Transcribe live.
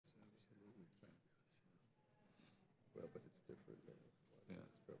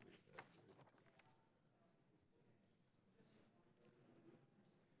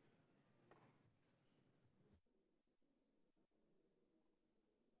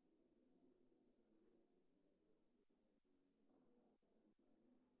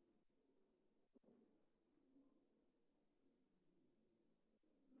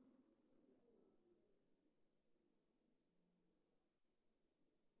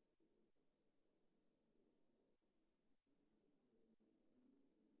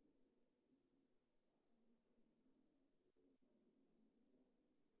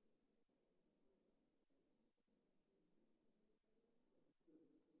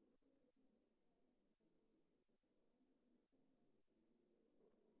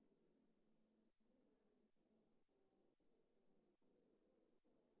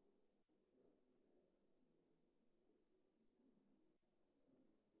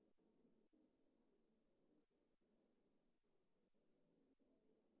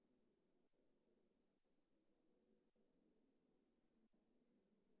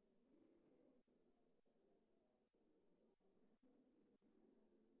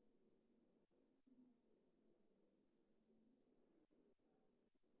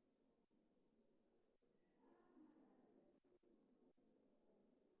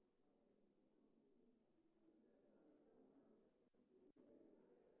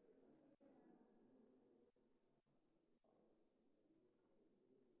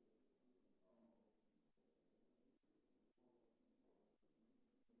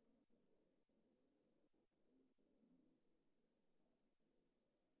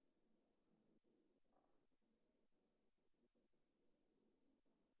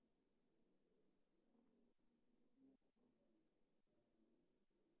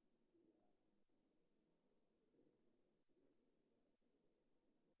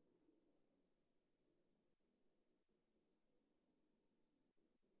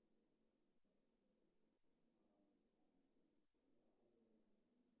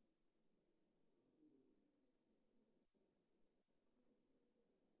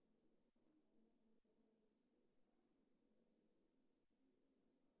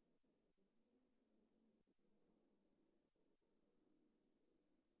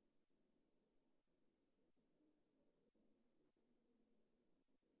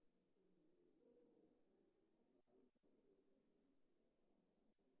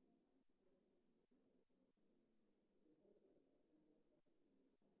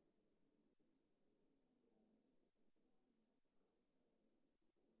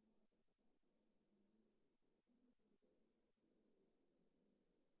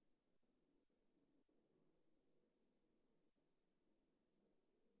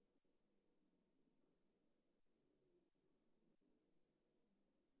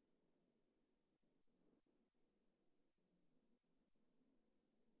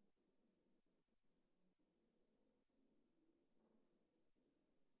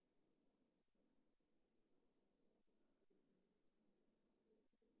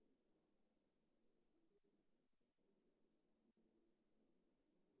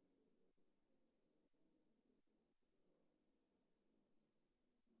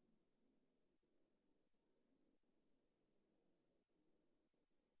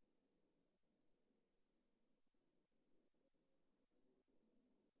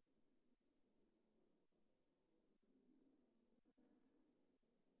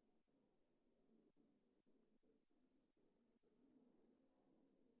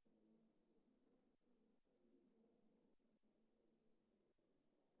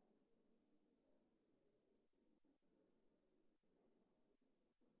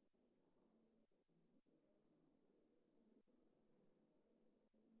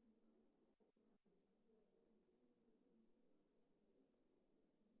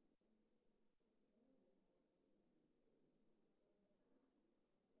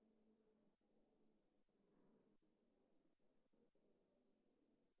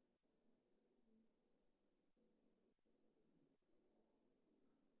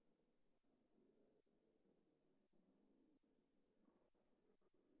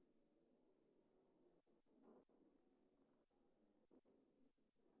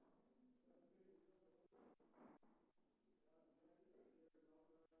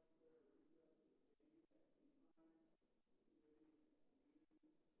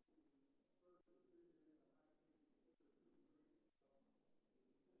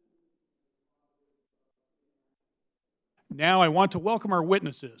Now I want to welcome our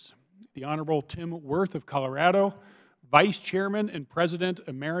witnesses, the Honorable Tim Wirth of Colorado, Vice Chairman and President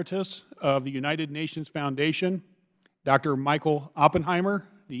Emeritus of the United Nations Foundation, Dr. Michael Oppenheimer,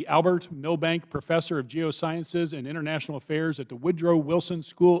 the Albert Milbank Professor of Geosciences and International Affairs at the Woodrow Wilson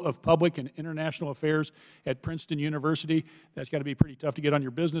School of Public and International Affairs at Princeton University. That's got to be pretty tough to get on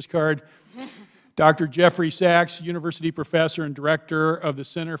your business card. Dr. Jeffrey Sachs, University Professor and Director of the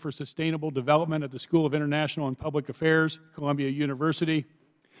Center for Sustainable Development at the School of International and Public Affairs, Columbia University.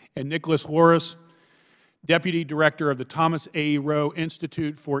 And Nicholas Loris, Deputy Director of the Thomas A. Rowe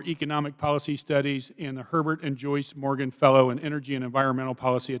Institute for Economic Policy Studies and the Herbert and Joyce Morgan Fellow in Energy and Environmental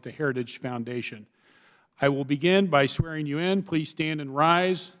Policy at the Heritage Foundation. I will begin by swearing you in. Please stand and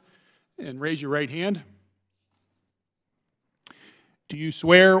rise and raise your right hand. Do you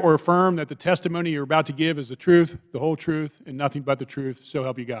swear or affirm that the testimony you're about to give is the truth, the whole truth, and nothing but the truth, so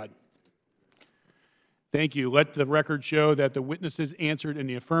help you God? Thank you. Let the record show that the witnesses answered in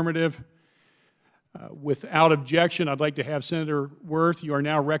the affirmative. Without objection, I'd like to have Senator Wirth. You are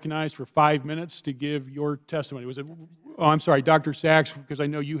now recognized for 5 minutes to give your testimony. Oh, I'm sorry, Dr. Sachs, because I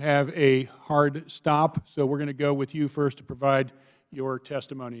know you have a hard stop, so we're going to go with you first to provide your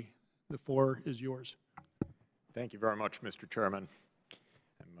testimony. The floor is yours. Thank you very much, Mr. Chairman.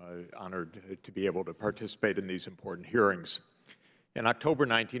 I'm honored to be able to participate in these important hearings. In October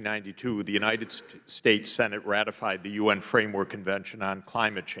 1992, the United States Senate ratified the UN Framework Convention on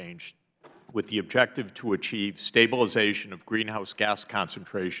Climate Change with the objective to achieve stabilization of greenhouse gas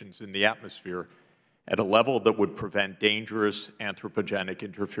concentrations in the atmosphere at a level that would prevent dangerous anthropogenic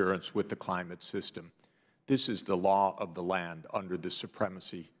interference with the climate system. This is the law of the land under the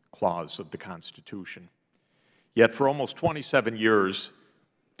Supremacy Clause of the Constitution. Yet for almost 27 years,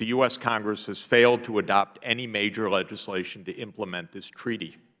 the U.S. Congress has failed to adopt any major legislation to implement this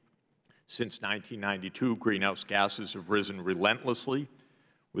treaty. Since 1992, greenhouse gases have risen relentlessly,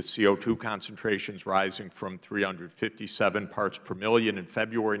 with CO2 concentrations rising from 357 parts per million in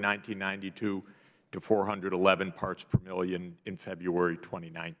February 1992 to 411 parts per million in February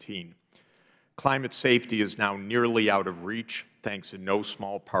 2019. Climate safety is now nearly out of reach, thanks in no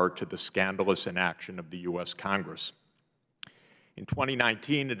small part to the scandalous inaction of the U.S. Congress. In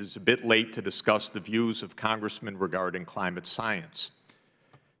 2019, it is a bit late to discuss the views of congressmen regarding climate science.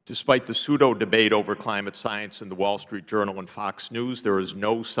 Despite the pseudo-debate over climate science in the Wall Street Journal and Fox News, there is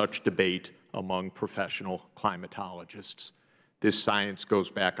no such debate among professional climatologists. This science goes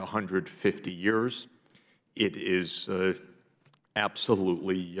back 150 years. It is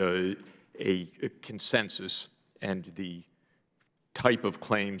absolutely a consensus, and the type of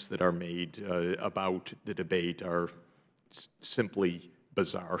claims that are made about the debate are simply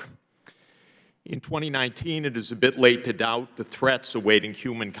bizarre. In 2019, it is a bit late to doubt the threats awaiting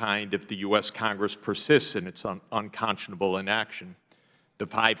humankind if the U.S. Congress persists in its unconscionable inaction. The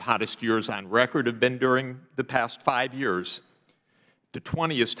 5 hottest years on record have been during the past 5 years. The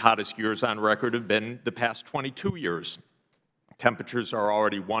 20th hottest years on record have been the past 22 years. Temperatures are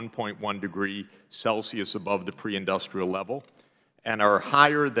already 1.1 degrees Celsius above the pre-industrial level and are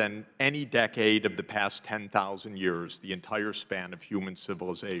higher than any decade of the past 10,000 years, the entire span of human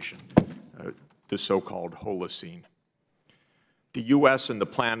civilization, the so-called Holocene. The U.S. and the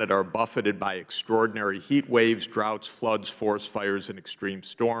planet are buffeted by extraordinary heat waves, droughts, floods, forest fires, and extreme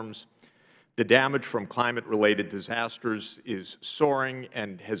storms. The damage from climate-related disasters is soaring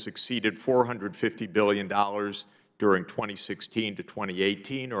and has exceeded $450 billion during 2016 to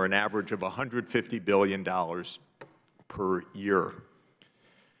 2018, or an average of $150 billion per year.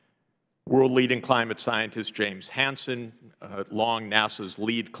 World-leading climate scientist James Hansen, long NASA's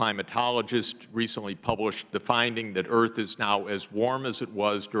lead climatologist, recently published the finding that Earth is now as warm as it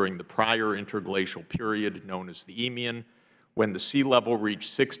was during the prior interglacial period, known as the Eemian, when the sea level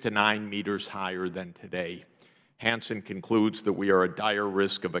reached 6 to 9 meters higher than today. Hansen concludes that we are at dire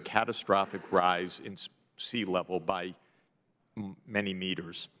risk of a catastrophic rise in sea level by many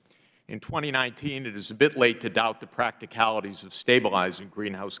meters. In 2019, it is a bit late to doubt the practicalities of stabilizing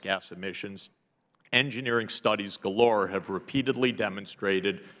greenhouse gas emissions. Engineering studies galore have repeatedly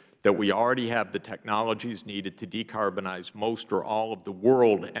demonstrated that we already have the technologies needed to decarbonize most or all of the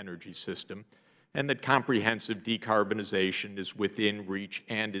world energy system, and that comprehensive decarbonization is within reach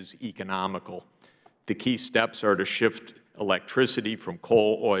and is economical. The key steps are to shift electricity from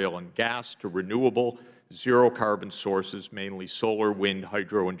coal, oil, and gas to renewable, zero-carbon sources, mainly solar, wind,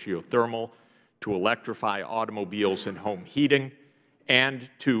 hydro, and geothermal, to electrify automobiles and home heating, and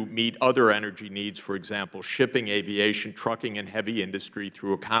to meet other energy needs, for example, shipping, aviation, trucking, and heavy industry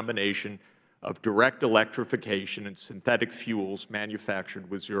through a combination of direct electrification and synthetic fuels manufactured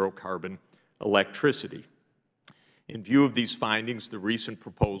with zero-carbon electricity. In view of these findings, the recent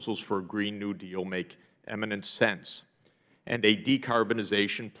proposals for a Green New Deal make eminent sense, and a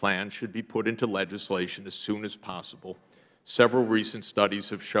decarbonization plan should be put into legislation as soon as possible. Several recent studies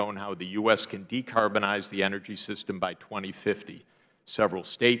have shown how the U.S. can decarbonize the energy system by 2050. Several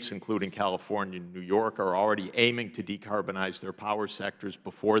states, including California and New York, are already aiming to decarbonize their power sectors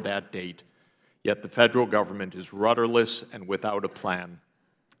before that date, yet the federal government is rudderless and without a plan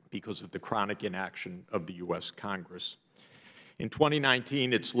because of the chronic inaction of the U.S. Congress. In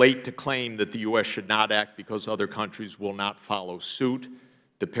 2019, it's late to claim that the U.S. should not act because other countries will not follow suit.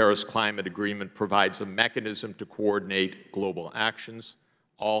 The Paris Climate Agreement provides a mechanism to coordinate global actions.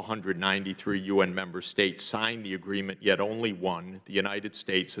 All 193 UN member states signed the agreement, yet only one, the United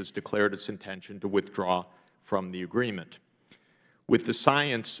States, has declared its intention to withdraw from the agreement. With the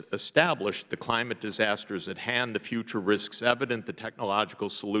science established, the climate disasters at hand, the future risks evident, the technological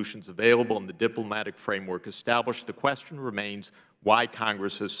solutions available, and the diplomatic framework established, the question remains why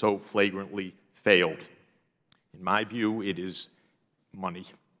Congress has so flagrantly failed. In my view, it is money.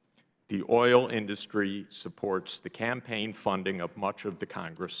 The oil industry supports the campaign funding of much of the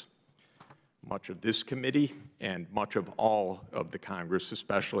Congress, much of this committee, and much of all of the Congress,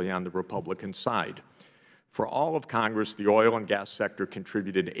 especially on the Republican side. For all of Congress, the oil and gas sector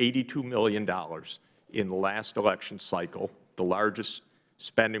contributed $82 million in the last election cycle. The largest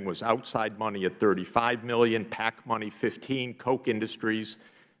spending was outside money at $35 million, PAC money $15, Koch Industries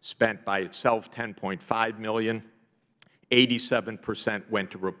spent by itself $10.5 million. 87%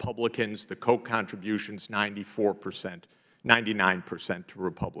 went to Republicans. The Koch contributions, 99% to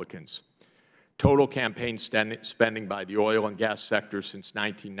Republicans. Total campaign spending by the oil and gas sector since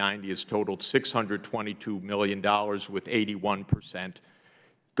 1990 has totaled $622 million, with 81%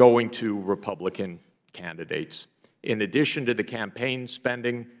 going to Republican candidates. In addition to the campaign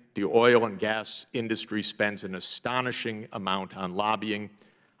spending, the oil and gas industry spends an astonishing amount on lobbying,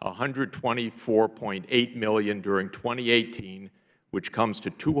 $124.8 million during 2018, which comes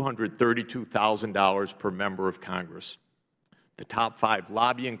to $232,000 per member of Congress. The top 5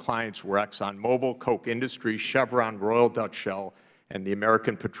 lobbying clients were ExxonMobil, Koch Industries, Chevron, Royal Dutch Shell, and the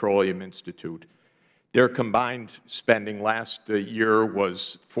American Petroleum Institute. Their combined spending last year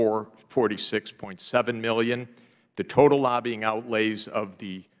was $46.7 million. The total lobbying outlays of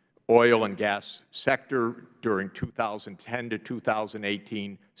the oil and gas sector during 2010 to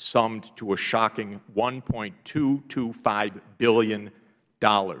 2018 summed to a shocking $1.225 billion.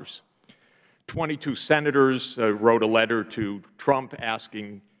 22 senators wrote a letter to Trump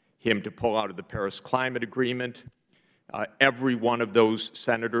asking him to pull out of the Paris Climate Agreement. Every one of those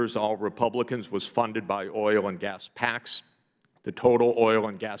senators, all Republicans, was funded by oil and gas PACs. The total oil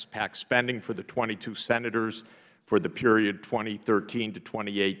and gas PAC spending for the 22 senators for the period 2013 to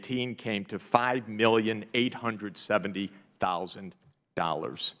 2018 came to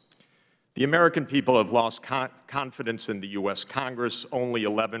 $5,870,000. The American people have lost confidence in the U.S. Congress. Only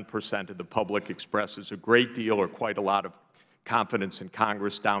 11% of the public expresses a great deal or quite a lot of confidence in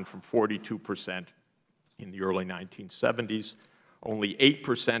Congress, down from 42% in the early 1970s. Only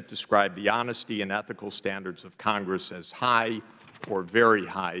 8% describe the honesty and ethical standards of Congress as high or very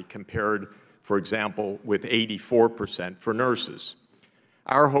high, compared, for example, with 84% for nurses.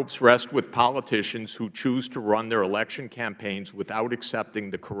 Our hopes rest with politicians who choose to run their election campaigns without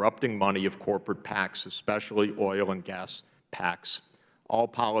accepting the corrupting money of corporate PACs, especially oil and gas PACs. All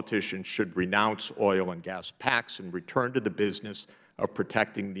politicians should renounce oil and gas PACs and return to the business of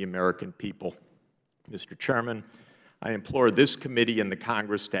protecting the American people. Mr. Chairman, I implore this committee and the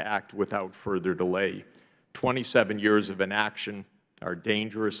Congress to act without further delay. 27 years of inaction are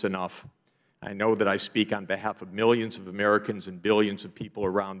dangerous enough. I know that I speak on behalf of millions of Americans and billions of people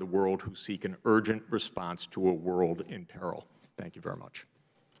around the world who seek an urgent response to a world in peril. Thank you very much.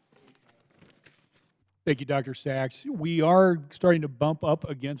 Thank you, Dr. Sachs. We are starting to bump up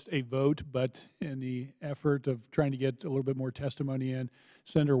against a vote, but in the effort of trying to get a little bit more testimony in,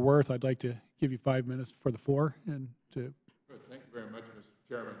 Senator Wirth, I'd like to give you 5 minutes for the floor. And to Good. Thank you very much, Mr.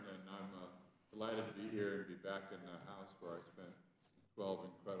 Chairman, and I'm delighted to be here and be back in the House where I spent 12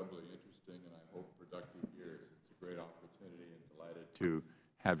 incredibly interesting and I hope productive years. It's a great opportunity and delighted to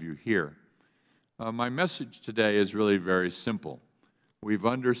have you here. My message today is really very simple. We've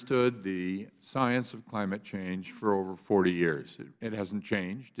understood the science of climate change for over 40 years. It hasn't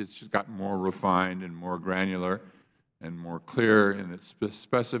changed. It's just gotten more refined and more granular and more clear in its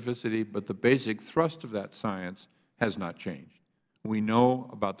specificity, but the basic thrust of that science has not changed. We know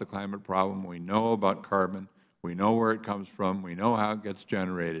about the climate problem. We know about carbon. We know where it comes from. We know how it gets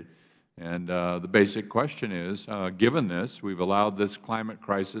generated. And the basic question is, given this, we've allowed this climate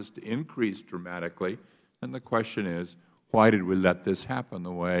crisis to increase dramatically And the question is, why did we let this happen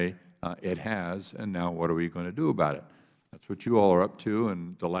the way it has, and now what are we going to do about it? That's what you all are up to,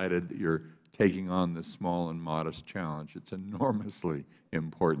 and delighted that you're taking on this small and modest challenge. It's enormously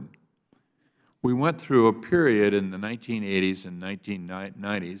important. We went through a period in the 1980s and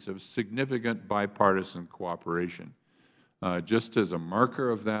 1990s of significant bipartisan cooperation. Just as a marker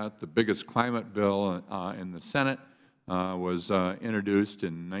of that, the biggest climate bill in the Senate was introduced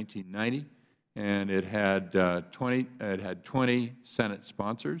in 1990, and it had 20 Senate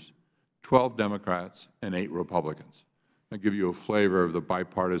sponsors, 12 Democrats, and 8 Republicans. I'll give you a flavor of the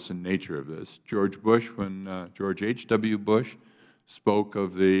bipartisan nature of this. George Bush, when George H.W. Bush spoke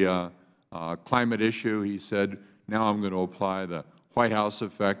of the climate issue, he said, now I'm going to apply the White House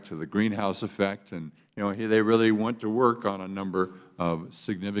effect to the greenhouse effect, and they really went to work on a number of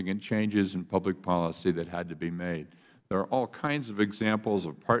significant changes in public policy that had to be made. There are all kinds of examples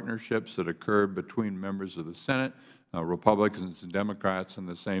of partnerships that occurred between members of the Senate, Republicans and Democrats, and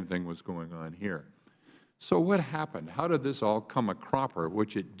the same thing was going on here. So what happened? How did this all come a cropper,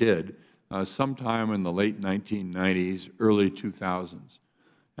 which it did sometime in the late 1990s, early 2000s?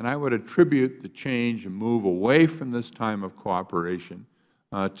 And I would attribute the change and move away from this time of cooperation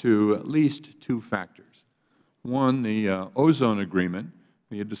to at least 2 factors. One, the ozone agreement.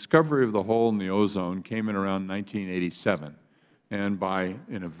 The discovery of the hole in the ozone came in around 1987. And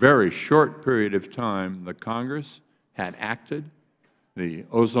in a very short period of time, the Congress had acted, the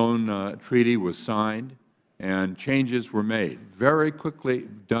ozone treaty was signed, and changes were made very quickly,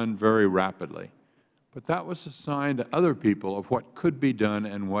 done very rapidly. But that was a sign to other people of what could be done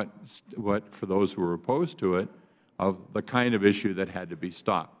and what for those who were opposed to it, of the kind of issue that had to be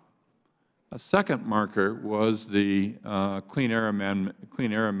stopped. A second marker was the Clean Air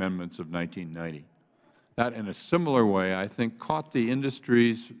Amendments of 1990. That, in a similar way, I think, caught the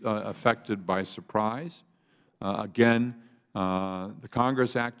industries affected by surprise. Again, the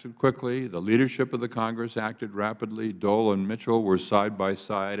Congress acted quickly. The leadership of the Congress acted rapidly. Dole and Mitchell were side by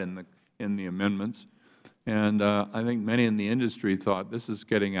side in the amendments. And I think many in the industry thought, this is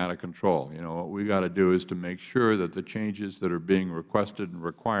getting out of control. What we've got to do is to make sure that the changes that are being requested and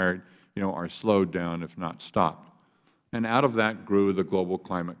required, are slowed down, if not stopped. And out of that grew the Global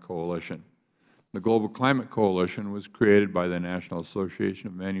Climate Coalition. The Global Climate Coalition was created by the National Association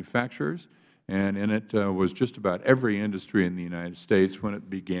of Manufacturers, and in it was just about every industry in the United States when it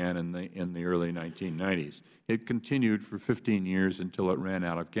began in the early 1990s. It continued for 15 years until it ran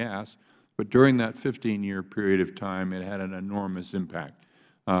out of gas. But during that 15-year period of time, it had an enormous impact,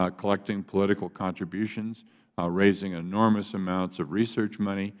 collecting political contributions, raising enormous amounts of research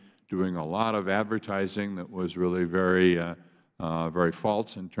money, doing a lot of advertising that was really very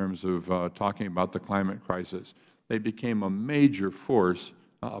false in terms of talking about the climate crisis. They became a major force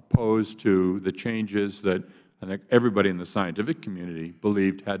opposed to the changes that I think everybody in the scientific community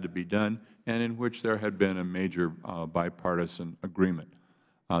believed had to be done, and in which there had been a major bipartisan agreement.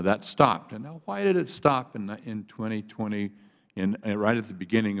 That stopped. And now, why did it stop in 2020, right at the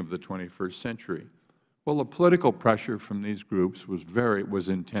beginning of the 21st century? Well, the political pressure from these groups was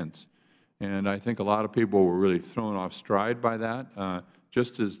intense. And I think a lot of people were really thrown off stride by that,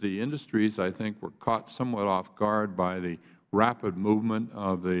 just as the industries, I think, were caught somewhat off guard by the rapid movement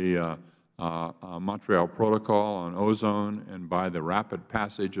of the Montreal Protocol on ozone and by the rapid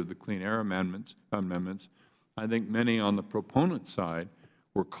passage of the Clean Air Amendments. I think many on the proponent side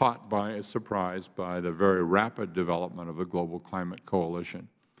were caught by a surprise by the very rapid development of the Global Climate Coalition.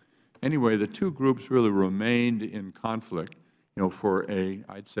 Anyway, the 2 groups really remained in conflict, for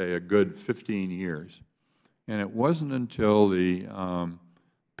I'd say a good 15 years. And it wasn't until the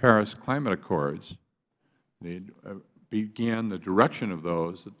Paris Climate Accords began the direction of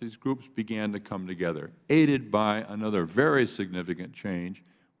those that these groups began to come together, aided by another very significant change,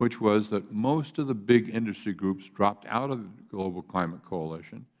 which was that most of the big industry groups dropped out of the Global Climate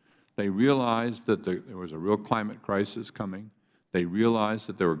Coalition. They realized that there was a real climate crisis coming. They realized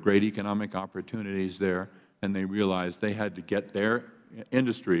that there were great economic opportunities there, and they realized they had to get their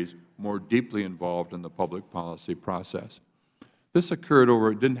industries more deeply involved in the public policy process. This occurred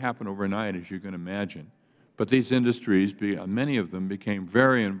it didn't happen overnight, as you can imagine, but these industries, many of them, became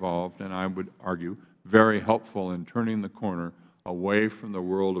very involved, and I would argue very helpful in turning the corner away from the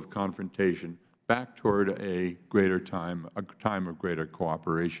world of confrontation back toward a time of greater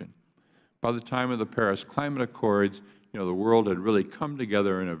cooperation. By the time of the Paris Climate Accords, the world had really come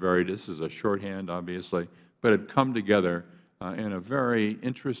together in a this is a shorthand, obviously, but had come together in a very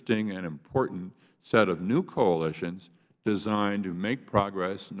interesting and important set of new coalitions designed to make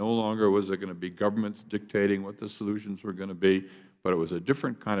progress. No longer was it going to be governments dictating what the solutions were going to be, but it was a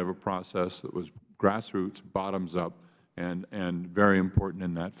different kind of a process that was grassroots, bottoms up, and very important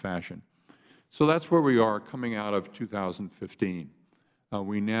in that fashion. So that's where we are coming out of 2015.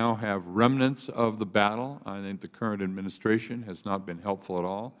 We now have remnants of the battle. I think the current administration has not been helpful at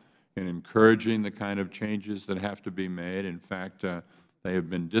all in encouraging the kind of changes that have to be made. In fact, they have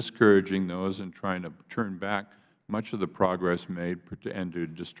been discouraging those and trying to turn back much of the progress made and to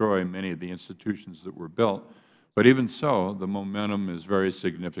destroy many of the institutions that were built. But even so, the momentum is very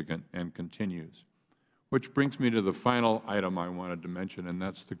significant and continues. Which brings me to the final item I wanted to mention, and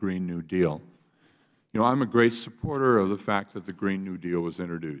that's the Green New Deal. You know, I'm a great supporter of the fact that the Green New Deal was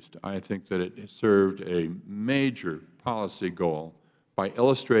introduced. I think that it served a major policy goal by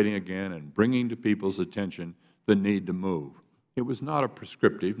illustrating again and bringing to people's attention the need to move. It was not a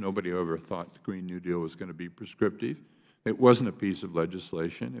prescriptive. Nobody ever thought the Green New Deal was going to be prescriptive. It wasn't a piece of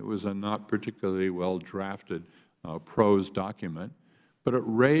legislation. It was a not particularly well-drafted prose document. But it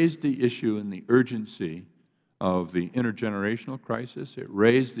raised the issue and the urgency of the intergenerational crisis. It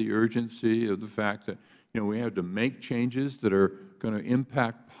raised the urgency of the fact that, you know, we have to make changes that are going to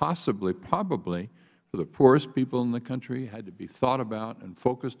impact possibly, probably, for the poorest people in the country, had to be thought about and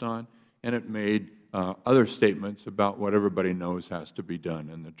focused on, and it made other statements about what everybody knows has to be done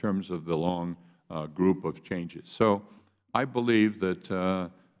in the terms of the long group of changes. So I believe that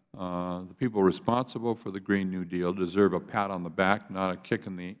the people responsible for the Green New Deal deserve a pat on the back, not a kick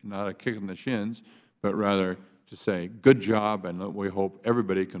in the shins, but rather to say, good job, and we hope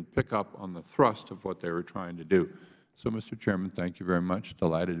everybody can pick up on the thrust of what they were trying to do. So, Mr. Chairman, thank you very much.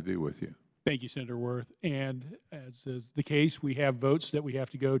 Delighted to be with you. Thank you, Senator Wirth. And as is the case, we have votes that we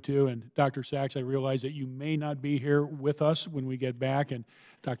have to go to. And Dr. Sachs, I realize that you may not be here with us when we get back. And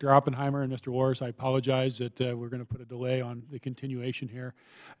Dr. Oppenheimer and Mr. Loris, I apologize that we're going to put a delay on the continuation here.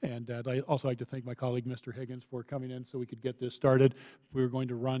 And I'd also like to thank my colleague, Mr. Higgins, for coming in so we could get this started. We're going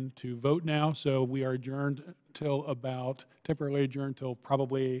to run to vote now. So we are adjourned till about, temporarily adjourned till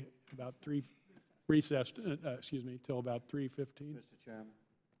probably about recessed, till about 3:15. Mr. Chairman.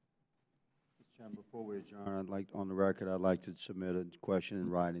 Before we adjourn, I'd like, on the record, I'd like to submit a question in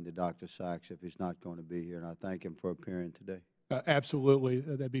writing to Dr. Sachs if he's not going to be here, and I thank him for appearing today. Absolutely,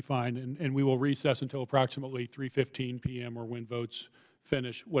 that'd be fine, and we will recess until approximately 3:15 p.m. or when votes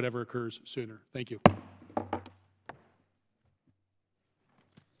finish, whatever occurs sooner. Thank you.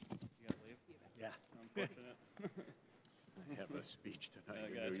 Yeah. Unfortunate. I have a speech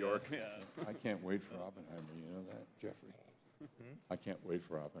tonight in New York. Yeah. I can't wait for Oppenheimer. You know that, Jeffrey? I can't wait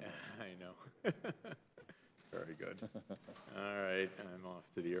for Oppenheimer. I know. Very good. All right, I'm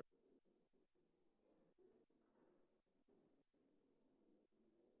off to the airport.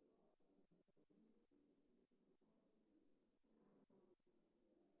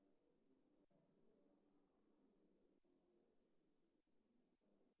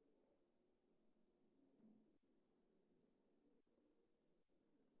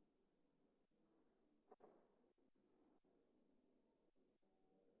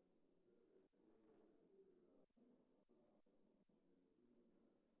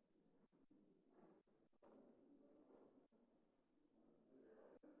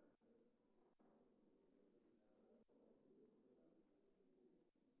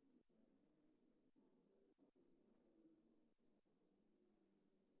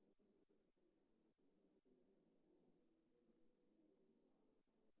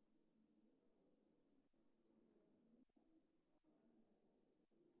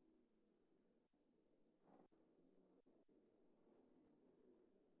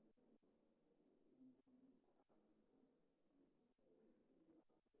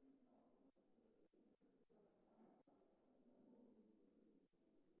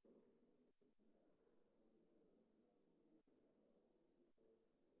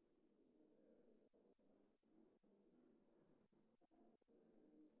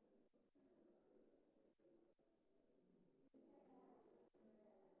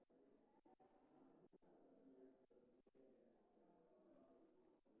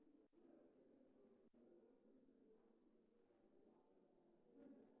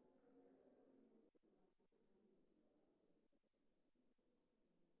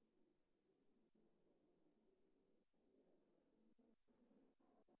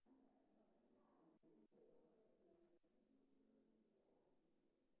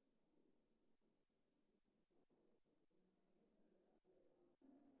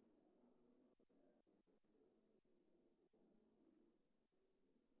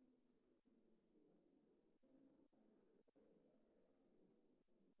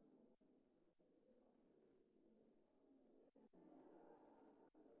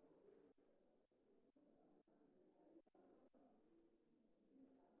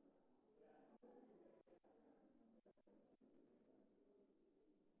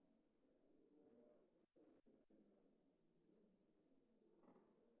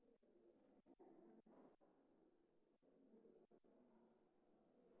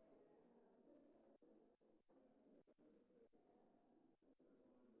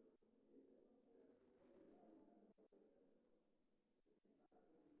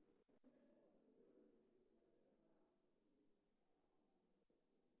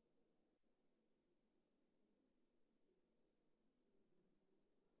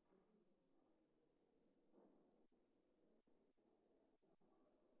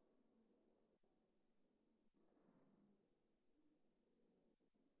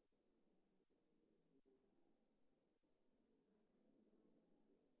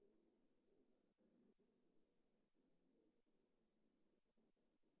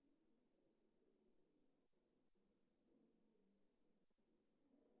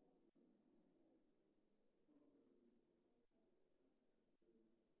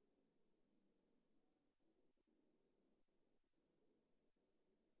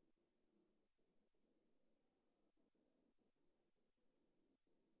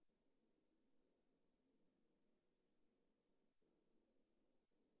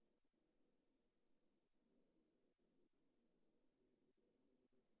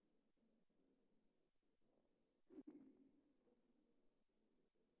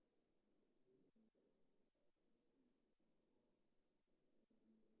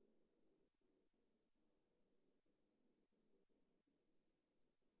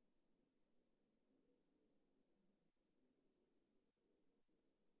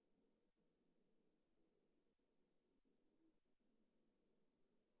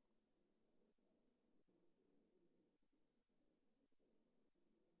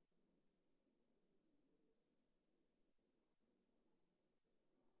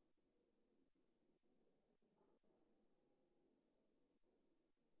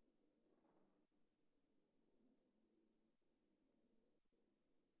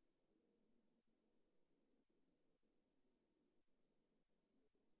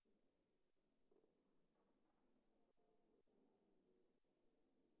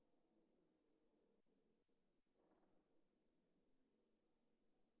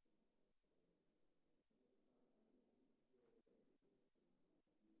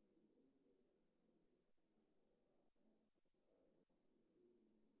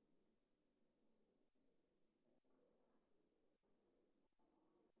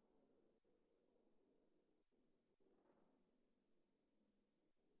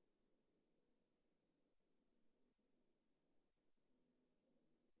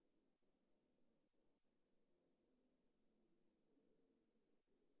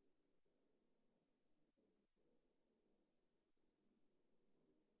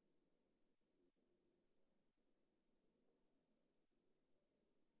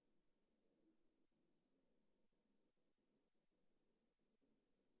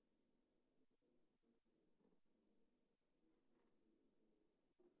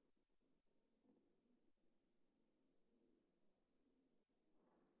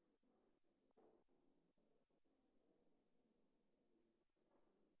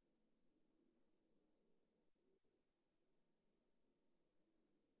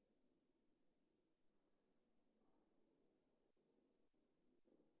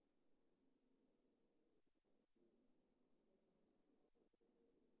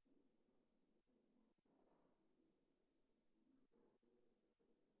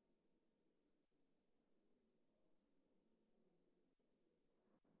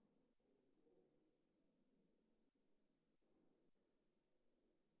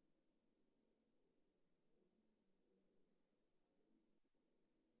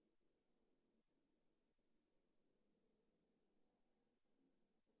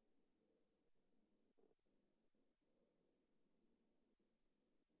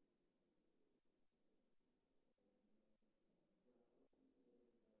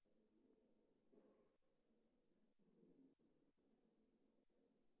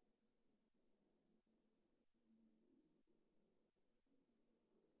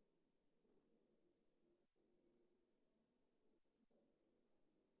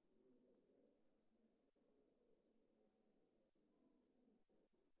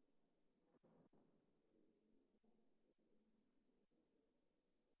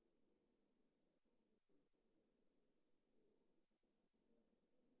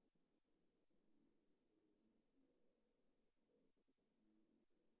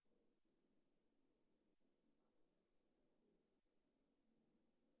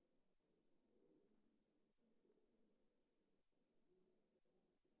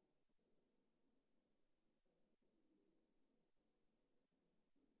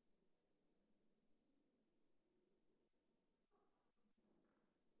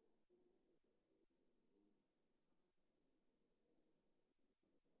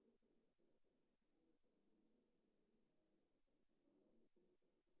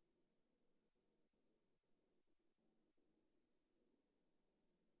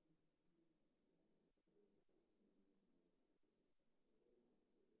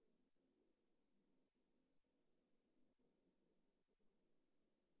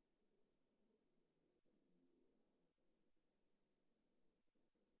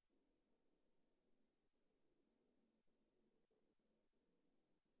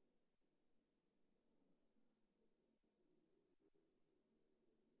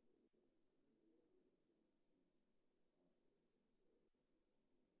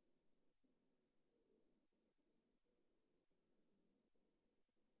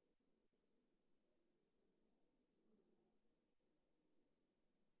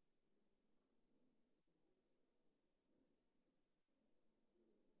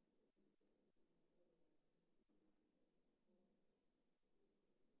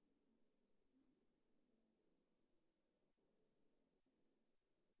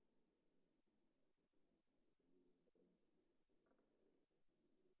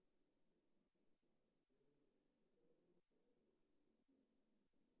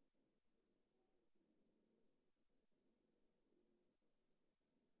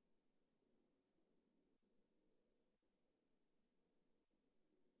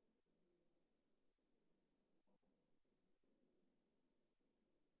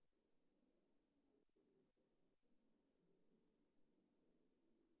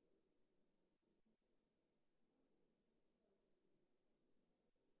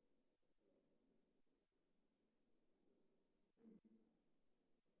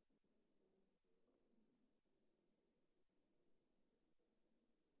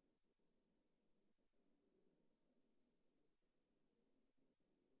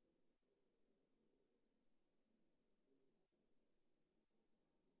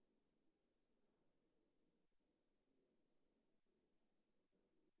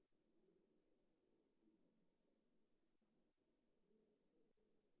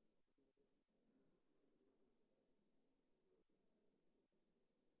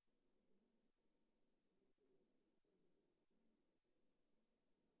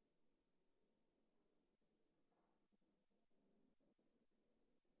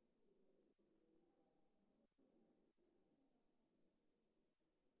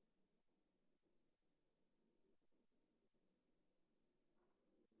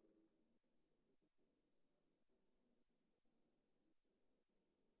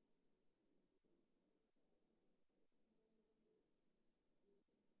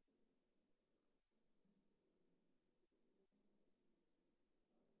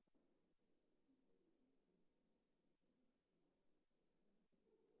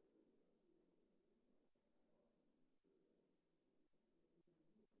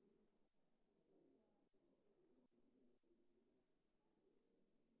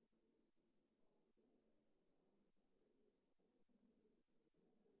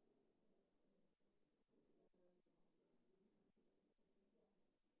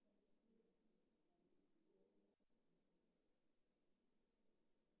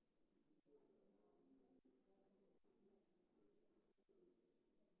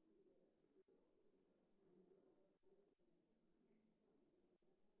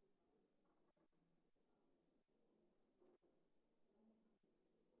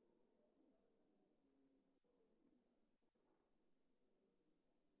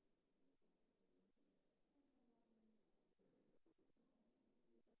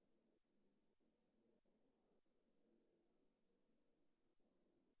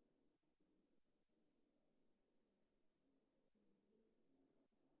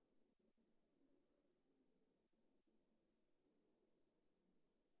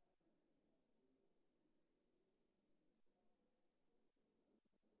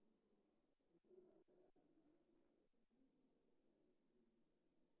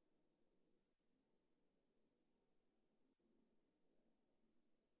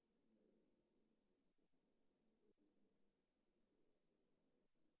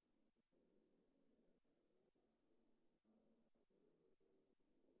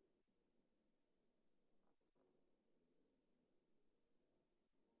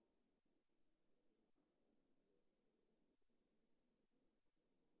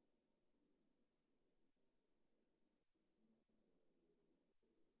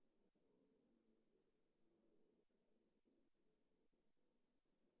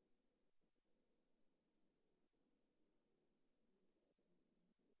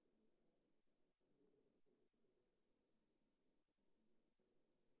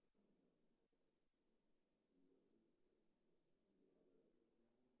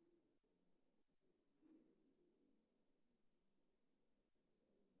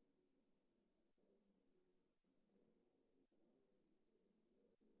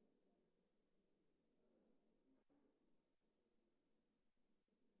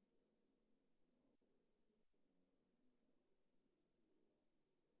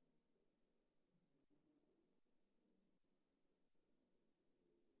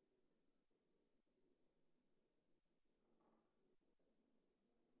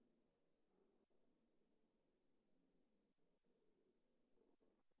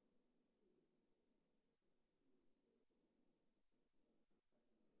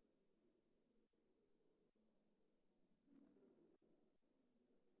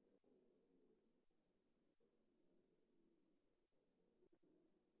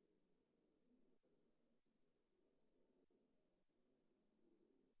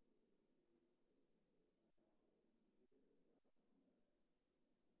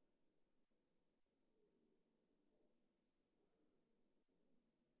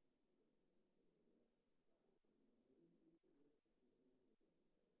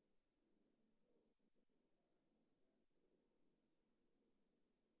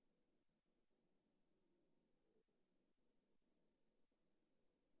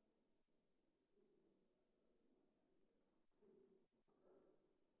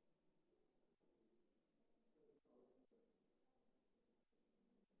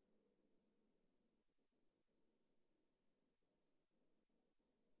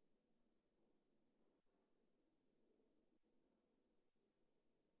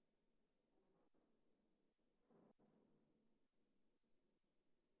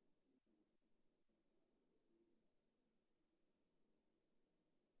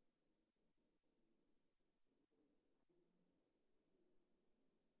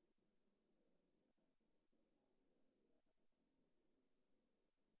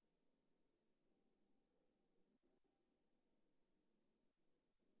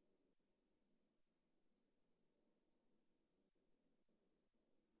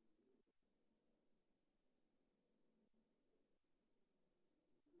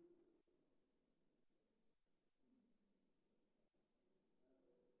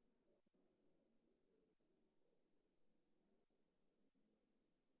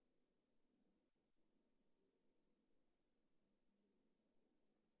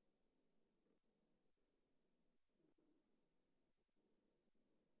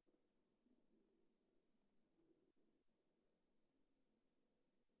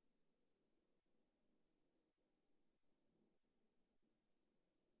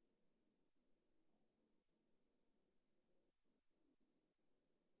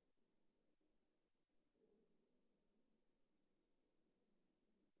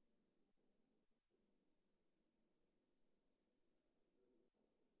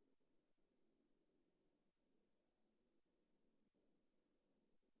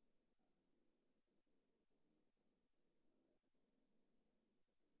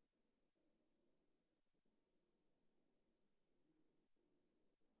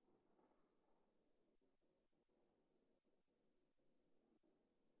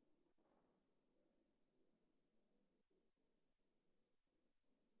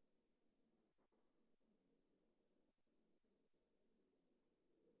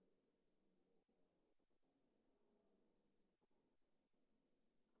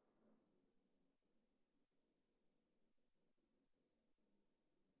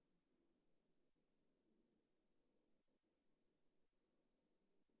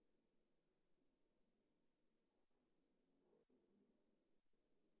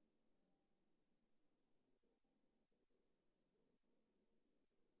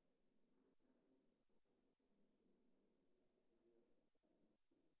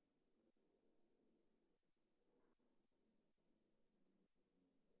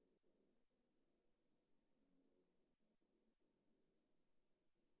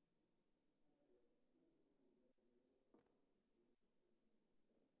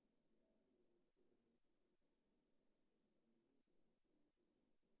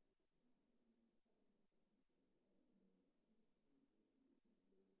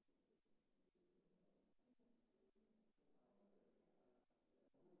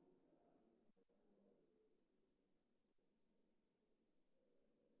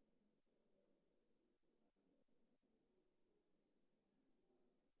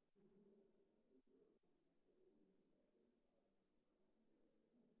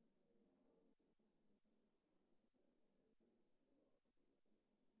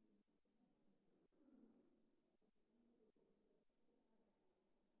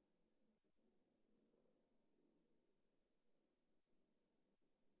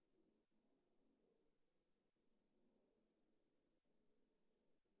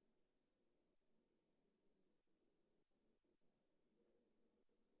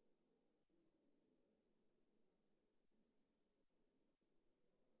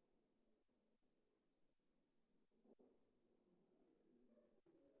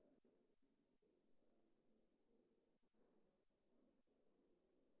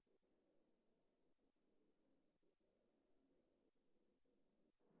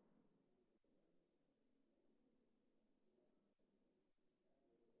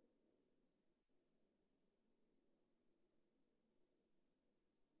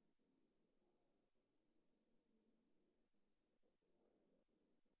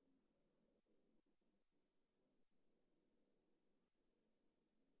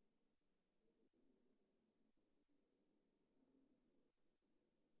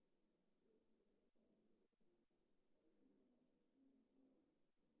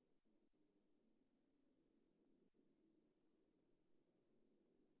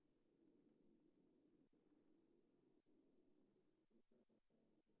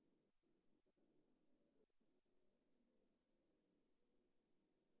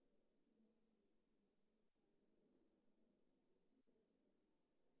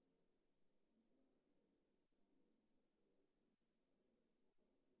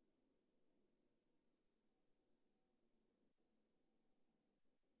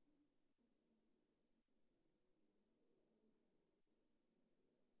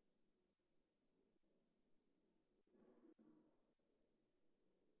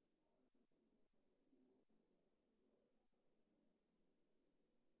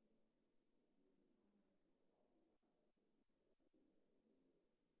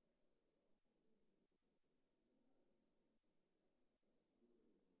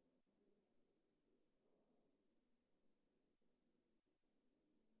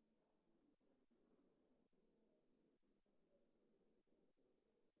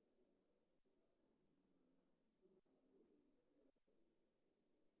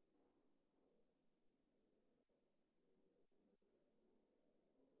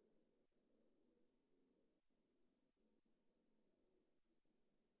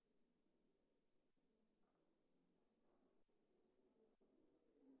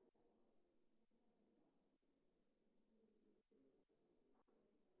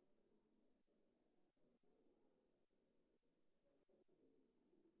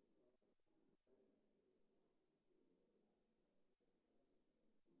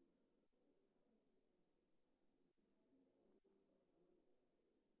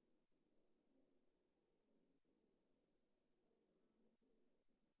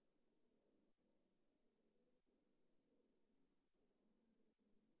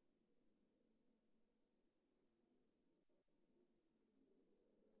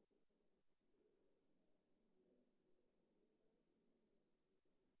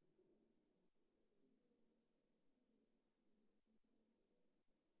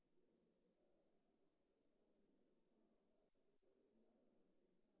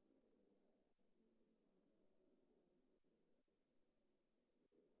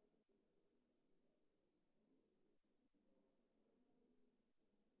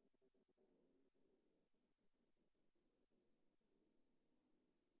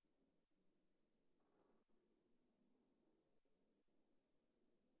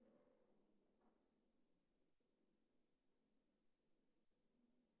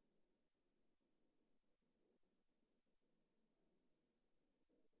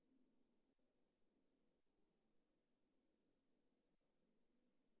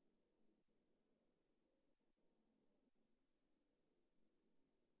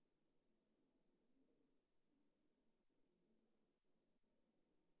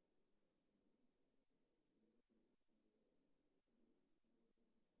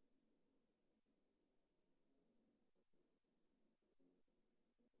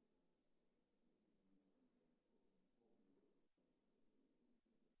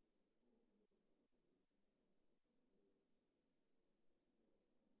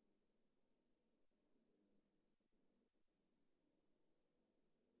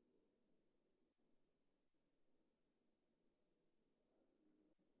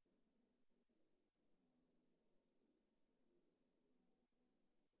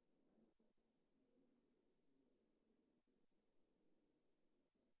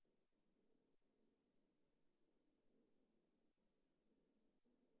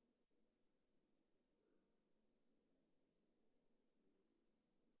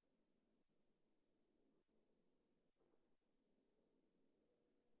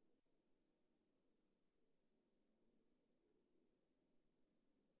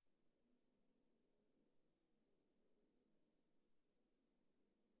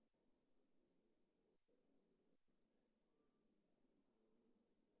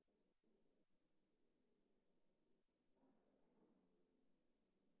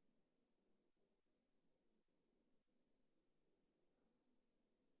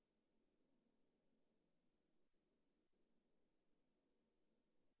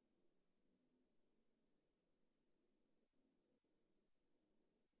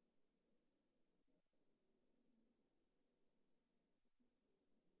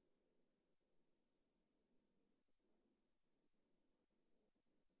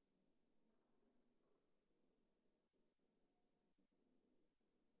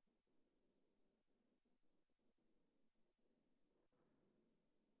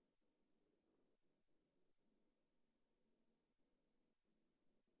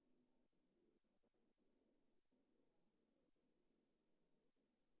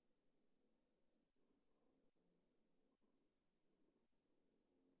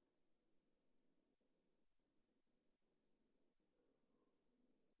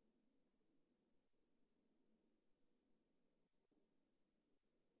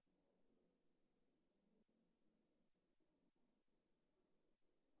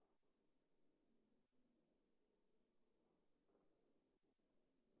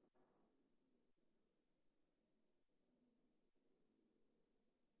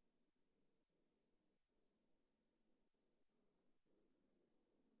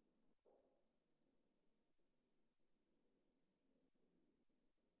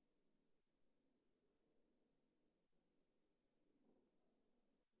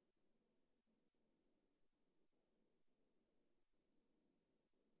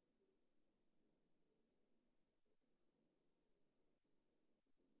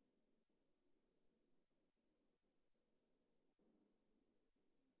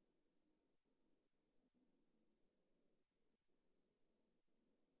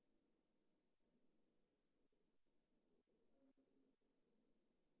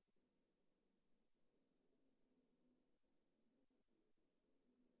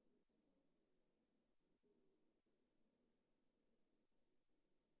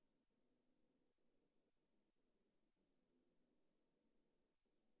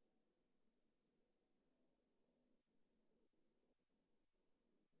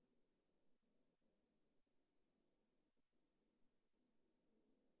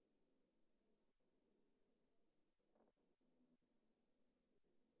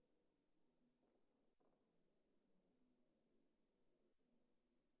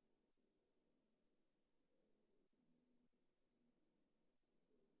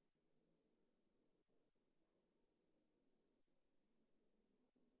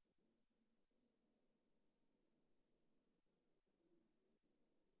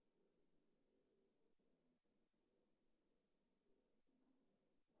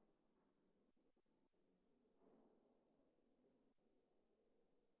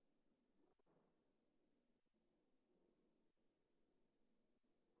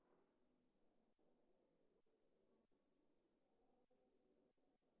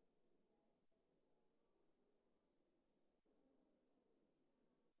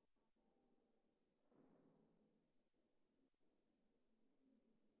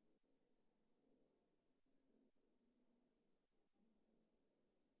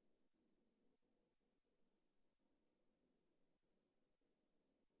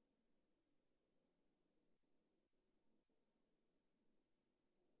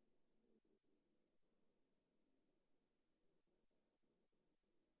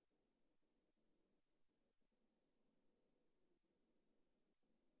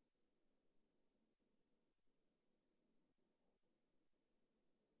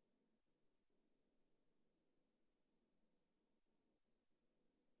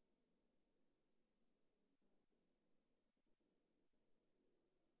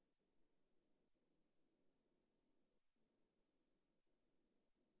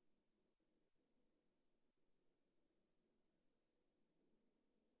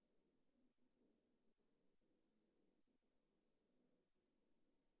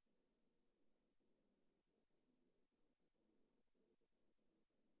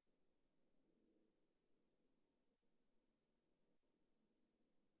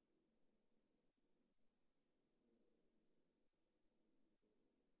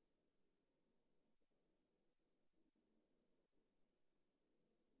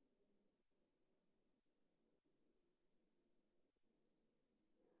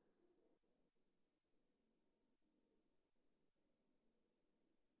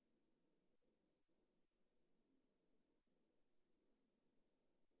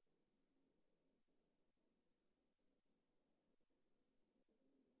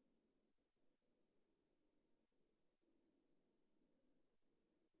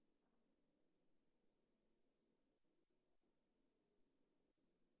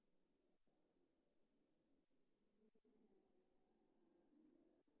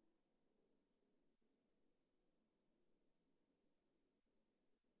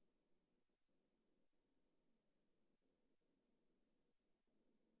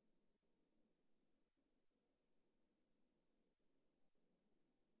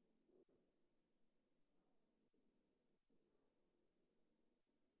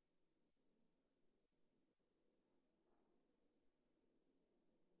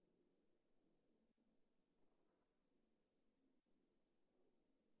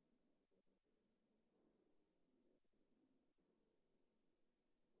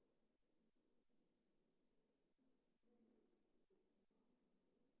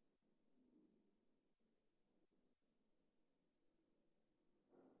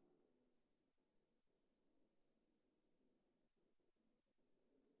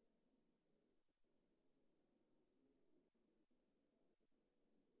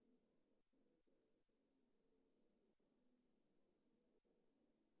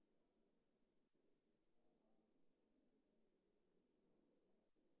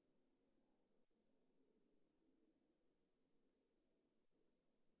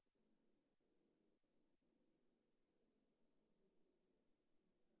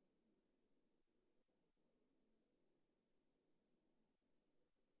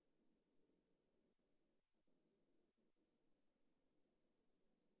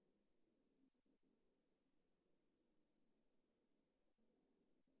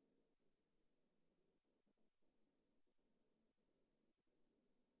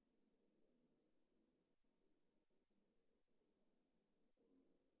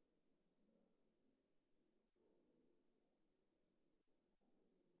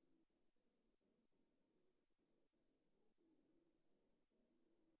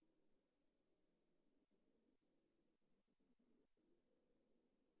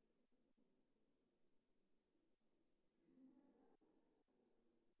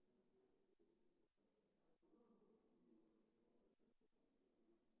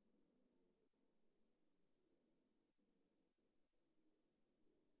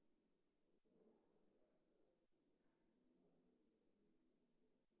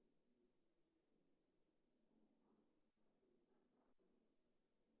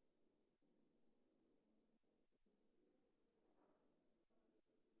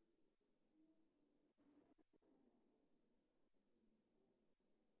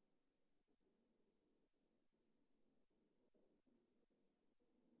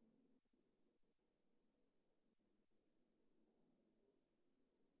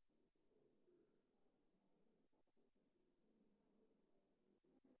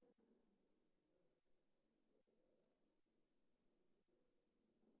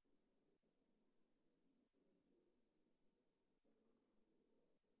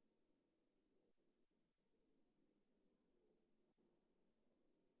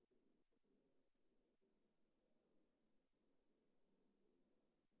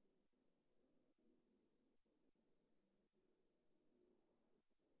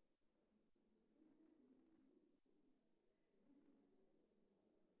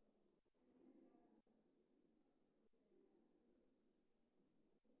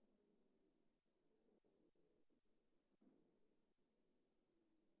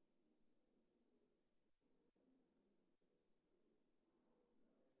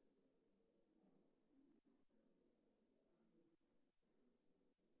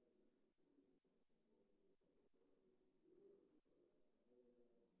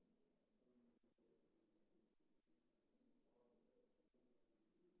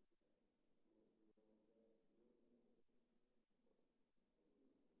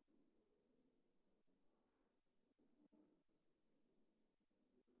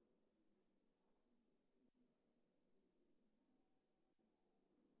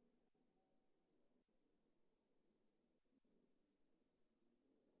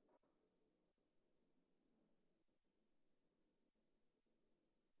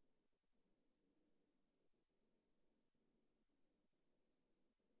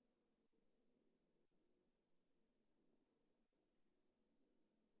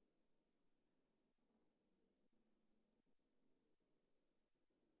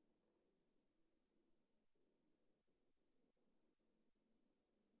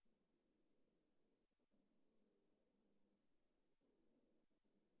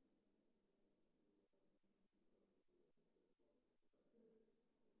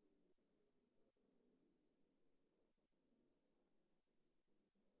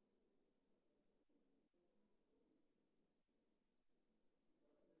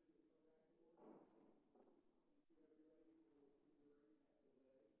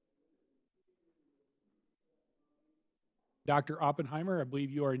 Dr. Oppenheimer, I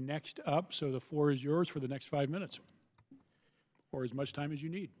believe you are next up, so the floor is yours for the next 5 minutes, or as much time as you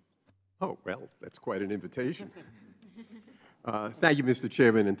need. Oh, well, that's quite an invitation. Thank you, Mr.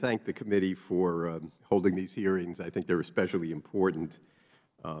 Chairman, and thank the committee for holding these hearings. I think they're especially important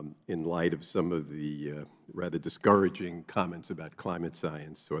in light of some of the rather discouraging comments about climate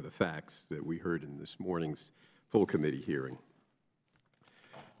science or the facts that we heard in this morning's full committee hearing.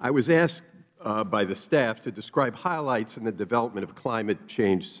 I was asked by the staff to describe highlights in the development of climate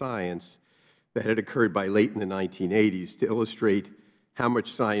change science that had occurred by late in the 1980s to illustrate how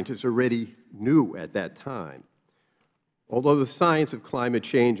much scientists already knew at that time. Although the science of climate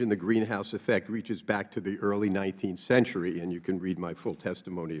change and the greenhouse effect reaches back to the early 19th century, and you can read my full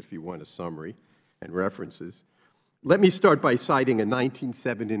testimony if you want a summary and references, let me start by citing a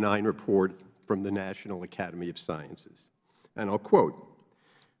 1979 report from the National Academy of Sciences. And I'll quote,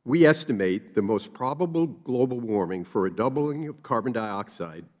 "We estimate the most probable global warming for a doubling of carbon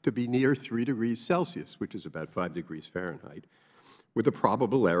dioxide to be near 3 degrees Celsius, which is about 5 degrees Fahrenheit, with a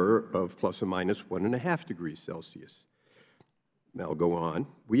probable error of plus or minus 1.5 degrees Celsius. Now I'll go on.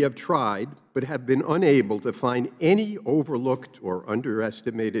 We have tried, but have been unable to find any overlooked or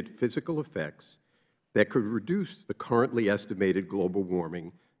underestimated physical effects that could reduce the currently estimated global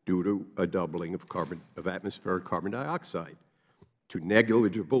warming due to a doubling of atmospheric carbon dioxide to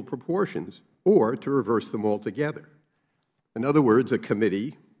negligible proportions, or to reverse them altogether." In other words, a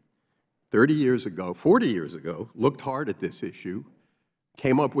committee 40 years ago, looked hard at this issue,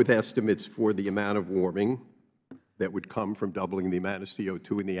 came up with estimates for the amount of warming that would come from doubling the amount of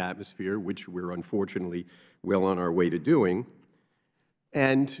CO2 in the atmosphere, which we're unfortunately well on our way to doing,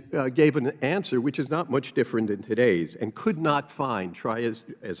 and gave an answer which is not much different than today's, and could not find, try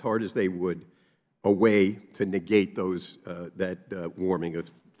as hard as they would, a way to negate that warming of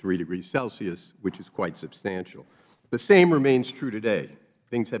 3 degrees Celsius, which is quite substantial. The same remains true today.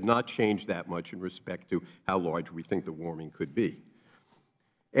 Things have not changed that much in respect to how large we think the warming could be.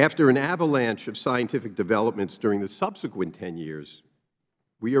 After an avalanche of scientific developments during the subsequent 10 years,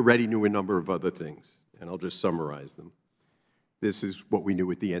 we already knew a number of other things, and I'll just summarize them. This is what we knew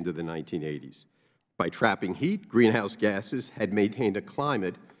at the end of the 1980s. By trapping heat, greenhouse gases had maintained a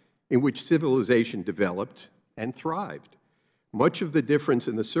climate in which civilization developed and thrived. Much of the difference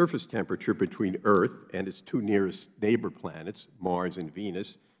in the surface temperature between Earth and its two nearest neighbor planets, Mars and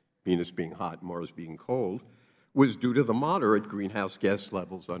Venus, Venus being hot, Mars being cold, was due to the moderate greenhouse gas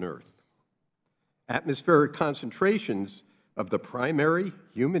levels on Earth. Atmospheric concentrations of the primary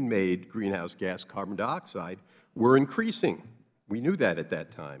human-made greenhouse gas, carbon dioxide, were increasing. We knew that at that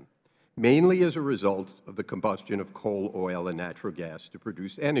time, mainly as a result of the combustion of coal, oil, and natural gas to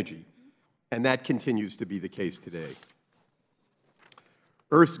produce energy, and that continues to be the case today.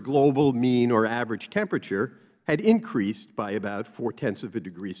 Earth's global mean or average temperature had increased by about 0.4 of a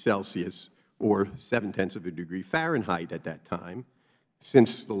degree Celsius or 0.7 of a degree Fahrenheit at that time,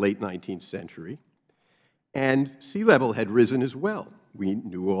 since the late 19th century, and sea level had risen as well. We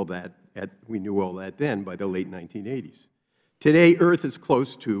knew all that then by the late 1980s. Today, Earth is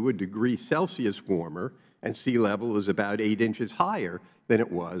close to a degree Celsius warmer, and sea level is about 8 inches higher than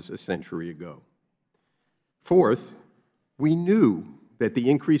it was a century ago. Fourth, we knew that the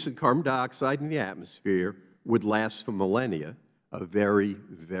increase in carbon dioxide in the atmosphere would last for millennia, a very,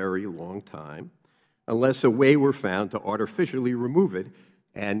 very long time, unless a way were found to artificially remove it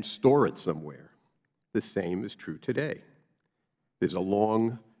and store it somewhere. The same is true today. There's a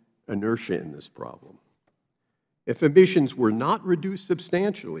long inertia in this problem. If emissions were not reduced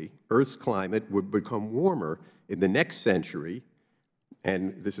substantially, Earth's climate would become warmer in the next century,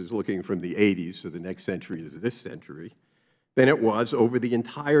 and this is looking from the 80s, so the next century is this century, than it was over the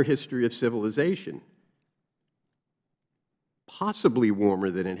entire history of civilization, possibly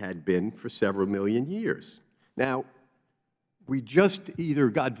warmer than it had been for several million years. Now, we just either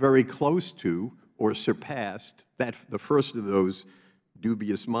got very close to or surpassed the first of those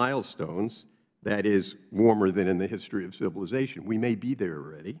dubious milestones, that is warmer than in the history of civilization. We may be there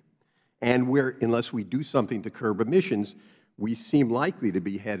already, and unless we do something to curb emissions, we seem likely to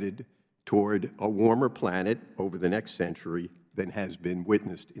be headed toward a warmer planet over the next century than has been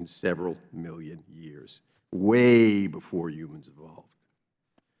witnessed in several million years, way before humans evolved.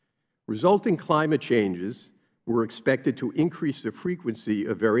 Resulting climate changes were expected to increase the frequency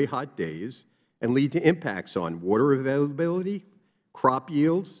of very hot days and lead to impacts on water availability, crop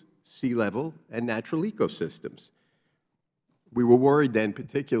yields, sea level, and natural ecosystems. We were worried then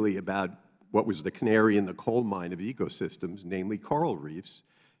particularly about what was the canary in the coal mine of ecosystems, namely coral reefs.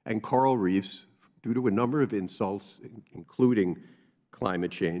 And coral reefs, due to a number of insults, including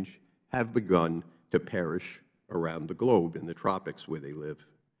climate change, have begun to perish around the globe in the tropics where they live.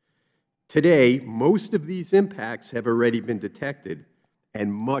 Today, most of these impacts have already been detected,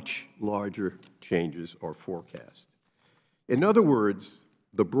 and much larger changes are forecast. In other words,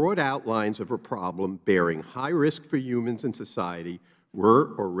 the broad outlines of a problem bearing high risk for humans and society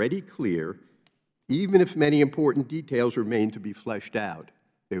were already clear, even if many important details remain to be fleshed out.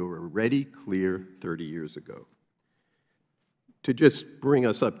 They were already clear 30 years ago. To just bring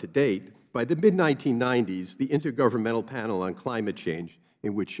us up to date, by the mid-1990s, the Intergovernmental Panel on Climate Change,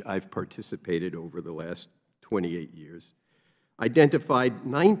 in which I've participated over the last 28 years, identified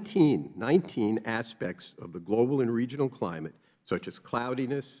 19 aspects of the global and regional climate, such as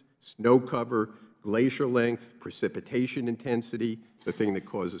cloudiness, snow cover, glacier length, precipitation intensity, the thing that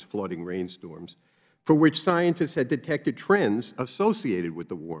causes flooding rainstorms, for which scientists had detected trends associated with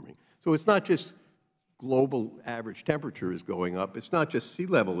the warming. So it's not just global average temperature is going up. It's not just sea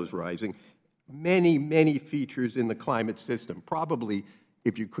level is rising. Many features in the climate system, probably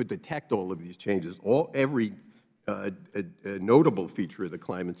if you could detect all of these changes, every notable feature of the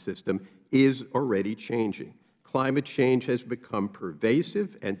climate system is already changing. Climate change has become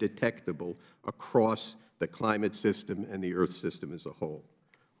pervasive and detectable across the climate system and the Earth system as a whole.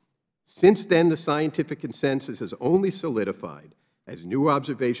 Since then, the scientific consensus has only solidified as new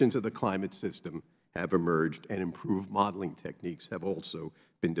observations of the climate system have emerged and improved modeling techniques have also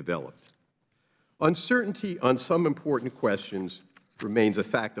been developed. Uncertainty on some important questions remains a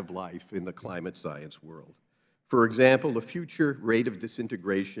fact of life in the climate science world. For example, the future rate of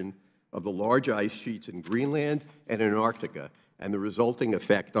disintegration of the large ice sheets in Greenland and Antarctica and the resulting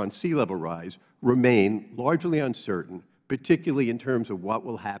effect on sea level rise remain largely uncertain, particularly in terms of what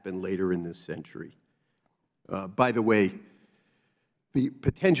will happen later in this century. By the way, the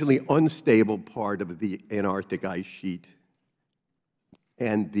potentially unstable part of the Antarctic ice sheet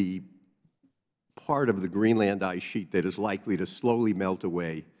and the part of the Greenland ice sheet that is likely to slowly melt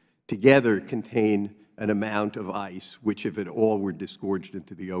away together contain an amount of ice which, if it all were disgorged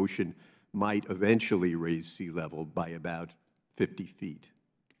into the ocean, might eventually raise sea level by about 50 feet.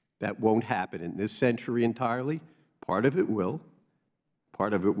 That won't happen in this century entirely. Part of it will.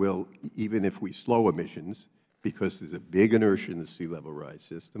 Part of it will even if we slow emissions, because there's a big inertia in the sea level rise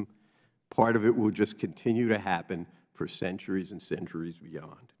system. Part of it will just continue to happen for centuries and centuries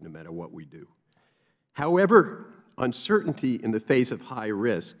beyond, no matter what we do. However, uncertainty in the face of high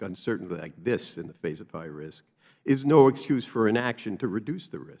risk, uncertainty like this in the face of high risk, is no excuse for inaction to reduce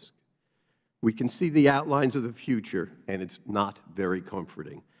the risk. We can see the outlines of the future, and it's not very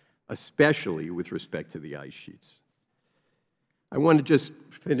comforting, especially with respect to the ice sheets. I want to just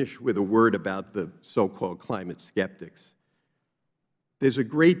finish with a word about the so-called climate skeptics. There's a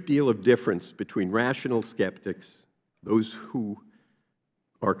great deal of difference between rational skeptics, those who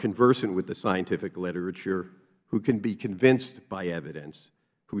are conversant with the scientific literature, who can be convinced by evidence,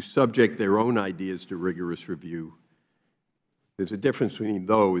 who subject their own ideas to rigorous review. There's a difference between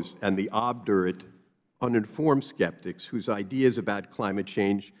those and the obdurate, uninformed skeptics whose ideas about climate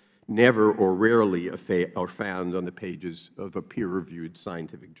change never or rarely are found on the pages of a peer-reviewed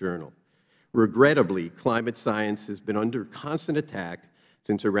scientific journal. Regrettably, climate science has been under constant attack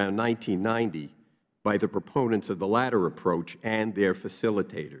since around 1990 by the proponents of the latter approach and their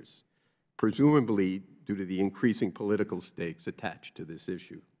facilitators, presumably due to the increasing political stakes attached to this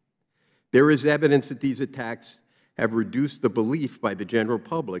issue. There is evidence that these attacks have reduced the belief by the general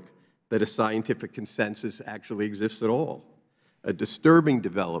public that a scientific consensus actually exists at all, a disturbing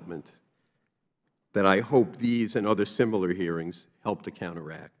development that I hope these and other similar hearings help to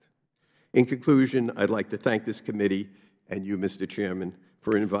counteract. In conclusion, I'd like to thank this committee and you, Mr. Chairman,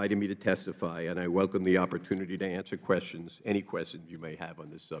 for inviting me to testify, and I welcome the opportunity to answer questions, any questions you may have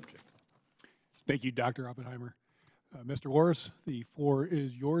on this subject. Thank you, Dr. Oppenheimer. Mr. Warris, the floor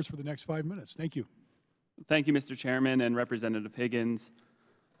is yours for the next 5 minutes. Thank you. Thank you, Mr. Chairman and Representative Higgins,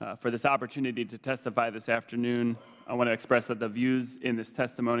 for this opportunity to testify this afternoon. I want to express that the views in this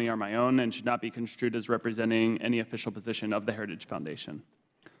testimony are my own and should not be construed as representing any official position of the Heritage Foundation.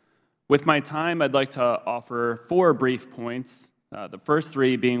 With my time, I'd like to offer 4 brief points, the first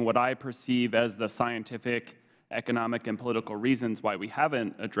 3 being what I perceive as the scientific, economic, and political reasons why we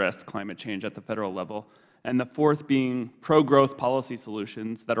haven't addressed climate change at the federal level, and the 4th being pro-growth policy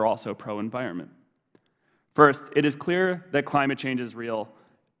solutions that are also pro-environment. First, it is clear that climate change is real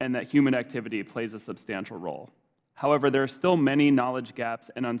and that human activity plays a substantial role. However, there are still many knowledge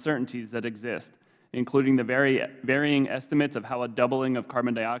gaps and uncertainties that exist, including the varying estimates of how a doubling of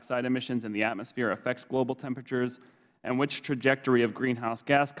carbon dioxide emissions in the atmosphere affects global temperatures, and which trajectory of greenhouse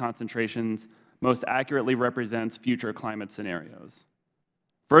gas concentrations most accurately represents future climate scenarios.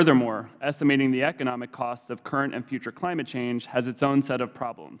 Furthermore, estimating the economic costs of current and future climate change has its own set of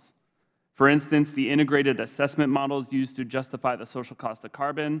problems. For instance, the integrated assessment models used to justify the social cost of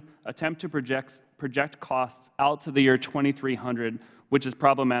carbon attempt to project costs out to the year 2300, which is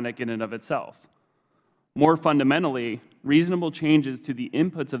problematic in and of itself. More fundamentally, reasonable changes to the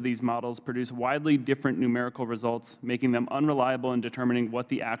inputs of these models produce widely different numerical results, making them unreliable in determining what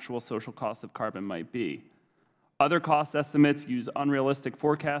the actual social cost of carbon might be. Other cost estimates use unrealistic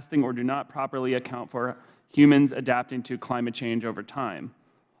forecasting or do not properly account for humans adapting to climate change over time.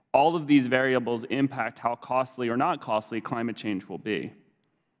 All of these variables impact how costly or not costly climate change will be.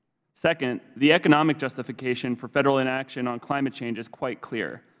 Second, the economic justification for federal inaction on climate change is quite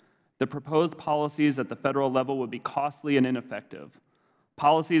clear. The proposed policies at the federal level would be costly and ineffective.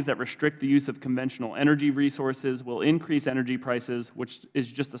 Policies that restrict the use of conventional energy resources will increase energy prices, which is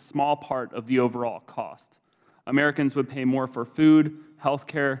just a small part of the overall cost. Americans would pay more for food,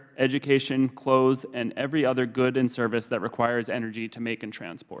 healthcare, education, clothes, and every other good and service that requires energy to make and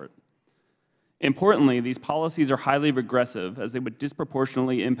transport. Importantly, these policies are highly regressive, as they would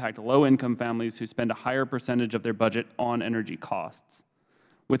disproportionately impact low-income families who spend a higher percentage of their budget on energy costs.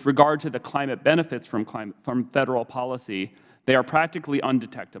 With regard to the climate benefits from federal policy, they are practically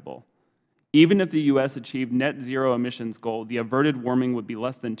undetectable. Even if the U.S. achieved net zero emissions goal, the averted warming would be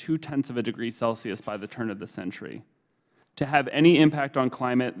less than 0.2 of a degree Celsius by the turn of the century. To have any impact on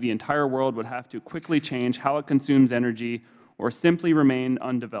climate, the entire world would have to quickly change how it consumes energy or simply remain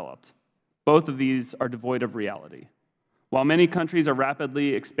undeveloped. Both of these are devoid of reality. While many countries are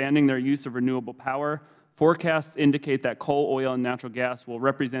rapidly expanding their use of renewable power, forecasts indicate that coal, oil, and natural gas will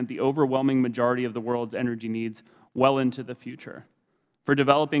represent the overwhelming majority of the world's energy needs well into the future. For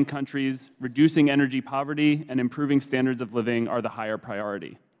developing countries, reducing energy poverty and improving standards of living are the higher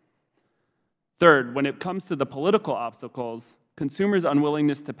priority. Third, when it comes to the political obstacles, consumers'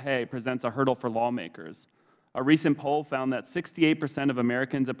 unwillingness to pay presents a hurdle for lawmakers. A recent poll found that 68% of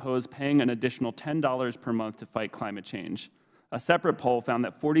Americans oppose paying an additional $10 per month to fight climate change. A separate poll found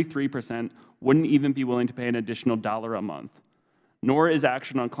that 43% wouldn't even be willing to pay an additional $1 a month. Nor is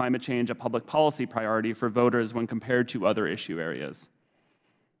action on climate change a public policy priority for voters when compared to other issue areas.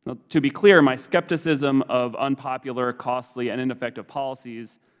 Now, to be clear, my skepticism of unpopular, costly, and ineffective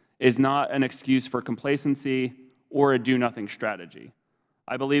policies is not an excuse for complacency or a do-nothing strategy.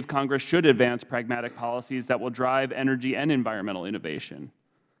 I believe Congress should advance pragmatic policies that will drive energy and environmental innovation.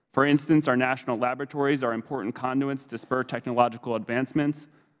 For instance, our national laboratories are important conduits to spur technological advancements.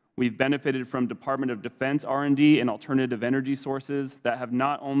 We've benefited from Department of Defense R&D and alternative energy sources that have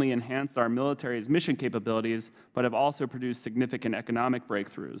not only enhanced our military's mission capabilities, but have also produced significant economic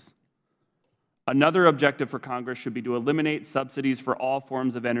breakthroughs. Another objective for Congress should be to eliminate subsidies for all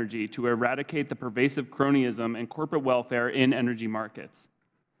forms of energy to eradicate the pervasive cronyism and corporate welfare in energy markets.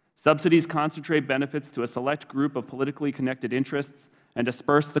 Subsidies concentrate benefits to a select group of politically connected interests and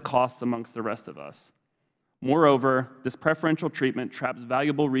disperse the costs amongst the rest of us. Moreover, this preferential treatment traps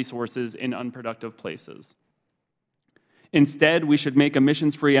valuable resources in unproductive places. Instead, we should make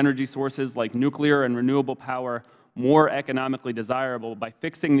emissions-free energy sources like nuclear and renewable power more economically desirable by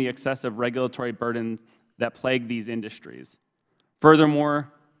fixing the excessive regulatory burdens that plague these industries.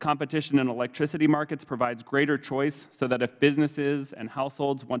 Furthermore, competition in electricity markets provides greater choice so that if businesses and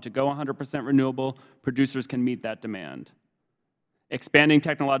households want to go 100% renewable, producers can meet that demand. Expanding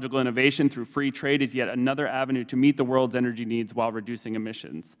technological innovation through free trade is yet another avenue to meet the world's energy needs while reducing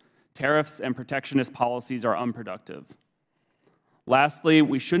emissions. Tariffs and protectionist policies are unproductive. Lastly,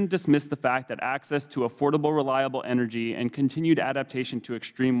 we shouldn't dismiss the fact that access to affordable, reliable energy and continued adaptation to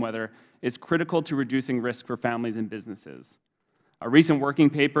extreme weather is critical to reducing risk for families and businesses. A recent working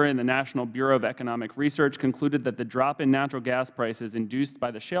paper in the National Bureau of Economic Research concluded that the drop in natural gas prices induced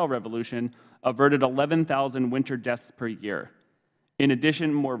by the shale revolution averted 11,000 winter deaths per year. In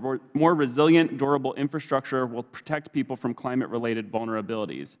addition, more resilient, durable infrastructure will protect people from climate-related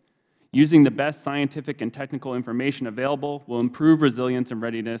vulnerabilities. Using the best scientific and technical information available will improve resilience and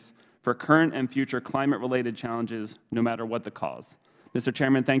readiness for current and future climate-related challenges, no matter what the cause. Mr.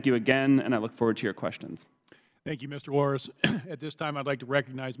 Chairman, thank you again, and I look forward to your questions. Thank you, Mr. Loris. At this time, I'd like to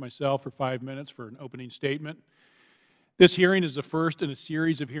recognize myself for 5 minutes for an opening statement. This hearing is the first in a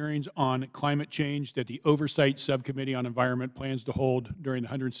series of hearings on climate change that the Oversight Subcommittee on Environment plans to hold during the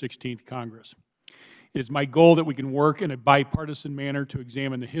 116th Congress. It is my goal that we can work in a bipartisan manner to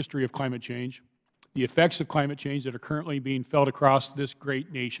examine the history of climate change, the effects of climate change that are currently being felt across this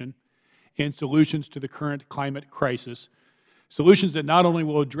great nation, and solutions to the current climate crisis, solutions that not only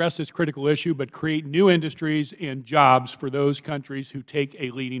will address this critical issue, but create new industries and jobs for those countries who take a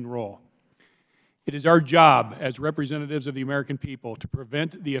leading role. It is our job as representatives of the American people to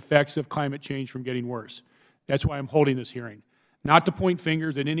prevent the effects of climate change from getting worse. That's why I'm holding this hearing. Not to point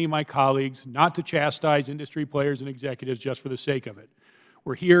fingers at any of my colleagues, not to chastise industry players and executives just for the sake of it.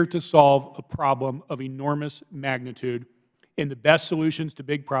 We're here to solve a problem of enormous magnitude, and the best solutions to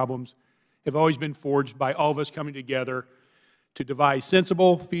big problems have always been forged by all of us coming together to devise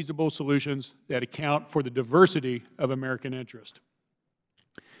sensible, feasible solutions that account for the diversity of American interest.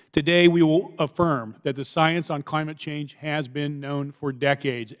 Today, we will affirm that the science on climate change has been known for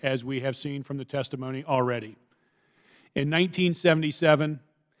decades, as we have seen from the testimony already. In 1977,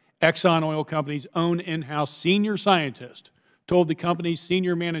 Exxon Oil Company's own in-house senior scientist told the company's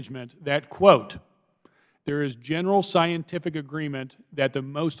senior management that, quote, "There is general scientific agreement that the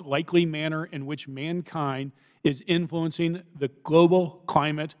most likely manner in which mankind is influencing the global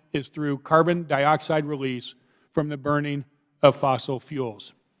climate is through carbon dioxide release from the burning of fossil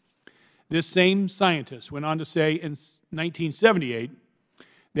fuels." This same scientist went on to say in 1978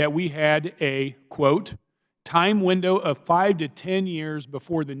 that we had a, quote, "time window of 5 to 10 years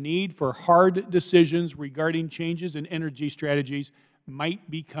before the need for hard decisions regarding changes in energy strategies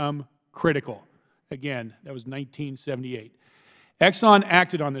might become critical." Again, that was 1978. Exxon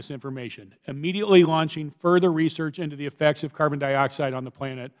acted on this information, immediately launching further research into the effects of carbon dioxide on the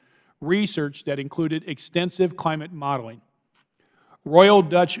planet, research that included extensive climate modeling. Royal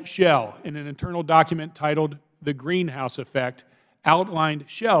Dutch Shell, in an internal document titled "The Greenhouse Effect," outlined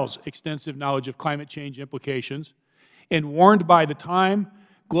Shell's extensive knowledge of climate change implications and warned by the time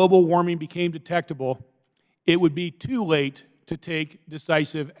global warming became detectable, it would be too late to take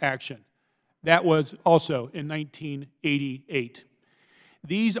decisive action. That was also in 1988.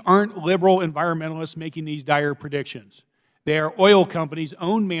 These aren't liberal environmentalists making these dire predictions. They are oil companies'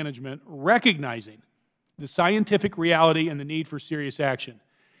 own management recognizing the scientific reality and the need for serious action.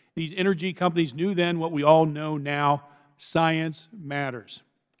 These energy companies knew then what we all know now: science matters.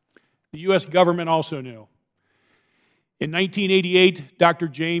 The U.S. government also knew. In 1988, Dr.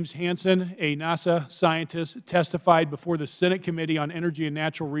 James Hansen, a NASA scientist, testified before the Senate Committee on Energy and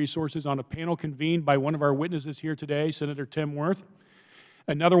Natural Resources on a panel convened by one of our witnesses here today, Senator Tim Wirth.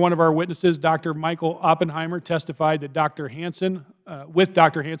 Another one of our witnesses, Dr. Michael Oppenheimer, testified that with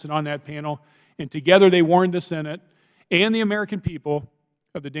Dr. Hansen on that panel, and together they warned the Senate and the American people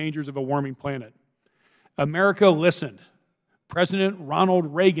of the dangers of a warming planet. America listened. President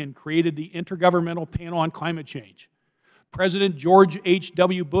Ronald Reagan created the Intergovernmental Panel on Climate Change. President George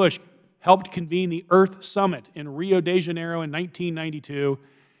H.W. Bush helped convene the Earth Summit in Rio de Janeiro in 1992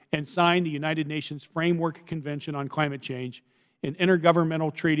 and signed the United Nations Framework Convention on Climate Change, an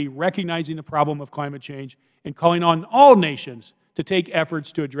intergovernmental treaty recognizing the problem of climate change and calling on all nations to take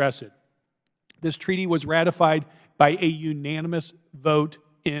efforts to address it. This treaty was ratified by a unanimous vote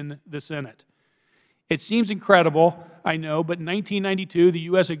in the Senate. It seems incredible, I know, but in 1992, the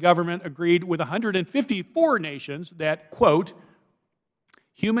U.S. government agreed with 154 nations that, quote,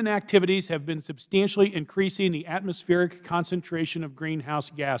 "human activities have been substantially increasing the atmospheric concentration of greenhouse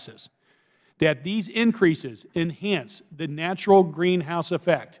gases, that these increases enhance the natural greenhouse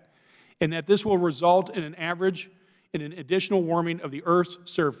effect, and that this will result in an additional warming of the Earth's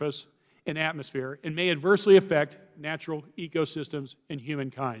surface and atmosphere, and may adversely affect natural ecosystems and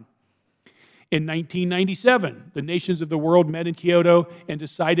humankind." In 1997, the nations of the world met in Kyoto and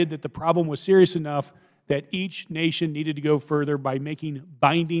decided that the problem was serious enough that each nation needed to go further by making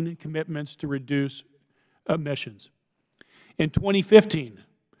binding commitments to reduce emissions. In 2015,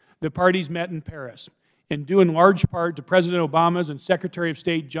 the parties met in Paris, and due in large part to President Obama's and Secretary of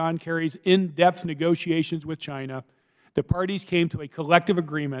State John Kerry's in-depth negotiations with China, the parties came to a collective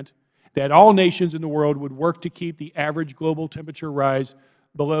agreement that all nations in the world would work to keep the average global temperature rise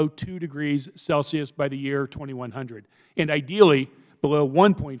below 2 degrees Celsius by the year 2100, and ideally below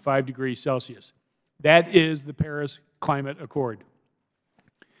 1.5 degrees Celsius. That is the Paris Climate Accord.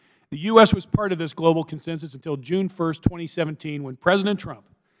 The U.S. was part of this global consensus until June 1st, 2017, when President Trump,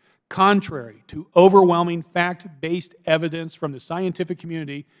 contrary to overwhelming fact-based evidence from the scientific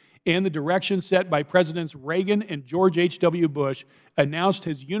community and the direction set by Presidents Reagan and George H.W. Bush, announced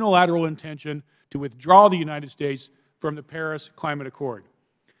his unilateral intention to withdraw the United States from the Paris Climate Accord.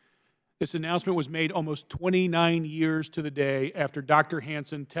 This announcement was made almost 29 years to the day after Dr.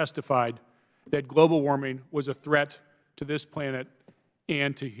 Hansen testified that global warming was a threat to this planet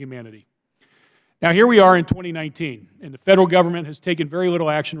and to humanity. Now, here we are in 2019, and the federal government has taken very little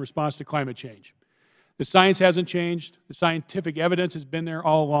action in response to climate change. The science hasn't changed, the scientific evidence has been there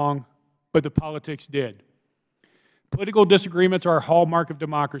all along, but the politics did. Political disagreements are a hallmark of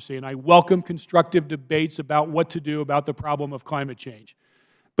democracy, and I welcome constructive debates about what to do about the problem of climate change.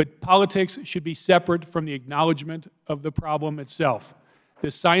 But politics should be separate from the acknowledgement of the problem itself.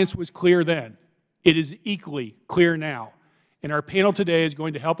 The science was clear then. It is equally clear now. And our panel today is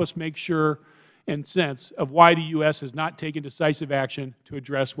going to help us make sure and sense of why the U.S. has not taken decisive action to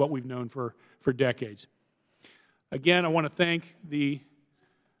address what we've known for decades. Again, I want to thank the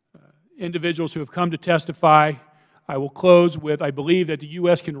individuals who have come to testify. I will close with, I believe that the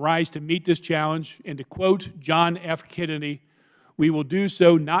U.S. can rise to meet this challenge, and to quote John F. Kennedy, we will do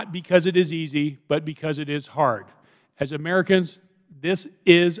so not because it is easy, but because it is hard. As Americans, this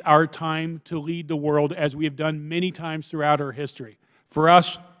is our time to lead the world, as we have done many times throughout our history, for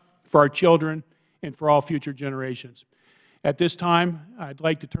us, for our children, and for all future generations. At this time, I'd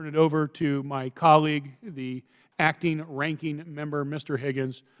like to turn it over to my colleague, the acting ranking member, Mr.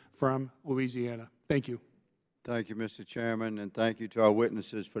 Higgins from Louisiana. Thank you. Thank you, Mr. Chairman, and thank you to our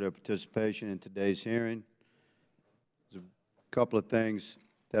witnesses for their participation in today's hearing. There's a couple of things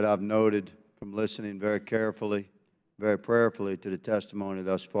that I've noted from listening very carefully, very prayerfully to the testimony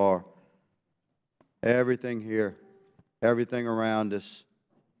thus far. Everything here, everything around us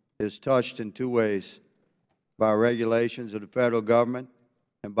is touched in two ways: by regulations of the Federal Government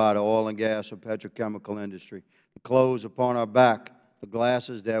and by the oil and gas or petrochemical industry. The clothes upon our back, the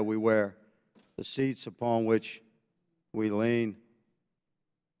glasses that we wear, the seats upon which we lean,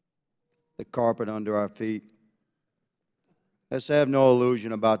 the carpet under our feet. Let's have no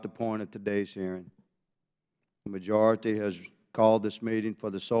illusion about the point of today's hearing. The majority has called this meeting for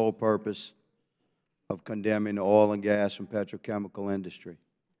the sole purpose of condemning the oil and gas and petrochemical industry.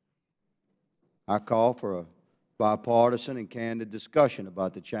 I call for a bipartisan and candid discussion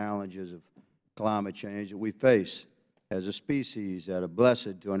about the challenges of climate change that we face as a species that are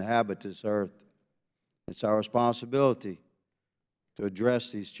blessed to inhabit this earth. It's our responsibility to address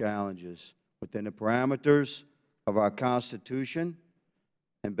these challenges within the parameters of our Constitution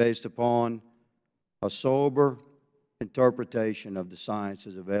and based upon a sober interpretation of the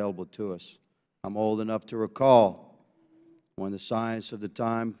sciences available to us. I'm old enough to recall when the science of the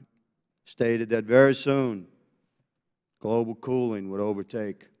time stated that very soon global cooling would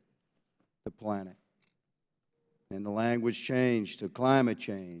overtake the planet. And the language changed to climate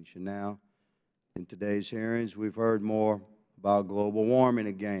change. And now, in today's hearings, we've heard more about global warming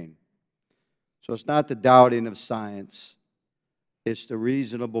again. So it's not the doubting of science. It's the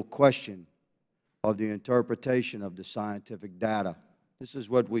reasonable question of the interpretation of the scientific data. This is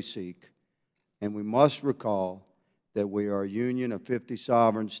what we seek. And we must recall that we are a union of 50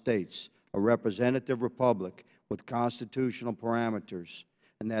 sovereign states, a representative republic with constitutional parameters,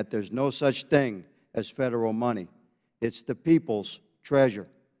 and that there's no such thing as federal money. It's the people's treasure.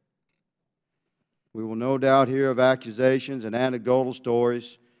 We will no doubt hear of accusations and anecdotal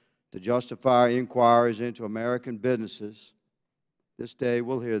stories to justify inquiries into American businesses. This day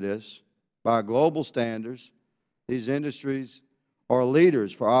we'll hear this. By global standards, these industries are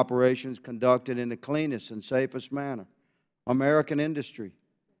leaders for operations conducted in the cleanest and safest manner. American industry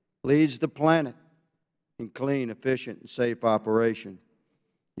leads the planet in clean, efficient, and safe operation.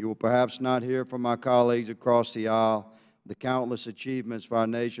 You will perhaps not hear from my colleagues across the aisle the countless achievements our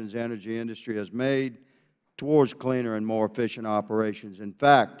nation's energy industry has made towards cleaner and more efficient operations. In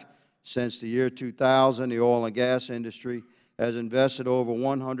fact, since the year 2000, the oil and gas industry has invested over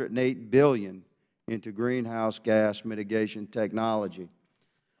 $108 billion into greenhouse gas mitigation technology.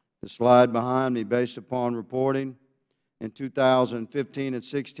 The slide behind me, based upon reporting, in 2015 and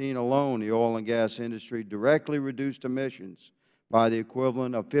 16 alone, the oil and gas industry directly reduced emissions by the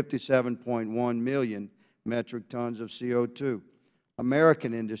equivalent of 57.1 million metric tons of CO2.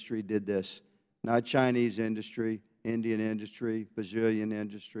 American industry did this, not Chinese industry, Indian industry, Brazilian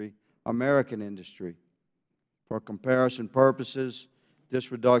industry, American industry. For comparison purposes,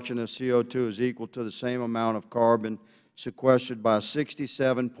 this reduction of CO2 is equal to the same amount of carbon sequestered by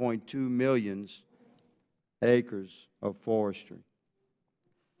 67.2 million acres of forestry.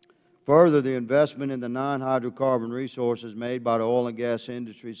 Further, the investment in the non-hydrocarbon resources made by the oil and gas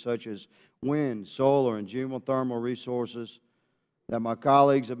industry, such as wind, solar, and geothermal resources that my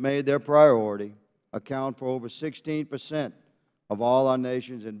colleagues have made their priority, account for over 16% of all our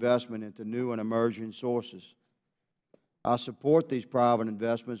nation's investment into new and emerging sources. I support these private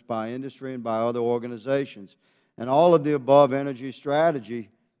investments by industry and by other organizations. And all of the above energy strategy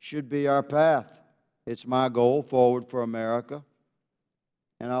should be our path. It's my goal forward for America.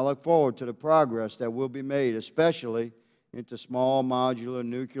 And I look forward to the progress that will be made, especially into small modular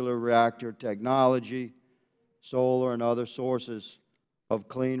nuclear reactor technology, solar, and other sources of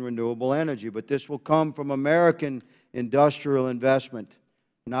clean, renewable energy. But this will come from American industrial investment,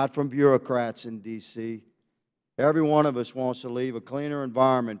 not from bureaucrats in D.C. Every one of us wants to leave a cleaner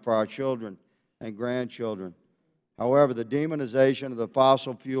environment for our children and grandchildren. However, the demonization of the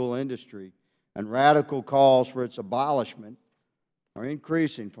fossil fuel industry and radical calls for its abolishment are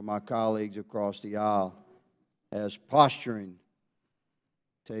increasing from my colleagues across the aisle as posturing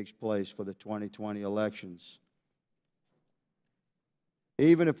takes place for the 2020 elections.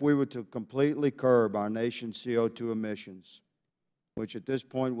 Even if we were to completely curb our nation's CO2 emissions, which at this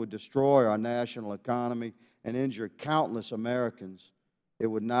point would destroy our national economy and injure countless Americans, it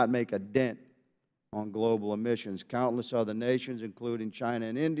would not make a dent on global emissions. Countless other nations, including China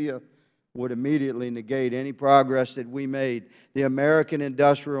and India, would immediately negate any progress that we made. The American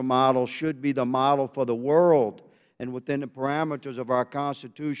industrial model should be the model for the world, and within the parameters of our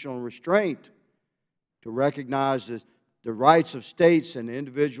constitutional restraint, to recognize the rights of states and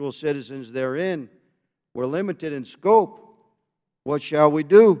individual citizens therein were limited in scope. What shall we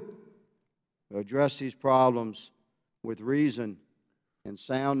do to address these problems with reason and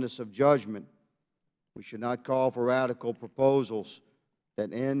soundness of judgment? We should not call for radical proposals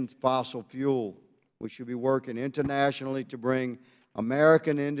that end fossil fuel. We should be working internationally to bring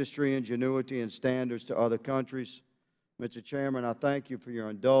American industry ingenuity and standards to other countries. Mr. Chairman, I thank you for your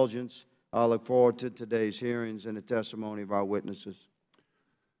indulgence. I look forward to today's hearings and the testimony of our witnesses.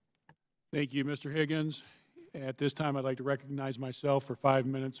 Thank you, Mr. Higgins. At this time, I'd like to recognize myself for 5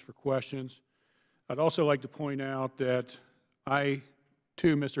 minutes for questions. I'd also like to point out that I,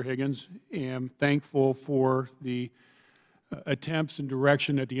 too, Mr. Higgins, am thankful for the attempts and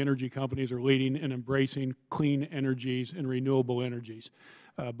direction that the energy companies are leading in embracing clean energies and renewable energies.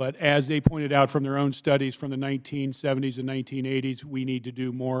 But as they pointed out from their own studies from the 1970s and 1980s, we need to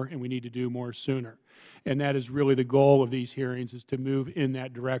do more, and we need to do more sooner. And that is really the goal of these hearings, is to move in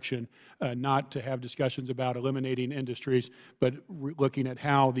that direction, not to have discussions about eliminating industries, but looking at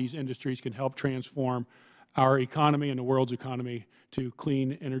how these industries can help transform our economy and the world's economy to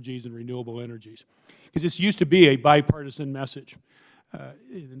clean energies and renewable energies. Because this used to be a bipartisan message.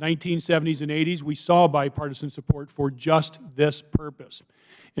 In the 1970s and 80s, we saw bipartisan support for just this purpose.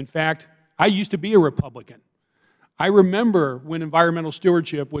 In fact, I used to be a Republican. I remember when environmental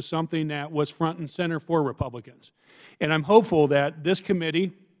stewardship was something that was front and center for Republicans. And I'm hopeful that this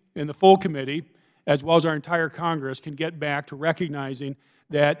committee and the full committee, as well as our entire Congress, can get back to recognizing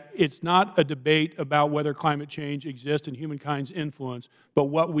that it's not a debate about whether climate change exists and humankind's influence, but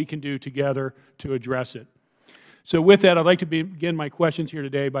what we can do together to address it. So with that, I'd like to begin my questions here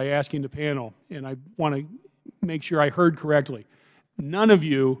today by asking the panel, and I want to make sure I heard correctly. None of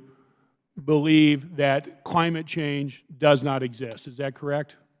you believe that climate change does not exist. Is that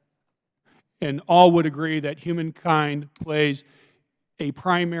correct? And all would agree that humankind plays a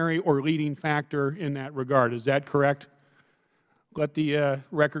primary or leading factor in that regard. Is that correct? Let the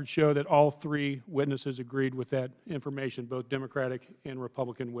record show that all three witnesses agreed with that information, both Democratic and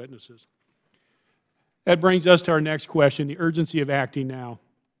Republican witnesses. That brings us to our next question, the urgency of acting now.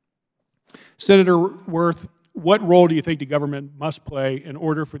 Senator Wirth, what role do you think the government must play in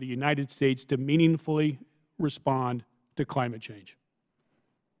order for the United States to meaningfully respond to climate change?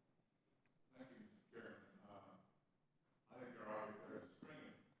 Thank you, Mr. Chairman. I think there are a string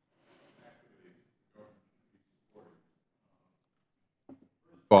of activities the government should be supporting.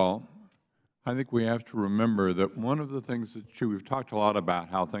 First of all, I think we have to remember that one of the things that we've talked a lot about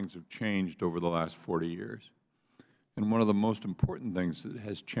how things have changed over the last 40 years. And one of the most important things that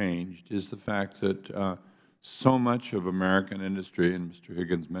has changed is the fact that so much of American industry, and Mr.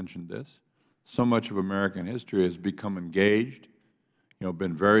 Higgins mentioned this, so much of American history has become engaged,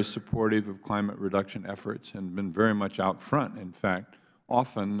 been very supportive of climate reduction efforts, and been very much out front, in fact,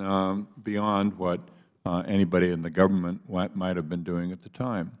 often beyond what anybody in the government might have been doing at the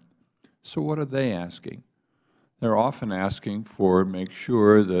time. So what are they asking? They're often asking for make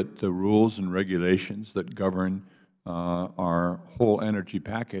sure that the rules and regulations that govern our whole energy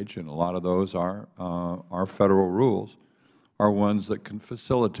package, and a lot of those are our Federal rules, are ones that can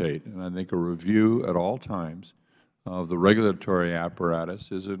facilitate. And I think a review at all times of the regulatory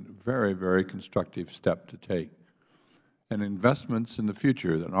apparatus is a very, very constructive step to take. And investments in the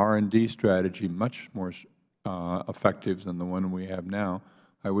future, an R&D strategy much more effective than the one we have now,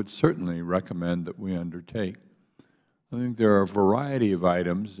 I would certainly recommend that we undertake. I think there are a variety of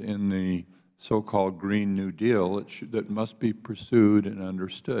items in the so-called Green New Deal that must be pursued and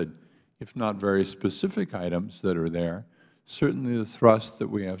understood, if not very specific items that are there. Certainly the thrust that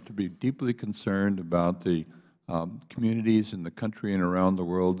we have to be deeply concerned about the communities in the country and around the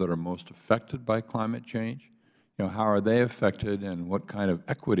world that are most affected by climate change. How are they affected, and what kind of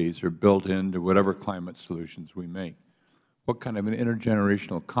equities are built into whatever climate solutions we make? what kind of an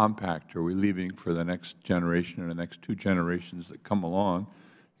intergenerational compact are we leaving for the next generation or the next 2 generations that come along,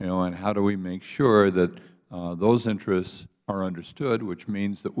 and how do we make sure that those interests are understood, which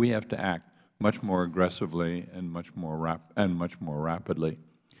means that we have to act much more aggressively and much more rapidly.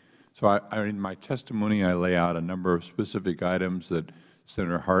 So in my testimony, I lay out a number of specific items that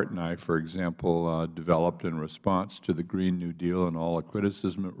Senator Hart and I, for example, developed in response to the Green New Deal and all the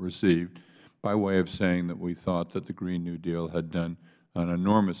criticism it received, by way of saying that we thought that the Green New Deal had done an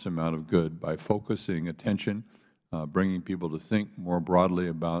enormous amount of good by focusing attention, bringing people to think more broadly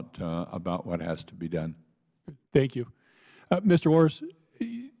about what has to be done. Thank you. Mr. Orris,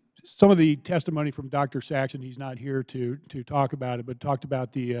 some of the testimony from Dr. Saxon, he's not here to talk about it, but talked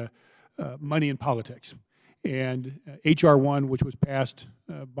about the money in politics. And H.R. 1, which was passed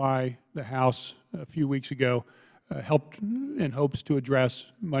by the House a few weeks ago, helped and hopes to address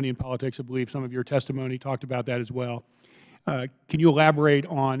money in politics. I believe some of your testimony talked about that as well. Can you elaborate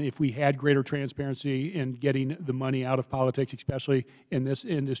on, if we had greater transparency in getting the money out of politics, especially in this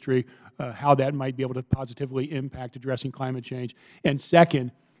industry, how that might be able to positively impact addressing climate change? And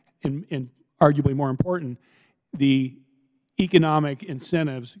second, and arguably more important, the economic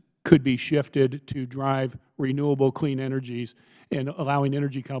incentives could be shifted to drive renewable clean energies and allowing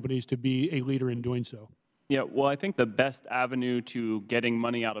energy companies to be a leader in doing so. Yeah, well, I think the best avenue to getting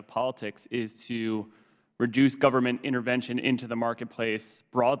money out of politics is to reduce government intervention into the marketplace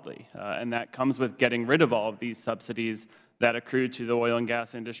broadly. And that comes with getting rid of all of these subsidies that accrue to the oil and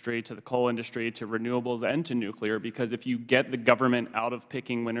gas industry, to the coal industry, to renewables, and to nuclear, because if you get the government out of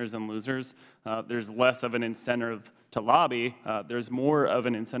picking winners and losers, there's less of an incentive to lobby. There's more of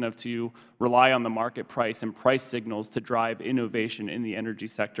an incentive to rely on the market price and price signals to drive innovation in the energy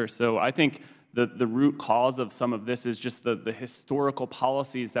sector. So I think the root cause of some of this is just the historical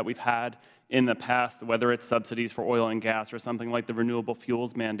policies that we've had in the past, whether it's subsidies for oil and gas or something like the renewable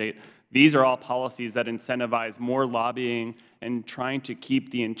fuels mandate. These are all policies that incentivize more lobbying and trying to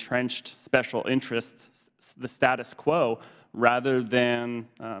keep the entrenched special interests, the status quo, rather than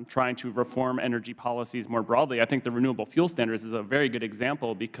trying to reform energy policies more broadly. I think the renewable fuel standards is a very good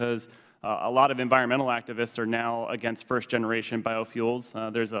example, because a lot of environmental activists are now against first-generation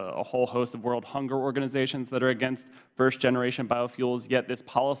biofuels. There's a whole host of world hunger organizations that are against first-generation biofuels, yet this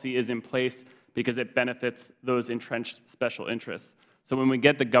policy is in place because it benefits those entrenched special interests. So when we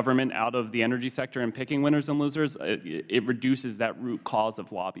get the government out of the energy sector and picking winners and losers, it reduces that root cause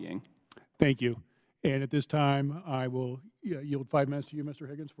of lobbying. Thank you. And at this time, I will yield 5 minutes to you, Mr.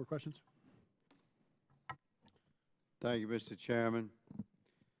 Higgins, for questions. Thank you, Mr. Chairman.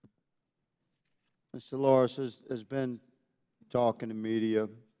 Mr. Loris has been talking to media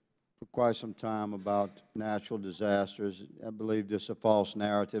for quite some time about natural disasters. I believe this is a false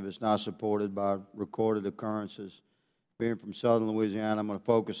narrative. It's not supported by recorded occurrences. Being from southern Louisiana, I'm going to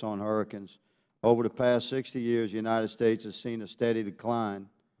focus on hurricanes. Over the past 60 years, the United States has seen a steady decline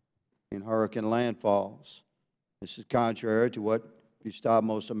in hurricane landfalls. This is contrary to what, if you stop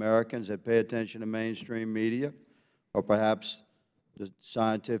most Americans that pay attention to mainstream media, or perhaps the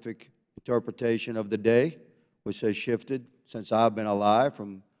scientific interpretation of the day, which has shifted since I've been alive,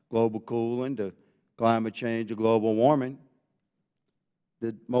 from global cooling to climate change to global warming,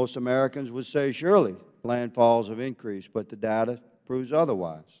 that most Americans would say surely landfalls have increased, but the data proves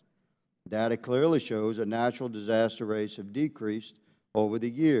otherwise. Data clearly shows that natural disaster rates have decreased over the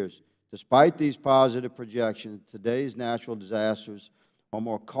years. Despite these positive projections, today's natural disasters are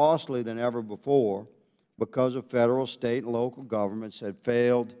more costly than ever before because of federal, state, and local governments that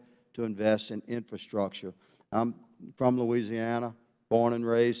failed to invest in infrastructure. I'm from Louisiana, born and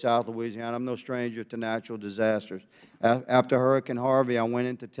raised South Louisiana. I'm no stranger to natural disasters. After Hurricane Harvey, I went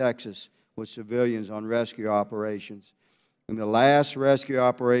into Texas with civilians on rescue operations. In the last rescue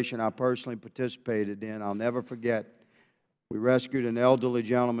operation I personally participated in, I'll never forget, we rescued an elderly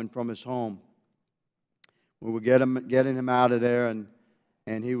gentleman from his home. We were getting him out of there,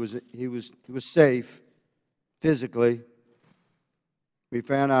 and he was safe physically. We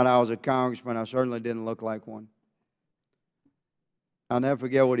found out I was a congressman. I certainly didn't look like one. I'll never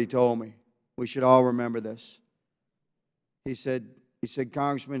forget what he told me. We should all remember this. He said,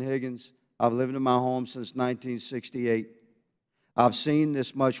 Congressman Higgins, I've lived in my home since 1968. I've seen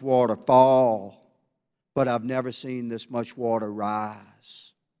this much water fall, but I've never seen this much water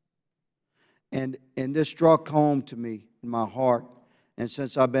rise. And this struck home to me in my heart. And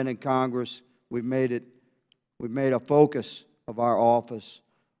since I've been in Congress, we've made a focus of our office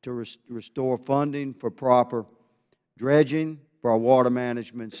to restore funding for proper dredging for our water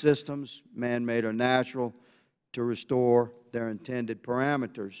management systems, man-made or natural, to restore their intended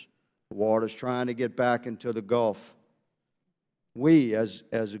parameters. The water's trying to get back into the Gulf. we as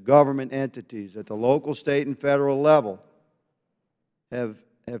government entities at the local, state, and federal level have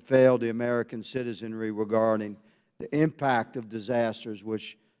failed the American citizenry regarding the impact of disasters,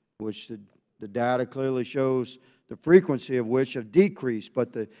 which the data clearly shows the frequency of which have decreased,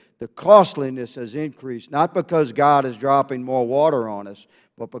 but the costliness has increased, not because God is dropping more water on us,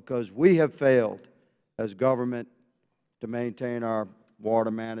 but because we have failed as government to maintain our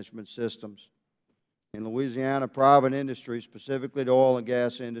water management systems. In Louisiana, private industry, specifically the oil and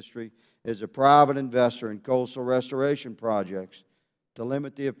gas industry, is a private investor in coastal restoration projects to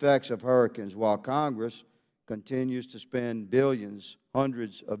limit the effects of hurricanes, while Congress continues to spend billions,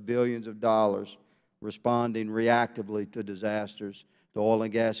 hundreds of billions of dollars responding reactively to disasters. The oil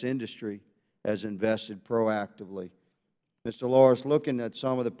and gas industry has invested proactively. Mr. Loris, looking at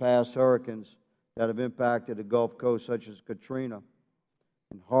some of the past hurricanes that have impacted the Gulf Coast, such as Katrina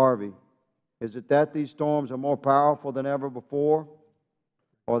and Harvey, is it that these storms are more powerful than ever before,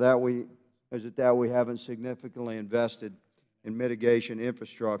 or is it that we haven't significantly invested in mitigation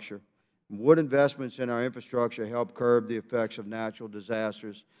infrastructure? Would investments in our infrastructure help curb the effects of natural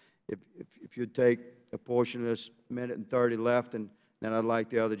disasters? If you'd take a portion of this minute and 30 left, and then I'd like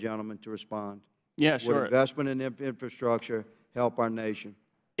the other gentleman to respond. Yeah, sure. Would investment in infrastructure help our nation?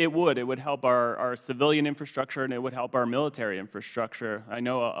 It would. It would help our civilian infrastructure, and it would help our military infrastructure. I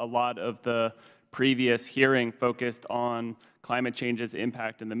know a lot of the previous hearing focused on climate change's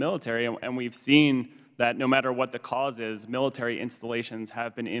impact in the military, and we've seen that no matter what the cause is, military installations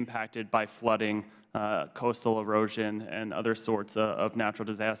have been impacted by flooding, coastal erosion, and other sorts of natural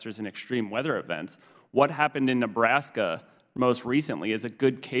disasters and extreme weather events. What happened in Nebraska most recently is a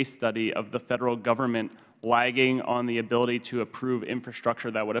good case study of the federal government lagging on the ability to approve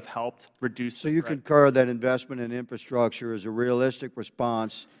infrastructure that would have helped reduce the threat. So you concur that investment in infrastructure is a realistic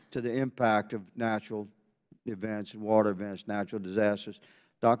response to the impact of natural events and water events, natural disasters.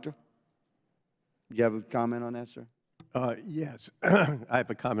 Doctor? Do you have a comment on that, sir? Yes. I have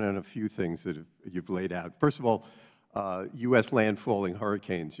a comment on a few things that you've laid out. First of all, U.S. landfalling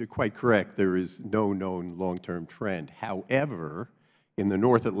hurricanes. You're quite correct. There is no known long-term trend. However, in the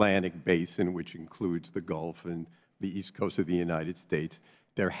North Atlantic basin, which includes the Gulf and the east coast of the United States,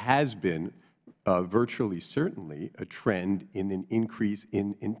 there has been virtually certainly a trend in an increase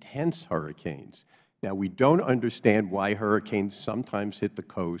in intense hurricanes. Now, we don't understand why hurricanes sometimes hit the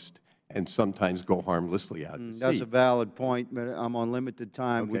coast and sometimes go harmlessly out to sea. That's a valid point, but I'm on limited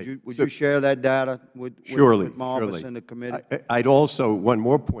time. Okay. Would you share that data with my office and the committee? I'd also, one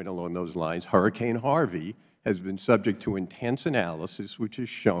more point along those lines, Hurricane Harvey has been subject to intense analysis, which has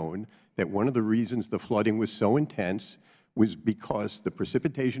shown that one of the reasons the flooding was so intense was because the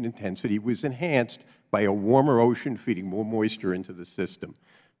precipitation intensity was enhanced by a warmer ocean feeding more moisture into the system.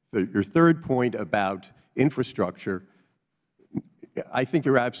 Your third point about infrastructure, I think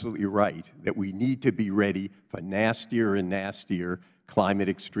you're absolutely right that we need to be ready for nastier and nastier climate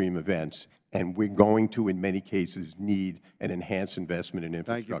extreme events, and we're going to, in many cases, need an enhanced investment in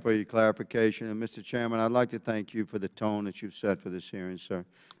infrastructure. Thank you for your clarification. And, Mr. Chairman, I'd like to thank you for the tone that you've set for this hearing, sir.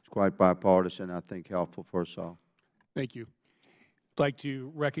 It's quite bipartisan, I think helpful for us all. Thank you. I'd like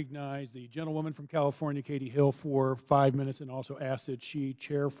to recognize the gentlewoman from California, Katie Hill, for 5 minutes, and also ask that she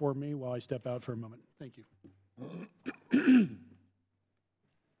chair for me while I step out for a moment. Thank you.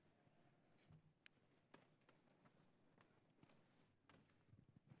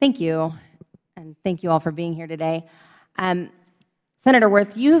 Thank you, and thank you all for being here today. Senator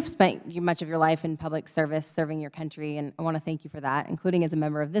Wirth, you have spent much of your life in public service serving your country, and I want to thank you for that, including as a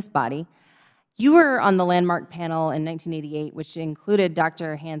member of this body. You were on the landmark panel in 1988, which included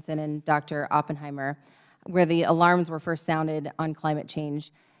Dr. Hansen and Dr. Oppenheimer, where the alarms were first sounded on climate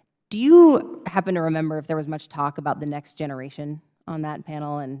change. Do you happen to remember if there was much talk about the next generation on that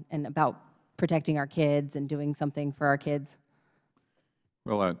panel and about protecting our kids and doing something for our kids?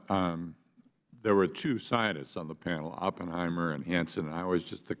 Well, there were two scientists on the panel, Oppenheimer and Hansen, and I was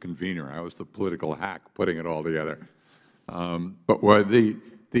just the convener. I was the political hack putting it all together. But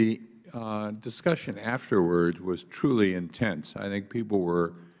the discussion afterwards was truly intense. I think people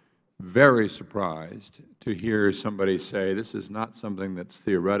were very surprised to hear somebody say, this is not something that's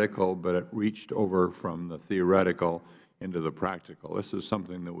theoretical, but it reached over from the theoretical into the practical. This is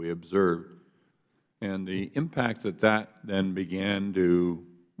something that we observed. And the impact that then began to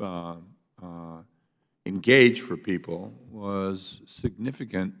engage for people was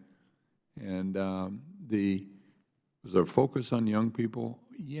significant. And was there a focus on young people?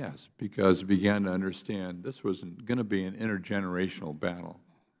 Yes, because we began to understand this was going to be an intergenerational battle.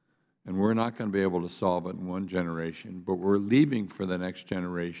 and we're not going to be able to solve it in one generation, but we're leaving for the next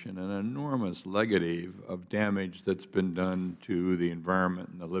generation an enormous legacy of damage that's been done to the environment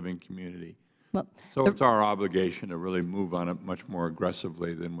and the living community. Well, so it's our obligation to really move on it much more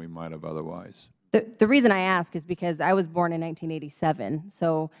aggressively than we might have otherwise. The reason I ask is because I was born in 1987,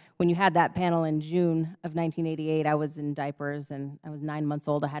 so when you had that panel in June of 1988, I was in diapers, and I was 9 months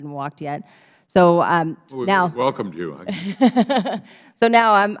old. I hadn't walked yet. So We now, welcomed you. so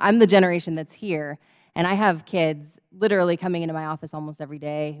now I'm the generation that's here, and I have kids literally coming into my office almost every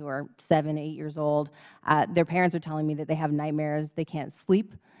day who are 7, 8 years old. Their parents are telling me that they have nightmares, they can't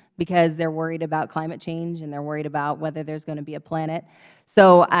sleep because they're worried about climate change and they're worried about whether there's going to be a planet.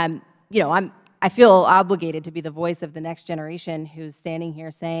 So you know, I feel obligated to be the voice of the next generation who's standing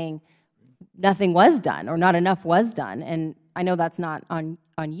here saying nothing was done or not enough was done. And I know that's not on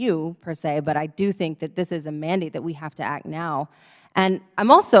you per se, but I do think that this is a mandate that we have to act now. And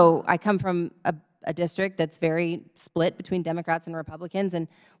I come from a district that's very split between Democrats and Republicans. And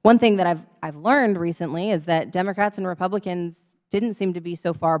one thing that I've learned recently is that Democrats and Republicans didn't seem to be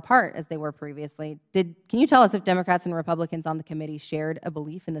so far apart as they were previously. Can you tell us if Democrats and Republicans on the committee shared a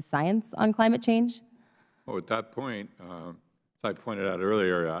belief in the science on climate change? Well, at that point, as I pointed out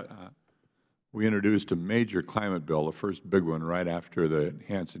earlier, we introduced a major climate bill, the first big one right after the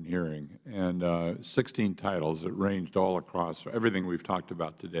Hansen hearing, and 16 titles that ranged all across everything we've talked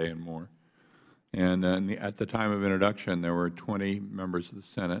about today and more. And at the time of introduction, there were 20 members of the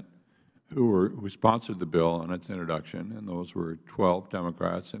Senate who sponsored the bill on its introduction, and those were 12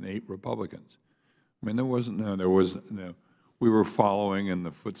 Democrats and 8 Republicans. I mean, we were following in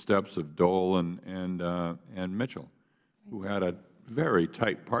the footsteps of Dole and Mitchell, who had a very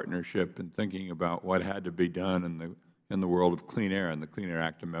tight partnership in thinking about what had to be done in the world of clean air, and the Clean Air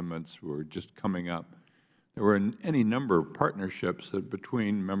Act amendments were just coming up. There were any number of partnerships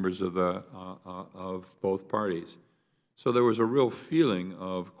between members of both parties. So there was a real feeling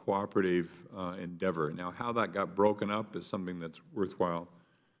of cooperative endeavor. Now, how that got broken up is something that's worthwhile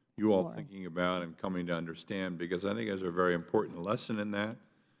you all thinking about and coming to understand, because I think there's a very important lesson in that.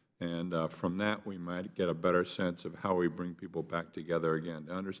 And from that, we might get a better sense of how we bring people back together again.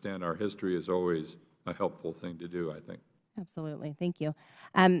 To understand our history is always a helpful thing to do, I think. Absolutely. Thank you.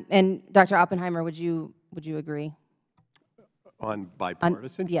 And Dr. Oppenheimer, would you agree? On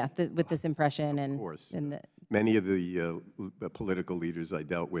bipartisanship? With this impression. Of course. Many of the political leaders I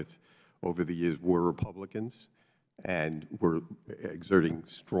dealt with over the years were Republicans and were exerting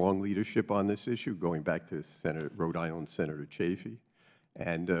strong leadership on this issue, going back to Rhode Island Senator Chafee.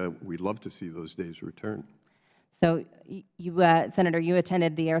 And we'd love to see those days return. So, Senator, you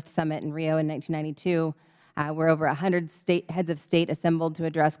attended the Earth Summit in Rio in 1992, where over 100 heads of state assembled to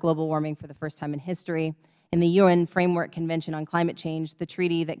address global warming for the first time in history. In the UN Framework Convention on Climate Change, the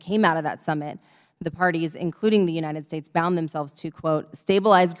treaty that came out of that summit, the parties, including the United States, bound themselves to, quote,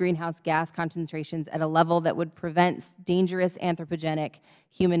 stabilize greenhouse gas concentrations at a level that would prevent dangerous anthropogenic,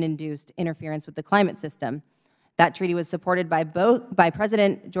 human-induced interference with the climate system. That treaty was supported by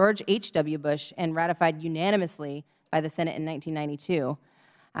President George H.W. Bush and ratified unanimously by the Senate in 1992.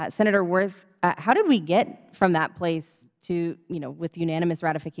 Senator Wirth, how did we get from that place to, with unanimous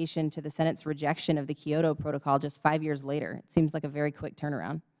ratification to the Senate's rejection of the Kyoto Protocol just 5 years later? It seems like a very quick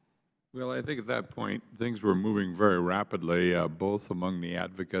turnaround. Well, I think at that point, things were moving very rapidly, both among the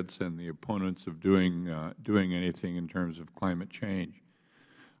advocates and the opponents of doing anything in terms of climate change.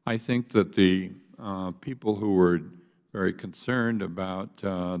 I think that the people who were very concerned about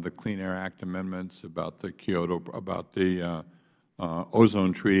the Clean Air Act amendments, about the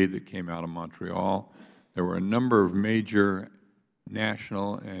ozone treaty that came out of Montreal, there were a number of major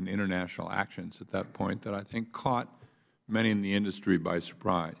national and international actions at that point that I think caught many in the industry by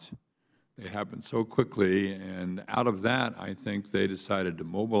surprise. They happened so quickly, and out of that, I think they decided to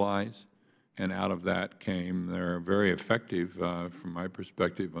mobilize, and out of that came their very effective, from my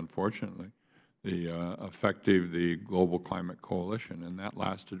perspective, unfortunately, the Global Climate Coalition, and that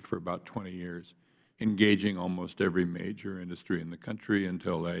lasted for about 20 years, engaging almost every major industry in the country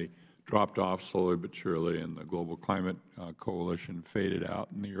until they dropped off slowly but surely, and the Global Climate Coalition faded out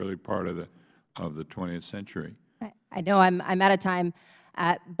in the early part of the 20th century. I know I'm out of time.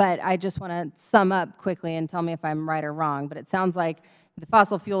 But I just want to sum up quickly and tell me if I'm right or wrong. But it sounds like the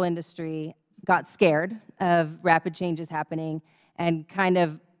fossil fuel industry got scared of rapid changes happening and kind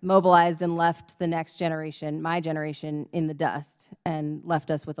of mobilized and left the next generation, my generation, in the dust and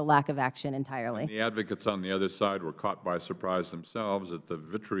left us with a lack of action entirely. And the advocates on the other side were caught by surprise themselves at the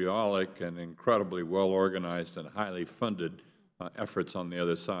vitriolic and incredibly well-organized and highly funded efforts on the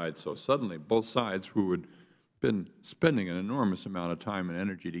other side. So suddenly both sides who would been spending an enormous amount of time and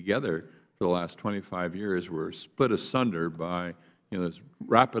energy together for the last 25 years. We're split asunder by this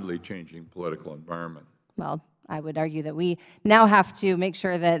rapidly changing political environment. Well, I would argue that we now have to make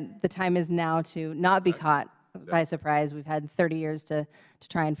sure that the time is now to not be caught by surprise. We've had 30 years to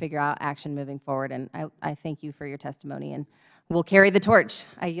try and figure out action moving forward, and I thank you for your testimony, and we'll carry the torch.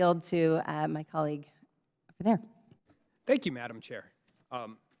 I yield to my colleague over there. Thank you, Madam Chair.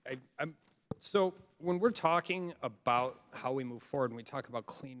 So when we're talking about how we move forward, and we talk about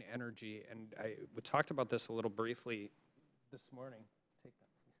clean energy, and we talked about this a little briefly this morning. Take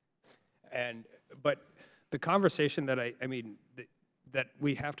that. But the conversation that that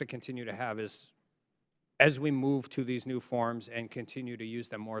we have to continue to have is, as we move to these new forms and continue to use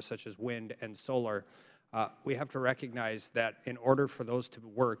them more, such as wind and solar, we have to recognize that in order for those to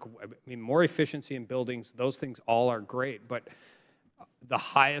work, more efficiency in buildings, those things all are great, but the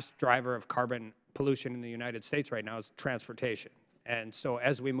highest driver of carbon pollution in the United States right now is transportation. And so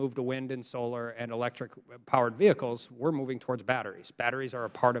as we move to wind and solar and electric-powered vehicles, we're moving towards batteries. Batteries are a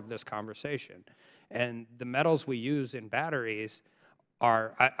part of this conversation. And the metals we use in batteries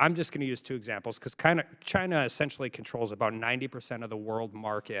are, I'm just going to use two examples, because China essentially controls about 90% of the world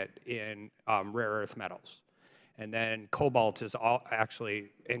market in rare earth metals. And then cobalt is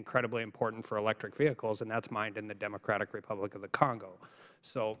actually incredibly important for electric vehicles, and that's mined in the Democratic Republic of the Congo.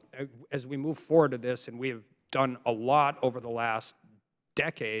 So as we move forward to this, and we have done a lot over the last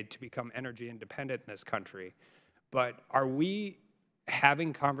decade to become energy independent in this country, but are we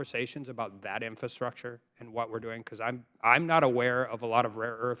having conversations about that infrastructure and what we're doing? Because I'm not aware of a lot of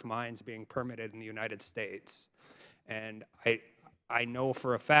rare earth mines being permitted in the United States. And I know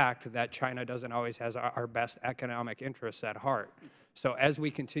for a fact that China doesn't always have our best economic interests at heart. So as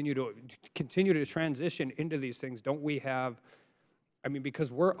we continue to transition into these things, don't we have, because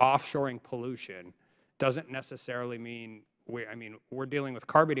we're offshoring pollution, doesn't necessarily mean we're dealing with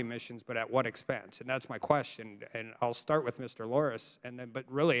carbon emissions, but at what expense? And that's my question. And I'll start with Mr. Loris, but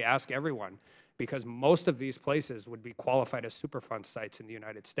really ask everyone, because most of these places would be qualified as Superfund sites in the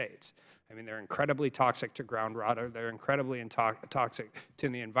United States. They're incredibly toxic to groundwater. They're incredibly toxic to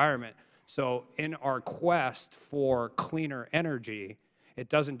the environment. So in our quest for cleaner energy, it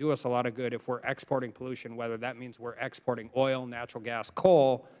doesn't do us a lot of good if we're exporting pollution, whether that means we're exporting oil, natural gas,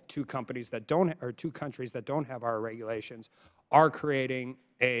 coal to companies that don't, or to countries that don't have our regulations, are creating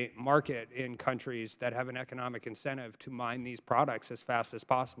a market in countries that have an economic incentive to mine these products as fast as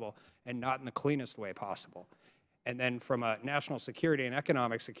possible and not in the cleanest way possible. And then from a national security and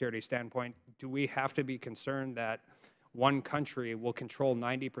economic security standpoint, do we have to be concerned that one country will control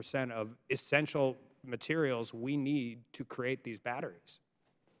 90% of essential materials we need to create these batteries?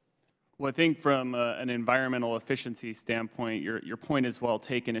 Well, I think from an environmental efficiency standpoint, your point is well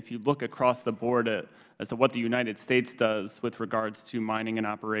taken. If you look across the board as to what the United States does with regards to mining and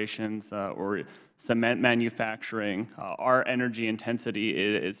operations or cement manufacturing, our energy intensity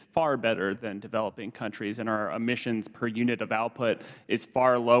is far better than developing countries, and our emissions per unit of output is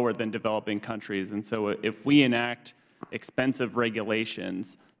far lower than developing countries. And so if we enact expensive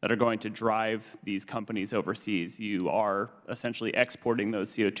regulations that are going to drive these companies overseas, you are essentially exporting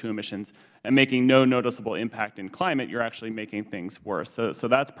those CO2 emissions and making no noticeable impact in climate. You're actually making things worse. So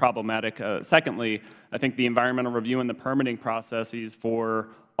that's problematic. Secondly, I think the environmental review and the permitting processes for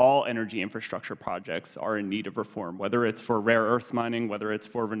all energy infrastructure projects are in need of reform, whether it's for rare earths mining, whether it's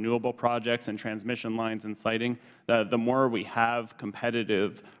for renewable projects and transmission lines and siting. The more we have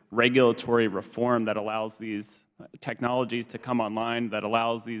competitive regulatory reform that allows these technologies to come online, that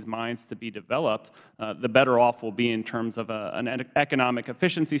allows these mines to be developed, the better off we'll be in terms of an economic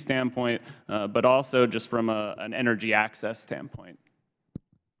efficiency standpoint, but also just from an energy access standpoint.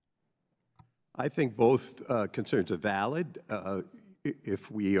 I think both concerns are valid.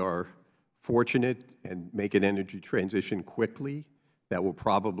 If we are fortunate and make an energy transition quickly, that will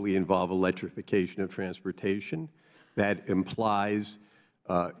probably involve electrification of transportation. That implies,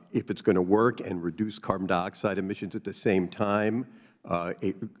 if it's going to work and reduce carbon dioxide emissions at the same time,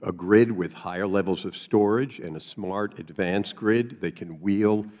 a grid with higher levels of storage and a smart, advanced grid that can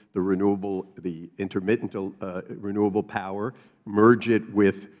wheel the intermittent renewable power, merge it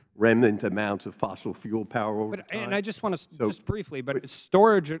with remnant amounts of fossil fuel power over time. And I just want to, just briefly, but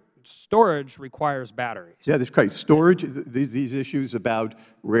storage requires batteries. Yeah, that's correct. Storage, these issues about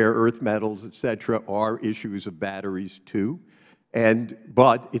rare earth metals, et cetera, are issues of batteries too.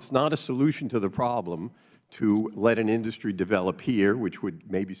 But it's not a solution to the problem to let an industry develop here, which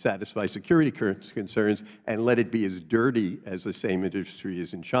would maybe satisfy security concerns, and let it be as dirty as the same industry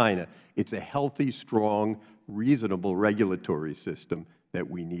is in China. It's a healthy, strong, reasonable regulatory system that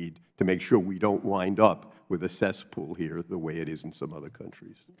we need to make sure we don't wind up with a cesspool here the way it is in some other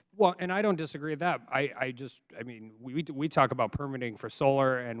countries. Well, and I don't disagree with that. I mean, we talk about permitting for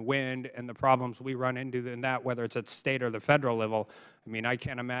solar and wind and the problems we run into in that, whether it's at state or the federal level. I mean, I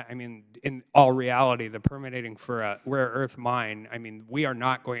can't imagine, I mean, in all reality, the permitting for a rare earth mine, I mean, we are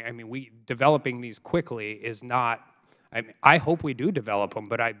not going, I mean, developing these quickly is not, I hope we do develop them,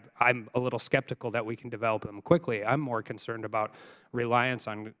 but I'm a little skeptical that we can develop them quickly. I'm more concerned about reliance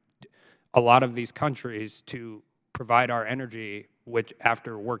on a lot of these countries to provide our energy, which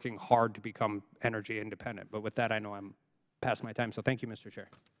after working hard to become energy independent. But with that, I know I'm past my time, so thank you, Mr. Chair.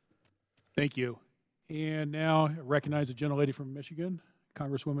 Thank you. And now I recognize the gentlelady from Michigan,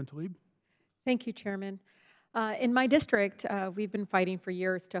 Congresswoman Tlaib. Thank you, Chairman. In my district, we've been fighting for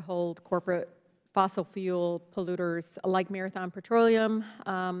years to hold corporate fossil fuel polluters like Marathon Petroleum,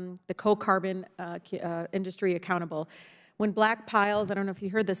 the co-carbon industry accountable. When black piles, I don't know if you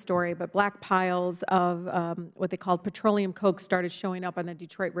heard this story, but black piles of what they called petroleum coke started showing up on the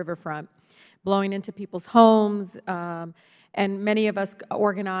Detroit riverfront, blowing into people's homes, and many of us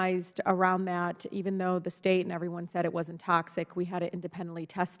organized around that, even though the state and everyone said it wasn't toxic. We had it independently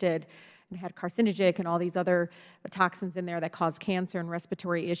tested and had carcinogenic and all these other toxins in there that cause cancer and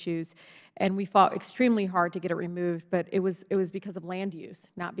respiratory issues. And we fought extremely hard to get it removed, but it was because of land use,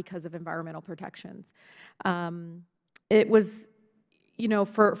 not because of environmental protections. It was, you know,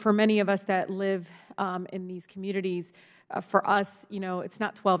 for many of us that live in these communities, for us, you know, it's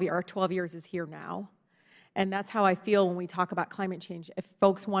not 12 years, our 12 years is here now. And that's how I feel when we talk about climate change. If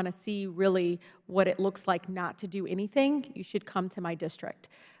folks want to see really what it looks like not to do anything, you should come to my district,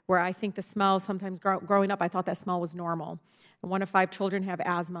 where I think the smell, sometimes growing up, I thought that smell was normal. 1 of 5 children have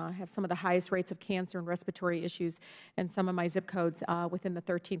asthma, have some of the highest rates of cancer and respiratory issues in some of my zip codes within the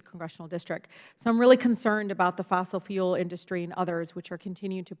 13th Congressional District. So I'm really concerned about the fossil fuel industry and others which are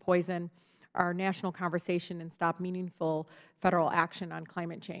continuing to poison our national conversation and stop meaningful federal action on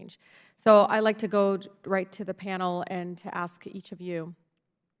climate change. So I'd like to go right to the panel and to ask each of you,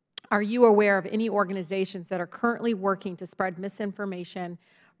 are you aware of any organizations that are currently working to spread misinformation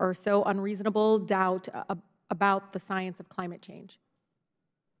or sow unreasonable doubt about the science of climate change?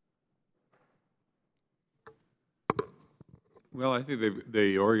 Well, I think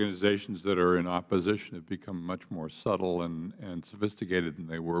the organizations that are in opposition have become much more subtle and sophisticated than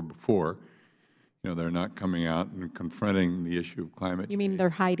they were before. You know, they're not coming out and confronting the issue of climate change. You mean they're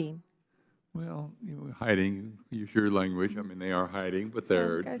hiding? Well, you know, hiding, use your language. I mean, they are hiding, but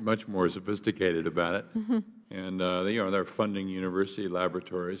they're much more sophisticated about it. And you know, they're funding university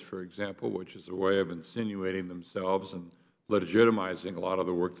laboratories, for example, which is a way of insinuating themselves and legitimizing a lot of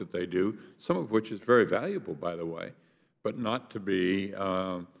the work that they do, some of which is very valuable, by the way, but not to be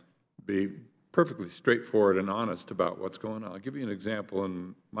perfectly straightforward and honest about what's going on. I'll give you an example.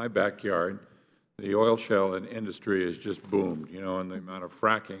 In my backyard, the oil shale industry has just boomed, you know, and the amount of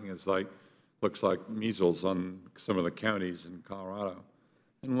fracking is looks like measles on some of the counties in Colorado.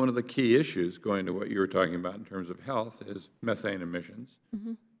 And one of the key issues, going to what you were talking about in terms of health, is methane emissions.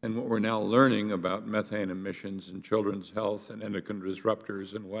 And what we're now learning about methane emissions in children's health and endocrine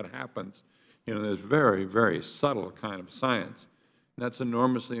disruptors and what happens, you know, there's very, very subtle kind of science. And that's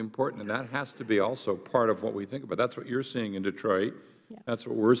enormously important, and that has to be also part of what we think about. That's what you're seeing in Detroit. That's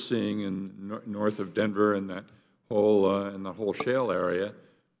what we're seeing in north of Denver and that whole shale area.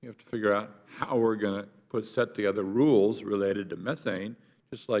 You have to figure out how we're going to set together rules related to methane,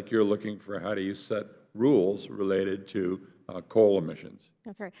 just like you're looking for how do you set rules related to coal emissions.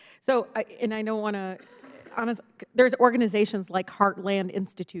 That's right. So, and I don't want to, honestly, there's organizations like Heartland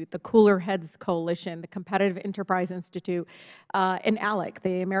Institute, the Cooler Heads Coalition, the Competitive Enterprise Institute, and ALEC,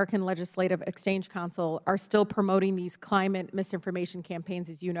 the American Legislative Exchange Council, are still promoting these climate misinformation campaigns,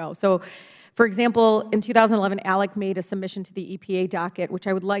 as you know. So, for example, in 2011, ALEC made a submission to the EPA docket, which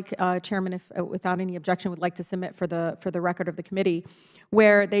I would like, Chairman, if without any objection, would like to submit for the record of the committee,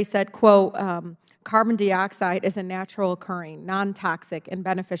 where they said, quote, carbon dioxide is a natural occurring, non-toxic, and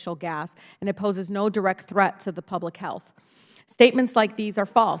beneficial gas, and it poses no direct threat to the public health. Statements like these are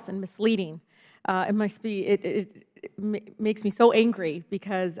false and misleading. It makes me so angry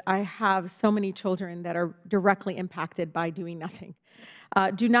because I have so many children that are directly impacted by doing nothing.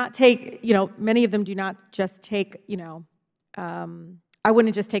 Do not take, you know, many of them do not just take, you know, I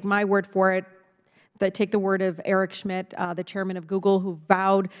wouldn't just take my word for it. Take the word of Eric Schmidt, the chairman of Google, who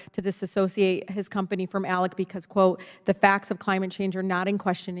vowed to disassociate his company from ALEC because, quote, the facts of climate change are not in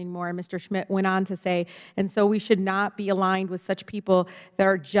question anymore. And Mr. Schmidt went on to say, and so we should not be aligned with such people that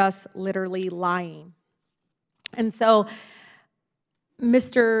are just literally lying. And so,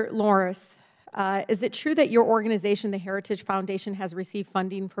 Mr. Lawrence, Is it true that your organization, the Heritage Foundation, has received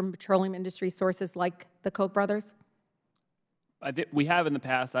funding from petroleum industry sources like the Koch brothers? We have in the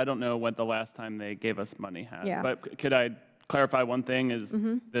past. I don't know what the last time they gave us money has. Yeah. But could I clarify one thing is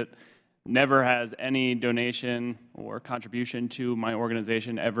that never has any donation or contribution to my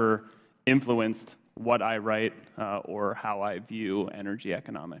organization ever influenced what I write or how I view energy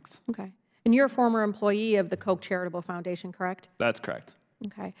economics. Okay. And you're a former employee of the Koch Charitable Foundation, correct? That's correct.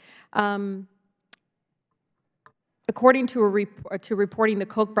 Okay. According to reporting, the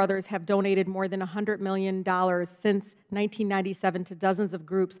Koch brothers have donated more than $100 million since 1997 to dozens of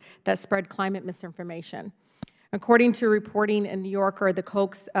groups that spread climate misinformation. According to reporting in New Yorker, the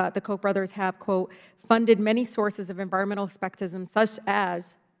Koch brothers have, quote, funded many sources of environmental skepticism, such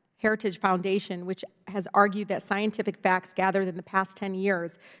as Heritage Foundation, which has argued that scientific facts gathered in the past 10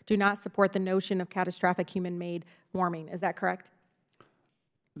 years do not support the notion of catastrophic human-made warming. Is that correct?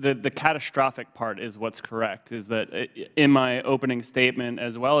 The catastrophic part is what's correct, is that in my opening statement,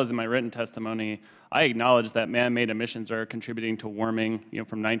 as well as in my written testimony, I acknowledge that man-made emissions are contributing to warming.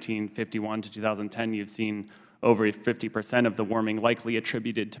 From 1951 to 2010, you've seen over 50% of the warming likely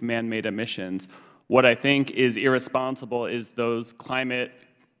attributed to man-made emissions. What I think is irresponsible is those climate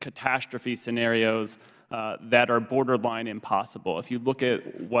catastrophe scenarios that are borderline impossible. If you look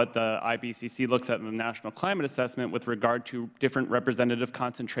at what the IPCC looks at in the National Climate Assessment with regard to different representative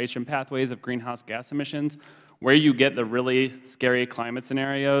concentration pathways of greenhouse gas emissions, where you get the really scary climate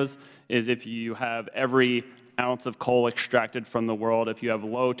scenarios is if you have every ounce of coal extracted from the world, if you have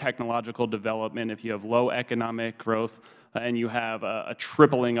low technological development, if you have low economic growth, and you have a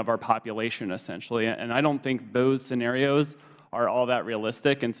tripling of our population, essentially. And I don't think those scenarios are all that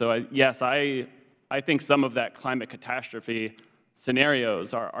realistic. And so, yes, I think some of that climate catastrophe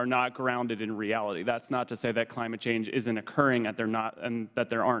scenarios are not grounded in reality. That's not to say that climate change isn't occurring and that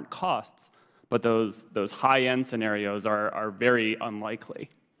there aren't costs, but those high-end scenarios are very unlikely.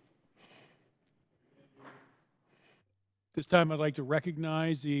 This time I'd like to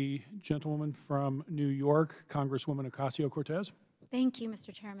recognize the gentlewoman from New York, Congresswoman Ocasio-Cortez. Thank you,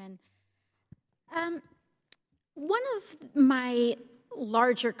 Mr. Chairman. One of my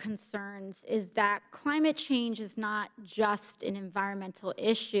larger concerns is that climate change is not just an environmental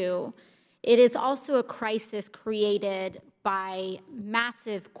issue. It is also a crisis created by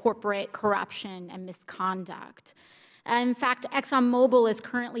massive corporate corruption and misconduct. In fact, ExxonMobil is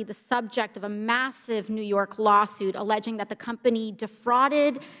currently the subject of a massive New York lawsuit alleging that the company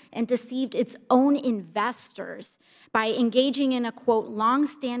defrauded and deceived its own investors by engaging in a, quote,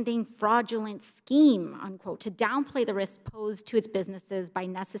 long-standing fraudulent scheme, unquote, to downplay the risks posed to its businesses by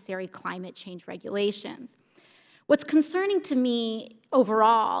necessary climate change regulations. What's concerning to me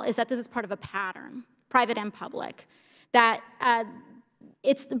overall is that this is part of a pattern, private and public, that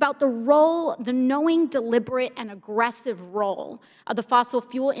it's about the role, the knowing, deliberate, and aggressive role of the fossil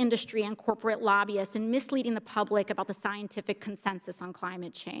fuel industry and corporate lobbyists in misleading the public about the scientific consensus on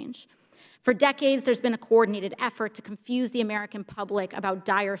climate change. For decades, there's been a coordinated effort to confuse the American public about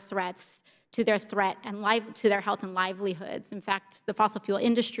dire threats to their to their health and livelihoods. In fact, the fossil fuel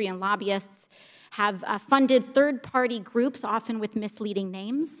industry and lobbyists have funded third-party groups, often with misleading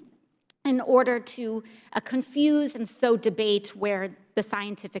names, in order to confuse and sow debate where the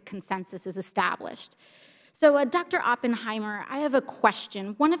scientific consensus is established. So, Dr. Oppenheimer, I have a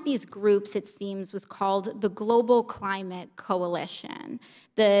question. One of these groups, it seems, was called the Global Climate Coalition,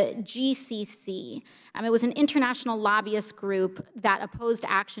 the GCC. It was an international lobbyist group that opposed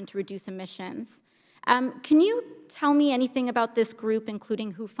action to reduce emissions. Can you tell me anything about this group,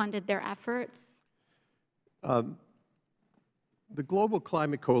 including who funded their efforts? The Global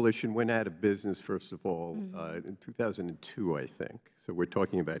Climate Coalition went out of business, first of all, in 2002, I think. So we're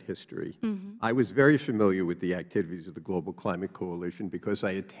talking about history. I was very familiar with the activities of the Global Climate Coalition because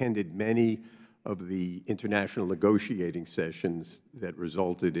I attended many of the international negotiating sessions that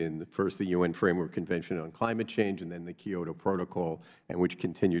resulted in first the UN Framework Convention on Climate Change and then the Kyoto Protocol, and which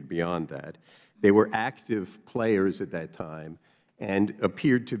continued beyond that. They were active players at that time and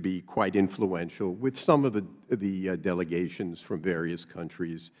appeared to be quite influential with some of the delegations from various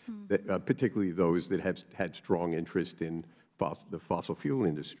countries, that, particularly those that have had strong interest in the fossil fuel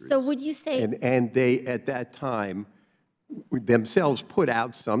industry. So would you say— And they, at that time, themselves put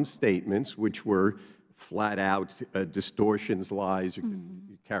out some statements which were flat-out distortions, lies, you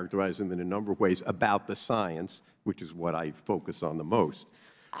can characterize them in a number of ways, about the science, which is what I focus on the most.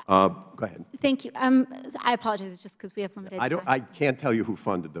 Go ahead. Thank you. I apologize, it's just because we have limited time. I can't tell you who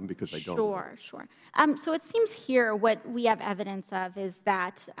funded them because I don't know. Sure. So it seems here what we have evidence of is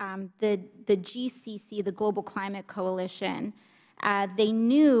that the GCC, the Global Climate Coalition, they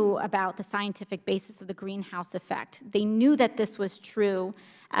knew about the scientific basis of the greenhouse effect. They knew that this was true,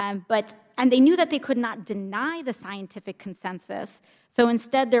 and they knew that they could not deny the scientific consensus. So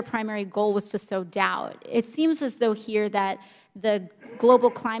instead, their primary goal was to sow doubt. It seems as though here that the Global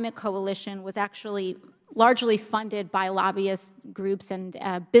Climate Coalition was actually largely funded by lobbyist groups and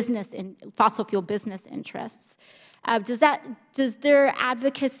fossil fuel business interests. Does their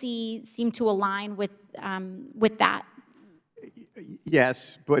advocacy seem to align with that?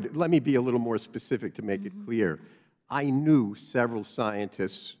 Yes, but let me be a little more specific to make it clear. I knew several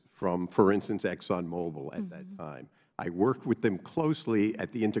scientists from, for instance, ExxonMobil at that time. I worked with them closely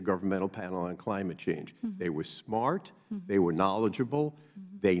at the Intergovernmental Panel on Climate Change. They were smart, they were knowledgeable,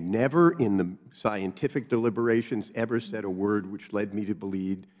 they never in the scientific deliberations ever said a word which led me to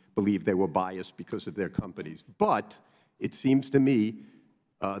believe they were biased because of their companies. But it seems to me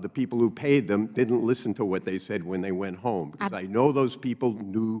the people who paid them didn't listen to what they said when they went home, because I know those people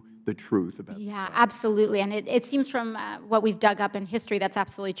knew the truth about it. Yeah, absolutely. And it seems from what we've dug up in history that's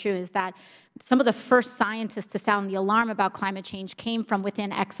absolutely true, is that some of the first scientists to sound the alarm about climate change came from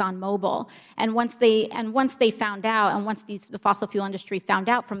within ExxonMobil. And once they found out, and once the fossil fuel industry found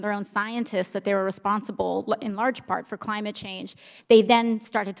out from their own scientists that they were responsible in large part for climate change, they then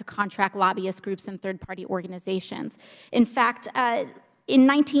started to contract lobbyist groups and third-party organizations. In fact, in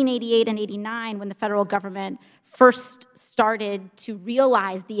 1988 and 89, when the federal government first started to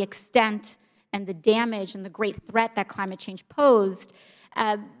realize the extent and the damage and the great threat that climate change posed,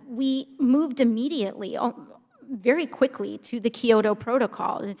 we moved immediately, very quickly, to the Kyoto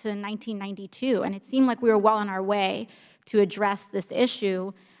Protocol. It's in 1992, and it seemed like we were well on our way to address this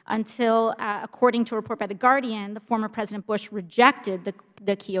issue until, according to a report by The Guardian, the former President Bush rejected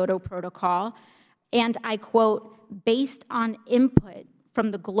the Kyoto Protocol, and I quote, based on input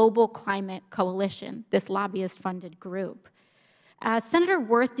from the Global Climate Coalition, this lobbyist-funded group. Senator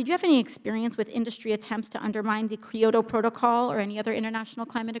Wirth, did you have any experience with industry attempts to undermine the Kyoto Protocol or any other international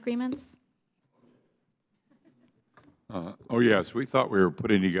climate agreements? Oh, yes. We thought we were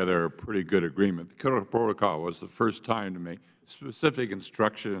putting together a pretty good agreement. The Kyoto Protocol was the first time to make specific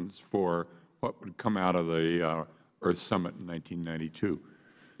instructions for what would come out of the Earth Summit in 1992.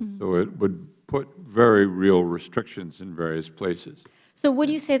 So it would put very real restrictions in various places. So would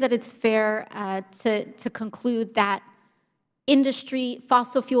you say that it's fair to conclude that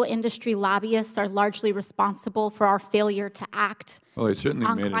fossil fuel industry lobbyists are largely responsible for our failure to act on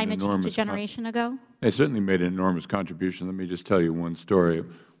climate change a generation ago? They certainly made an enormous contribution. Let me just tell you one story.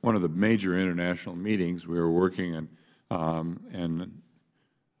 One of the major international meetings we were working in, and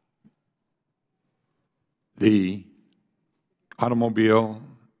the automobile,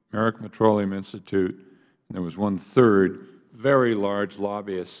 American Petroleum Institute, and there was 1/3 very large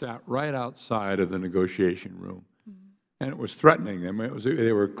lobbyists sat right outside of the negotiation room. And it was threatening them.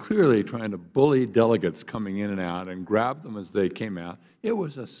 They were clearly trying to bully delegates coming in and out and grab them as they came out. It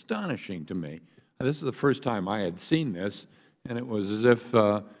was astonishing to me. And this is the first time I had seen this, and it was as if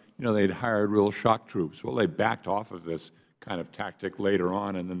they'd hired real shock troops. Well, they backed off of this kind of tactic later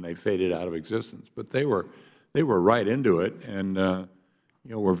on, and then they faded out of existence. But they were right into it, and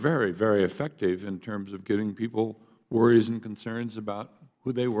were very, very effective in terms of giving people worries and concerns about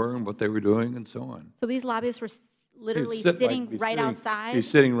who they were and what they were doing and so on. So these lobbyists were literally sitting right outside? He's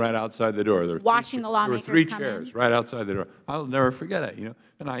sitting right outside the door. Watching the lawmakers come in? There were 3 chairs right outside the door. I'll never forget it,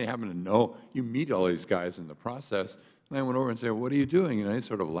 And I happen to know, you meet all these guys in the process, and I went over and said, what are you doing? They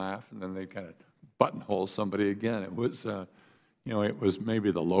sort of laugh, and then they kind of buttonhole somebody again. It was, it was maybe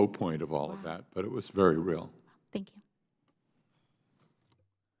the low point of all of that, but it was very real. Thank you.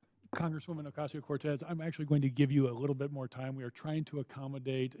 Congresswoman Ocasio-Cortez, I'm actually going to give you a little bit more time. We are trying to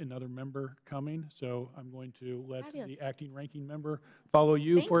accommodate another member coming, so I'm going to let the acting ranking member follow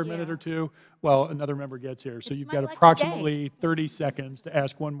you for a minute or two while another member gets here. So you've got approximately 30 seconds to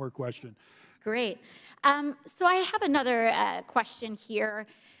ask one more question. Great. So I have another question here.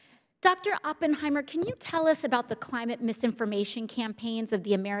 Dr. Oppenheimer, can you tell us about the climate misinformation campaigns of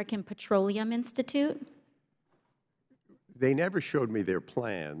the American Petroleum Institute? They never showed me their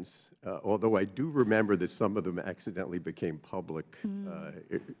plans, although I do remember that some of them accidentally became public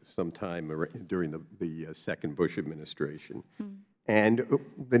sometime during the second Bush administration. And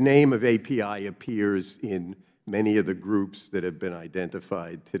the name of API appears in many of the groups that have been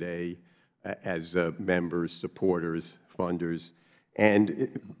identified today as members, supporters, funders.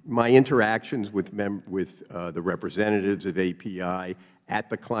 And my interactions with the representatives of API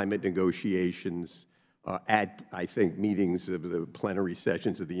at the climate negotiations, at, I think, meetings of the plenary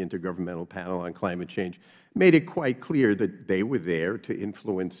sessions of the Intergovernmental Panel on Climate Change, made it quite clear that they were there to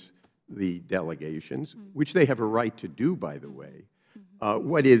influence the delegations, which they have a right to do, by the way.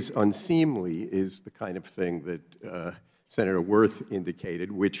 What is unseemly is the kind of thing that Senator Wirth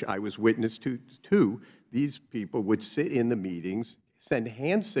indicated, which I was witness to too. These people would sit in the meetings, send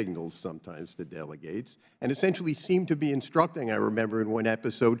hand signals sometimes to delegates, and essentially seem to be instructing, I remember in one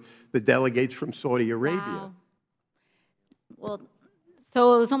episode, the delegates from Saudi Arabia. Wow. Well,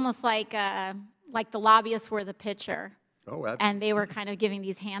 so it was almost like the lobbyists were the pitcher. Oh, absolutely. And they were kind of giving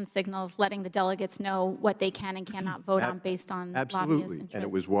these hand signals, letting the delegates know what they can and cannot vote on based on lobbyist Absolutely, interests. and it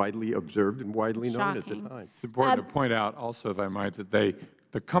was widely observed and widely known at the Shocking. time. It's important to point out also, if I might, that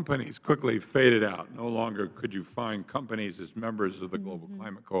the companies quickly faded out. No longer could you find companies as members of the Global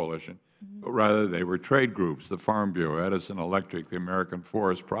Climate Coalition, but rather they were trade groups, the Farm Bureau, Edison Electric, the American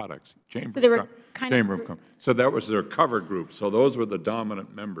Forest Products, Chamber, So they were kind of So that was their cover group. So those were the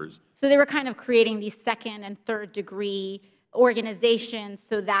dominant members. So they were kind of creating these second and third degree organizations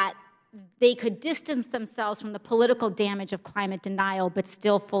so that they could distance themselves from the political damage of climate denial, but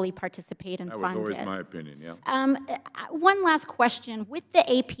still fully participate and fund it. That was always my opinion, yeah. One last question. With the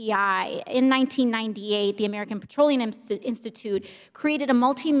API, in 1998, the American Petroleum Institute created a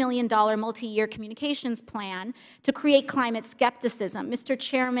multi-million-dollar, multi-year communications plan to create climate skepticism. Mr.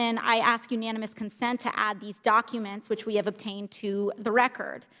 Chairman, I ask unanimous consent to add these documents, which we have obtained, to the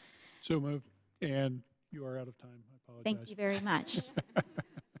record. So moved. And you are out of time. I apologize. Thank you very much.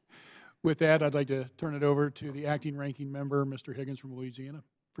 With that, I'd like to turn it over to the acting ranking member, Mr. Higgins from Louisiana,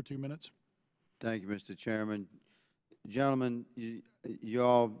 for 2 minutes. Thank you, Mr. Chairman. Gentlemen, you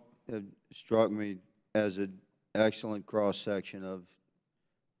all have struck me as an excellent cross-section of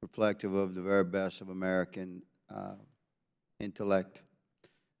reflective of the very best of American intellect.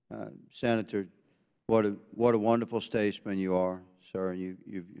 Senator, what a wonderful statesman you are, sir.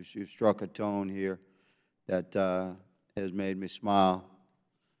 You've struck a tone here that has made me smile.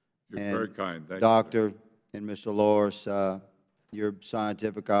 You're very kind. Thank Doctor you. and Mr. Loris, your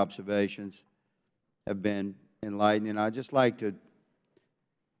scientific observations have been enlightening. I'd just like to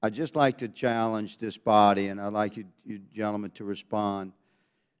challenge this body, and I'd like you gentlemen to respond.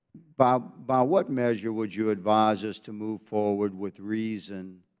 By what measure would you advise us to move forward with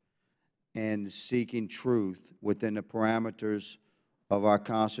reason and seeking truth within the parameters of our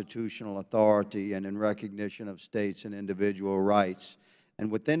constitutional authority and in recognition of states and individual rights? And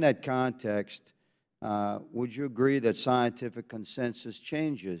within that context, would you agree that scientific consensus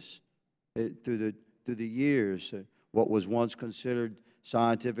changes through the years? What was once considered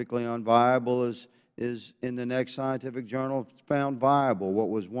scientifically unviable is in the next scientific journal found viable. What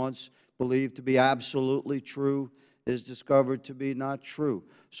was once believed to be absolutely true is discovered to be not true.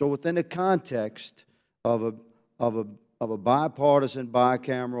 So within the context of a bipartisan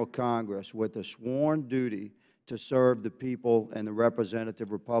bicameral Congress with a sworn duty to serve the people and the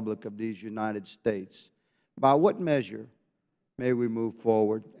representative republic of these United States, by what measure may we move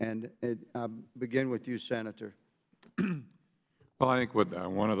forward? And I begin with you, Senator. Well, I think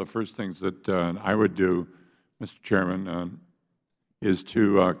one of the first things that I would do, Mr. Chairman, is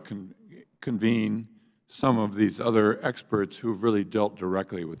to convene some of these other experts who have really dealt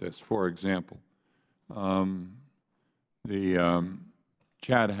directly with this. For example,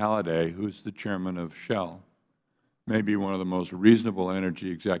 Chad Halliday, who's the chairman of Shell, may be one of the most reasonable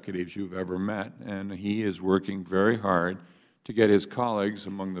energy executives you've ever met, and he is working very hard to get his colleagues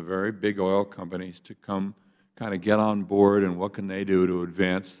among the very big oil companies to come kind of get on board and what can they do to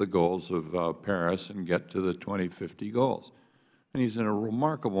advance the goals of Paris and get to the 2050 goals. And he's a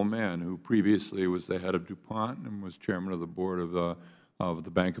remarkable man who previously was the head of DuPont and was chairman of the board of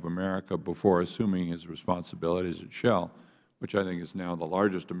the Bank of America before assuming his responsibilities at Shell, which I think is now the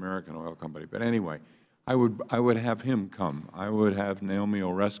largest American oil company. But anyway, I would have him come. I would have Naomi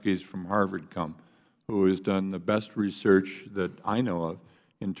Oreskes from Harvard come, who has done the best research that I know of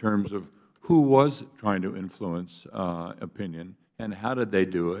in terms of who was trying to influence opinion and how did they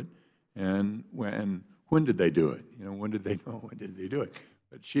do it and when did they do it? You know, when did they know? When did they do it?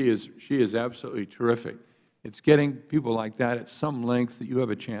 But she is absolutely terrific. It's getting people like that at some length that you have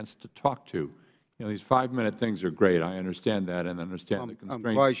a chance to talk to. You know, these 5-minute things are great. I understand that and understand the constraints.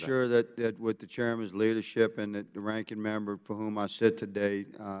 I'm quite sure that with the Chairman's leadership and the ranking member for whom I sit today,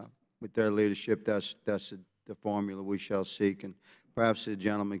 with their leadership, that's the formula we shall seek. And perhaps the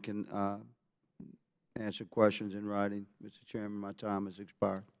gentleman can answer questions in writing. Mr. Chairman, my time has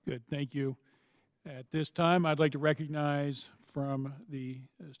expired. Good. Thank you. At this time, I'd like to recognize from the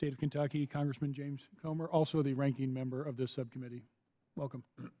state of Kentucky, Congressman James Comer, also the ranking member of this subcommittee. Welcome.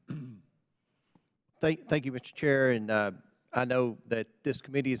 Thank you, Mr. Chair. And I know that this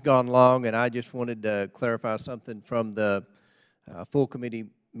committee has gone long, and I just wanted to clarify something from the full committee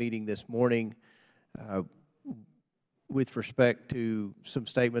meeting this morning. with respect to some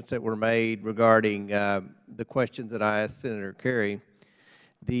statements that were made regarding the questions that I asked Senator Kerry.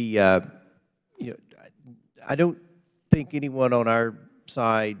 I don't think anyone on our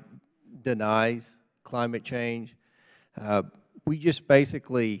side denies climate change. We just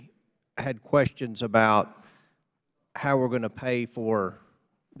basically had questions about how we're going to pay for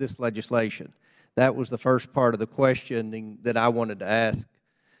this legislation. That was the first part of the questioning that I wanted to ask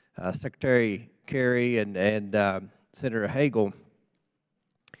Secretary Kerry and Senator Hagel.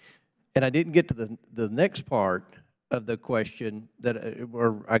 And I didn't get to the next part of the question, that,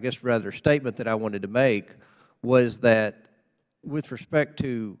 or I guess rather statement that I wanted to make, was that with respect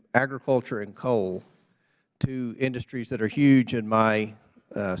to agriculture and coal, two industries that are huge in my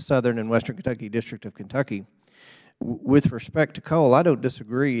southern and western Kentucky district of Kentucky, with respect to coal, I don't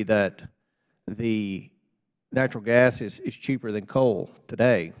disagree that the natural gas is cheaper than coal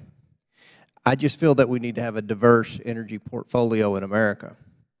today. I just feel that we need to have a diverse energy portfolio in America.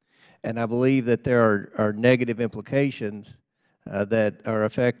 And I believe that there are negative implications that are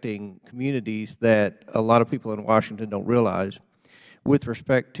affecting communities that a lot of people in Washington don't realize. With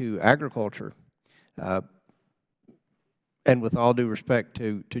respect to agriculture, and with all due respect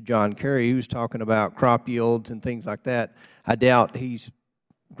to John Kerry, who's talking about crop yields and things like that, I doubt he's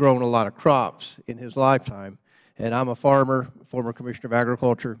grown a lot of crops in his lifetime. And I'm a farmer, former Commissioner of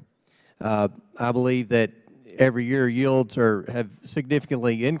Agriculture. I believe that every year yields have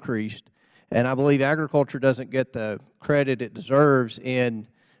significantly increased, and I believe agriculture doesn't get the credit it deserves in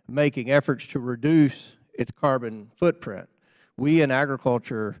making efforts to reduce its carbon footprint. We in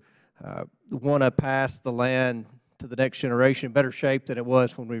agriculture want to pass the land to the next generation in better shape than it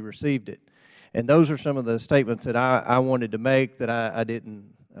was when we received it. And those are some of the statements that I wanted to make that I didn't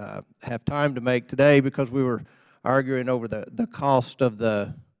have time to make today because we were arguing over the cost of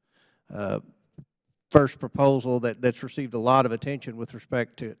the first proposal that's received a lot of attention with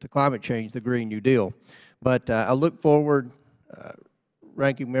respect to climate change, the Green New Deal. But I look forward,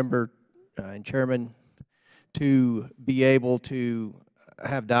 Ranking Member and Chairman, to be able to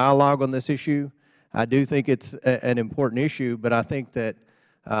have dialogue on this issue. I do think it's an important issue, but I think that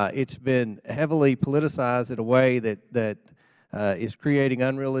it's been heavily politicized in a way that is creating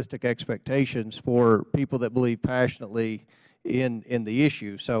unrealistic expectations for people that believe passionately in the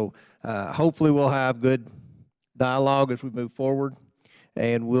issue. So hopefully we'll have good dialogue as we move forward,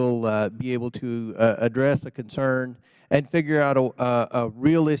 and we'll be able to address the concern and figure out a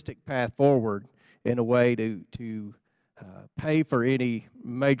realistic path forward in a way to pay for any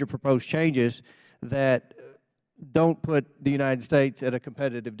major proposed changes that don't put the United States at a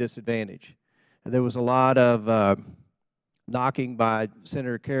competitive disadvantage. There was a lot of knocking by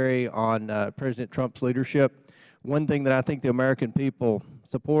Senator Kerry on President Trump's leadership. One thing that I think the American people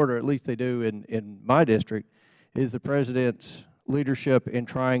support, or at least they do in my district, is the President's leadership in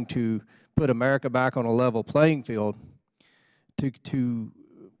trying to put America back on a level playing field to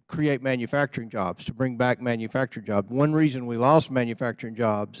create manufacturing jobs, to bring back manufacturing jobs. One reason we lost manufacturing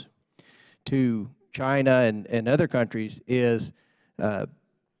jobs to China and other countries is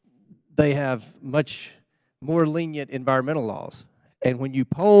they have much more lenient environmental laws. And when you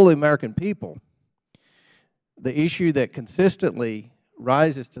poll the American people, the issue that consistently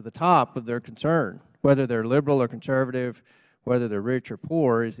rises to the top of their concern, whether they're liberal or conservative, whether they're rich or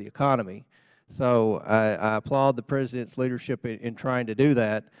poor, is the economy. So I applaud the President's leadership in trying to do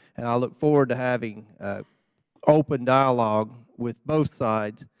that, and I look forward to having open dialogue with both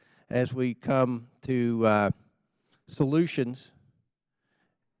sides as we come to solutions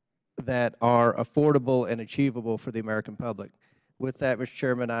that are affordable and achievable for the American public. With that, Mr.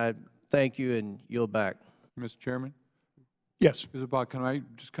 Chairman, I thank you and yield back. Mr. Chairman? Yes. Isabel, can I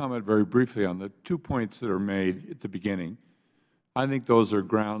just comment very briefly on the 2 points that are made at the beginning? I think those are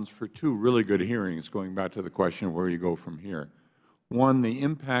grounds for 2 really good hearings, going back to the question of where you go from here. One, the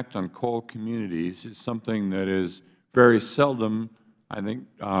impact on coal communities is something that is very seldom, I think,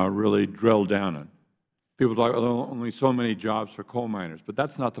 really drilled down on. People talk about only so many jobs for coal miners, but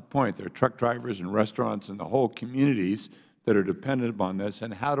that's not the point. There are truck drivers and restaurants and the whole communities that are dependent upon this,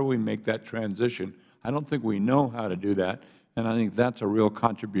 and how do we make that transition? I don't think we know how to do that, and I think that's a real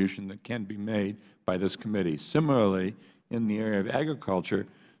contribution that can be made by this committee. Similarly, in the area of agriculture,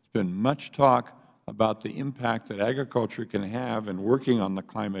 there's been much talk about the impact that agriculture can have in working on the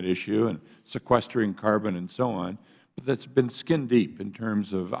climate issue and sequestering carbon and so on, but that's been skin deep in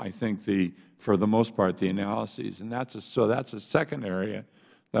terms of, I think, for the most part, the analyses. And that's a second area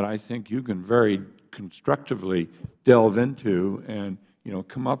that I think you can very constructively delve into and,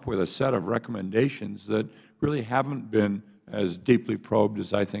 come up with a set of recommendations that really haven't been as deeply probed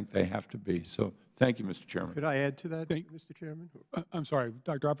as I think they have to be. So Thank you, Mr. Chairman. Could I add to that, Mr. Chairman? I'm sorry,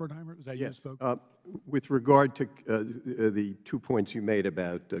 Dr. Oppenheimer, was that you who Yes. spoke? With regard to the 2 points you made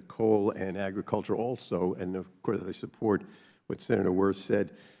about coal and agriculture also, and of course I support what Senator Wirth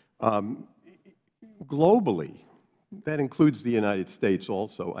said, globally, that includes the United States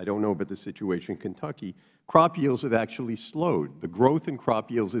also, I don't know about the situation in Kentucky, crop yields have actually slowed. The growth in crop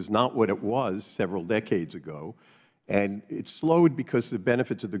yields is not what it was several decades ago, and it's slowed because the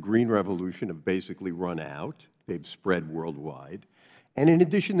benefits of the Green Revolution have basically run out. They've spread worldwide. And in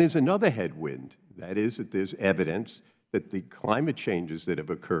addition, there's another headwind. That is that there's evidence that the climate changes that have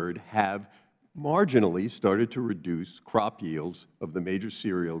occurred have marginally started to reduce crop yields of the major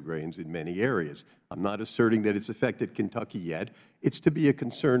cereal grains in many areas. I'm not asserting that it's affected Kentucky yet. It's to be a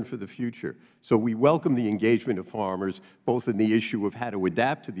concern for the future. So we welcome the engagement of farmers, both in the issue of how to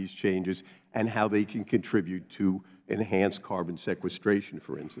adapt to these changes and how they can contribute to enhanced carbon sequestration,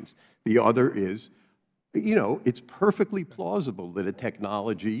 for instance. The other is, you know, it's perfectly plausible that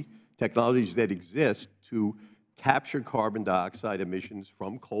technologies that exist to capture carbon dioxide emissions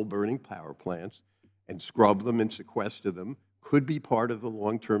from coal-burning power plants and scrub them and sequester them could be part of the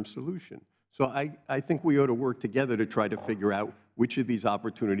long-term solution. So I think we ought to work together to try to figure out which of these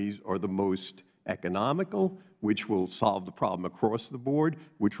opportunities are the most economical, which will solve the problem across the board,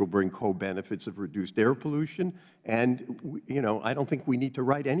 which will bring co-benefits of reduced air pollution. And, you know, I don't think we need to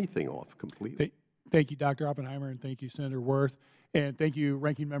write anything off completely. Thank you, Dr. Oppenheimer, and thank you, Senator Wirth. And thank you,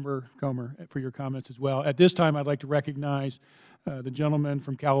 Ranking Member Comer, for your comments as well. At this time, I'd like to recognize the gentleman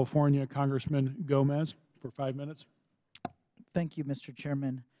from California, Congressman Gomez, for 5 minutes. Thank you, Mr.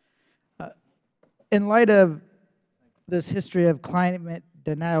 Chairman. In light of this history of climate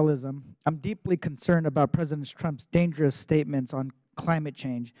denialism, I'm deeply concerned about President Trump's dangerous statements on climate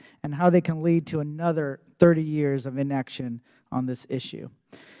change and how they can lead to another 30 years of inaction on this issue.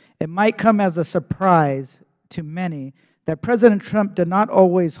 It might come as a surprise to many that President Trump did not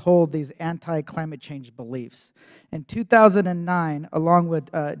always hold these anti-climate change beliefs. In 2009, along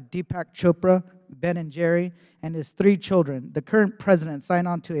with Deepak Chopra, Ben and Jerry, and his 3 children, the current president signed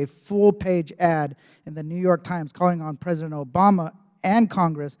on to a full-page ad in the New York Times calling on President Obama and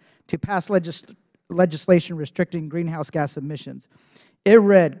Congress to pass legislation restricting greenhouse gas emissions. It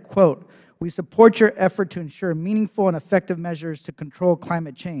read, quote, "We support your effort to ensure meaningful and effective measures to control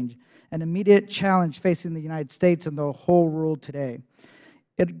climate change, an immediate challenge facing the United States and the whole world today."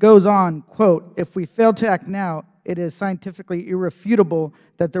 It goes on, quote, "If we fail to act now, it is scientifically irrefutable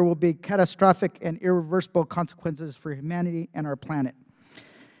that there will be catastrophic and irreversible consequences for humanity and our planet."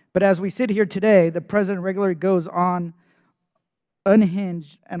 But as we sit here today, the president regularly goes on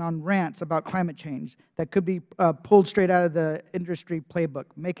unhinged and on rants about climate change that could be pulled straight out of the industry playbook,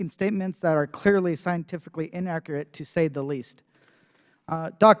 making statements that are clearly scientifically inaccurate, to say the least.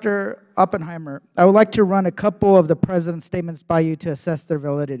 Dr. Oppenheimer, I would like to run a couple of the president's statements by you to assess their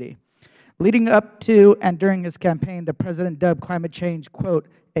validity. Leading up to and during his campaign, the president dubbed climate change, quote,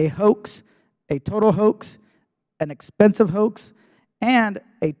 "a hoax, a total hoax, an expensive hoax, and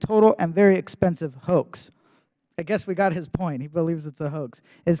a total and very expensive hoax." I guess we got his point. He believes it's a hoax.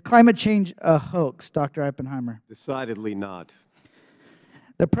 Is climate change a hoax, Dr. Oppenheimer? Decidedly not.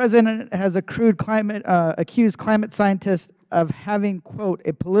 The president has accused climate scientists of having, quote,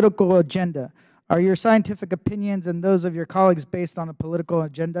 "a political agenda." Are your scientific opinions and those of your colleagues based on a political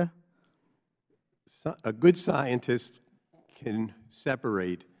agenda? A good scientist can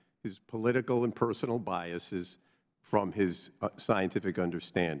separate his political and personal biases from his scientific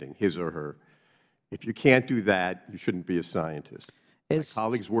understanding, his or her. If you can't do that, you shouldn't be a scientist. My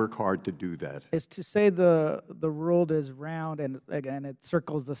colleagues work hard to do that. Is to say the world is round and it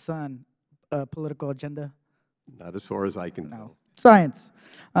circles the sun a political agenda? Not as far as I can tell. Science.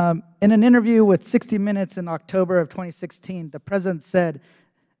 In an interview with 60 Minutes in October of 2016, the president said,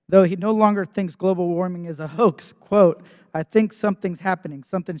 though he no longer thinks global warming is a hoax, quote, "I think something's happening,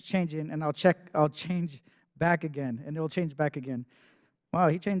 something's changing, and I'll change back again," and it'll change back again. Wow,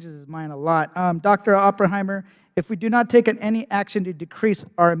 he changes his mind a lot. Dr. Oppenheimer, if we do not take any action to decrease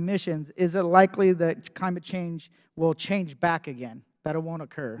our emissions, is it likely that climate change will change back again, that it won't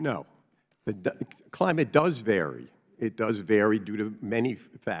occur? No. The climate does vary. It does vary due to many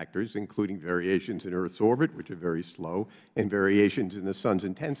factors, including variations in Earth's orbit, which are very slow, and variations in the sun's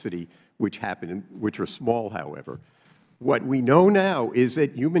intensity, which are small, however. What we know now is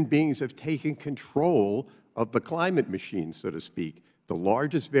that human beings have taken control of the climate machine, so to speak. The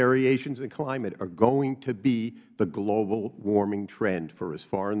largest variations in climate are going to be the global warming trend for as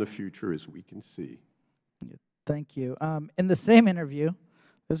far in the future as we can see. Thank you. In the same interview,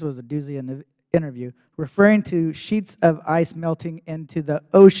 this was a doozy interview, referring to sheets of ice melting into the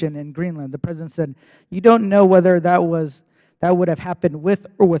ocean in Greenland. The president said, "You don't know whether that would have happened with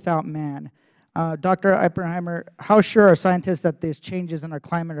or without man." Dr. Oppenheimer, how sure are scientists that these changes in our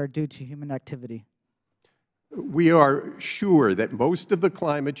climate are due to human activity? We are sure that most of the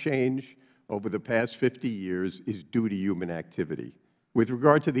climate change over the past 50 years is due to human activity. With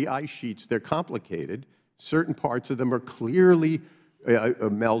regard to the ice sheets, they're complicated. Certain parts of them are clearly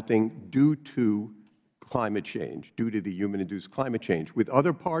melting due to climate change, due to the human-induced climate change. With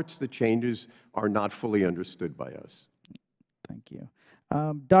other parts, the changes are not fully understood by us. Thank you.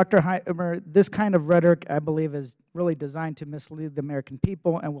 Dr. Heimer, this kind of rhetoric, I believe, is really designed to mislead the American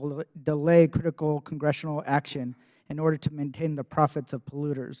people and will delay critical congressional action in order to maintain the profits of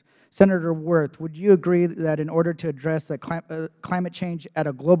polluters. Senator Wirth, would you agree that in order to address the climate change at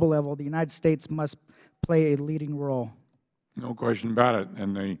a global level, the United States must play a leading role? No question about it.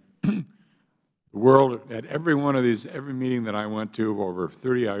 And the world, at every one of these, every meeting that I went to over a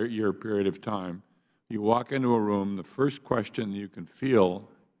 30-year period of time, you walk into a room, the first question you can feel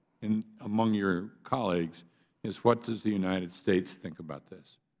among your colleagues is, what does the United States think about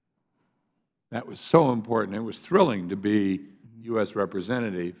this? That was so important. It was thrilling to be U.S.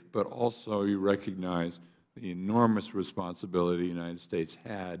 representative, but also you recognize the enormous responsibility the United States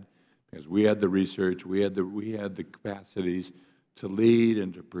had, because we had the research, we had the capacities to lead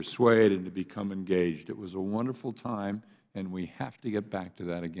and to persuade and to become engaged. It was a wonderful time, and we have to get back to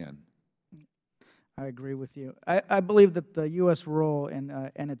that again. I agree with you. I believe that the U.S. role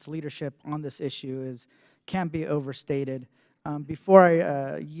and its leadership on this issue can't be overstated. Before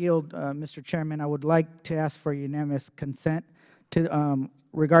I yield, Mr. Chairman, I would like to ask for unanimous consent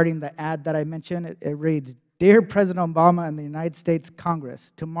regarding the ad that I mentioned. It reads, "Dear President Obama and the United States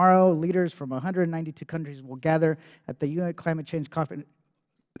Congress, tomorrow leaders from 192 countries will gather at the UN Climate Change Conference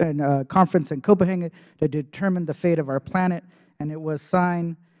in Copenhagen to determine the fate of our planet." And it was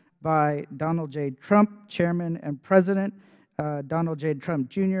signed by Donald J. Trump, Chairman and President, Donald J. Trump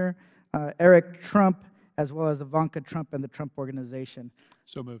Jr., Eric Trump, as well as Ivanka Trump and the Trump Organization.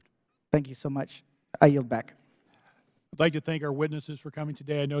 So moved. Thank you so much. I yield back. I'd like to thank our witnesses for coming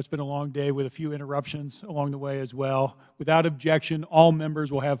today. I know it's been a long day with a few interruptions along the way as well. Without objection, all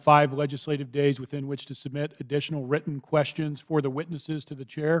members will have 5 legislative days within which to submit additional written questions for the witnesses to the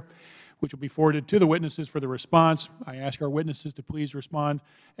chair, which will be forwarded to the witnesses for the response. I ask our witnesses to please respond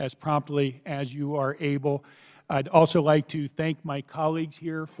as promptly as you are able. I'd also like to thank my colleagues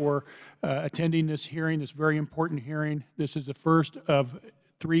here for attending this hearing, this very important hearing. This is the first of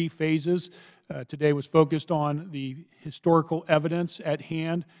 3 phases. Today was focused on the historical evidence at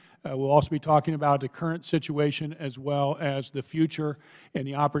hand. We'll also be talking about the current situation as well as the future and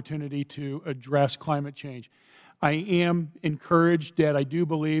the opportunity to address climate change. I am encouraged that I do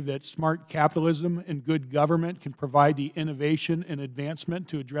believe that smart capitalism and good government can provide the innovation and advancement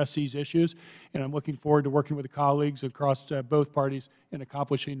to address these issues, and I'm looking forward to working with the colleagues across both parties in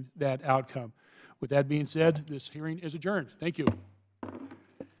accomplishing that outcome. With that being said, this hearing is adjourned. Thank you.